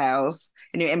 emails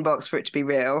in your inbox for it to be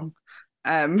real.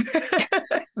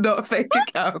 not a fake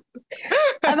account.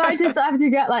 I might just have to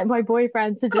get like my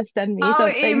boyfriend to just send me I'll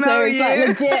something so it's like email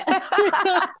legit.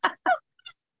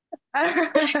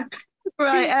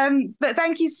 Right, but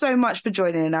thank you so much for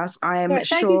joining us. I am Right,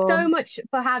 thank you sure. so much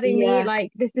for having me. Yeah,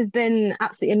 Like, this has been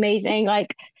absolutely amazing.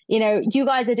 Like, you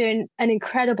guys are doing an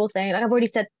incredible thing. Like I've already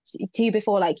said to you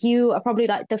before, like you are probably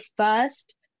like the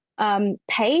first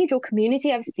page or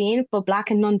community I've seen for Black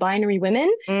and non-binary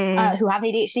women mm, who have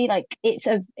ADHD. Like it's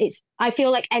I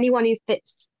feel like anyone who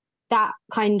fits that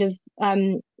kind of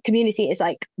community is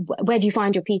like, where do you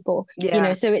find your people?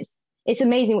 yeah, So it's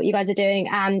amazing what you guys are doing,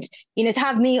 and to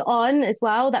have me on as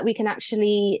well, that we can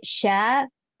actually share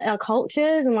our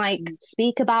cultures and like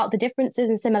speak about the differences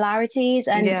and similarities.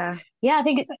 And yeah. yeah, I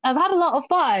think I've had a lot of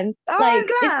fun. Oh, I'm Like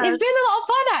it's glad. been a lot of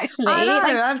fun I actually. Like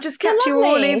know. I've just you're kept you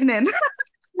all lovely. evening.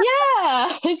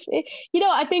 Yeah.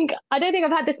 I don't think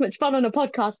I've had this much fun on a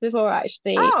podcast before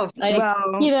actually. Oh, Like, well.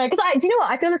 because do you know what?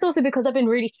 I feel it's also because I've been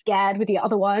really scared with the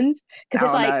other ones because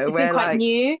Oh no, it's been we're quite like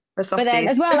new. the But then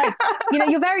as softies. well, like,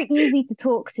 you're very easy to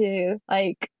talk to.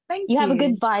 Like Thank you have a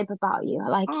good you. vibe about you. I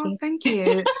like Oh, you. thank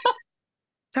you.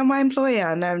 Tell my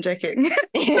employer. No, I'm joking.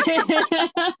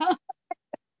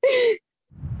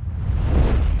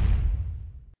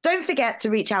 Don't forget to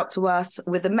reach out to us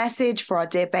with a message for our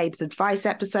Dear Babes advice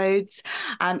episodes.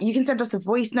 You can send us a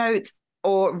voice note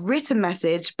or written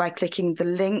message by clicking the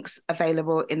links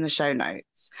available in the show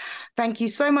notes. Thank you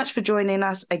so much for joining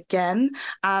us again.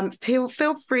 Feel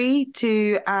free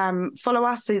to follow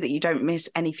us so that you don't miss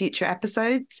any future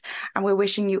episodes. And we're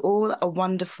wishing you all a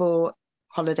wonderful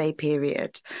holiday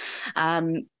period.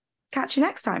 Catch you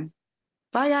next time.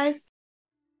 Bye, guys.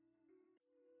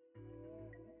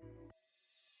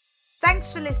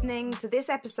 Thanks for listening to this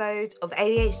episode of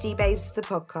ADHD Babes, the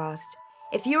podcast.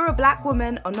 If you're a Black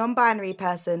woman or non-binary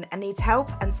person and needs help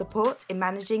and support in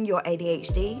managing your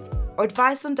ADHD or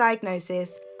advice on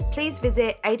diagnosis, please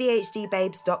visit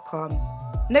adhdbabes.com.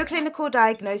 No clinical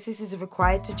diagnosis is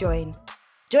required to join.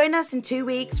 Join us in 2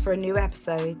 weeks for a new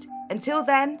episode. Until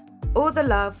then, all the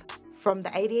love from the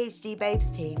ADHD Babes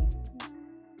team.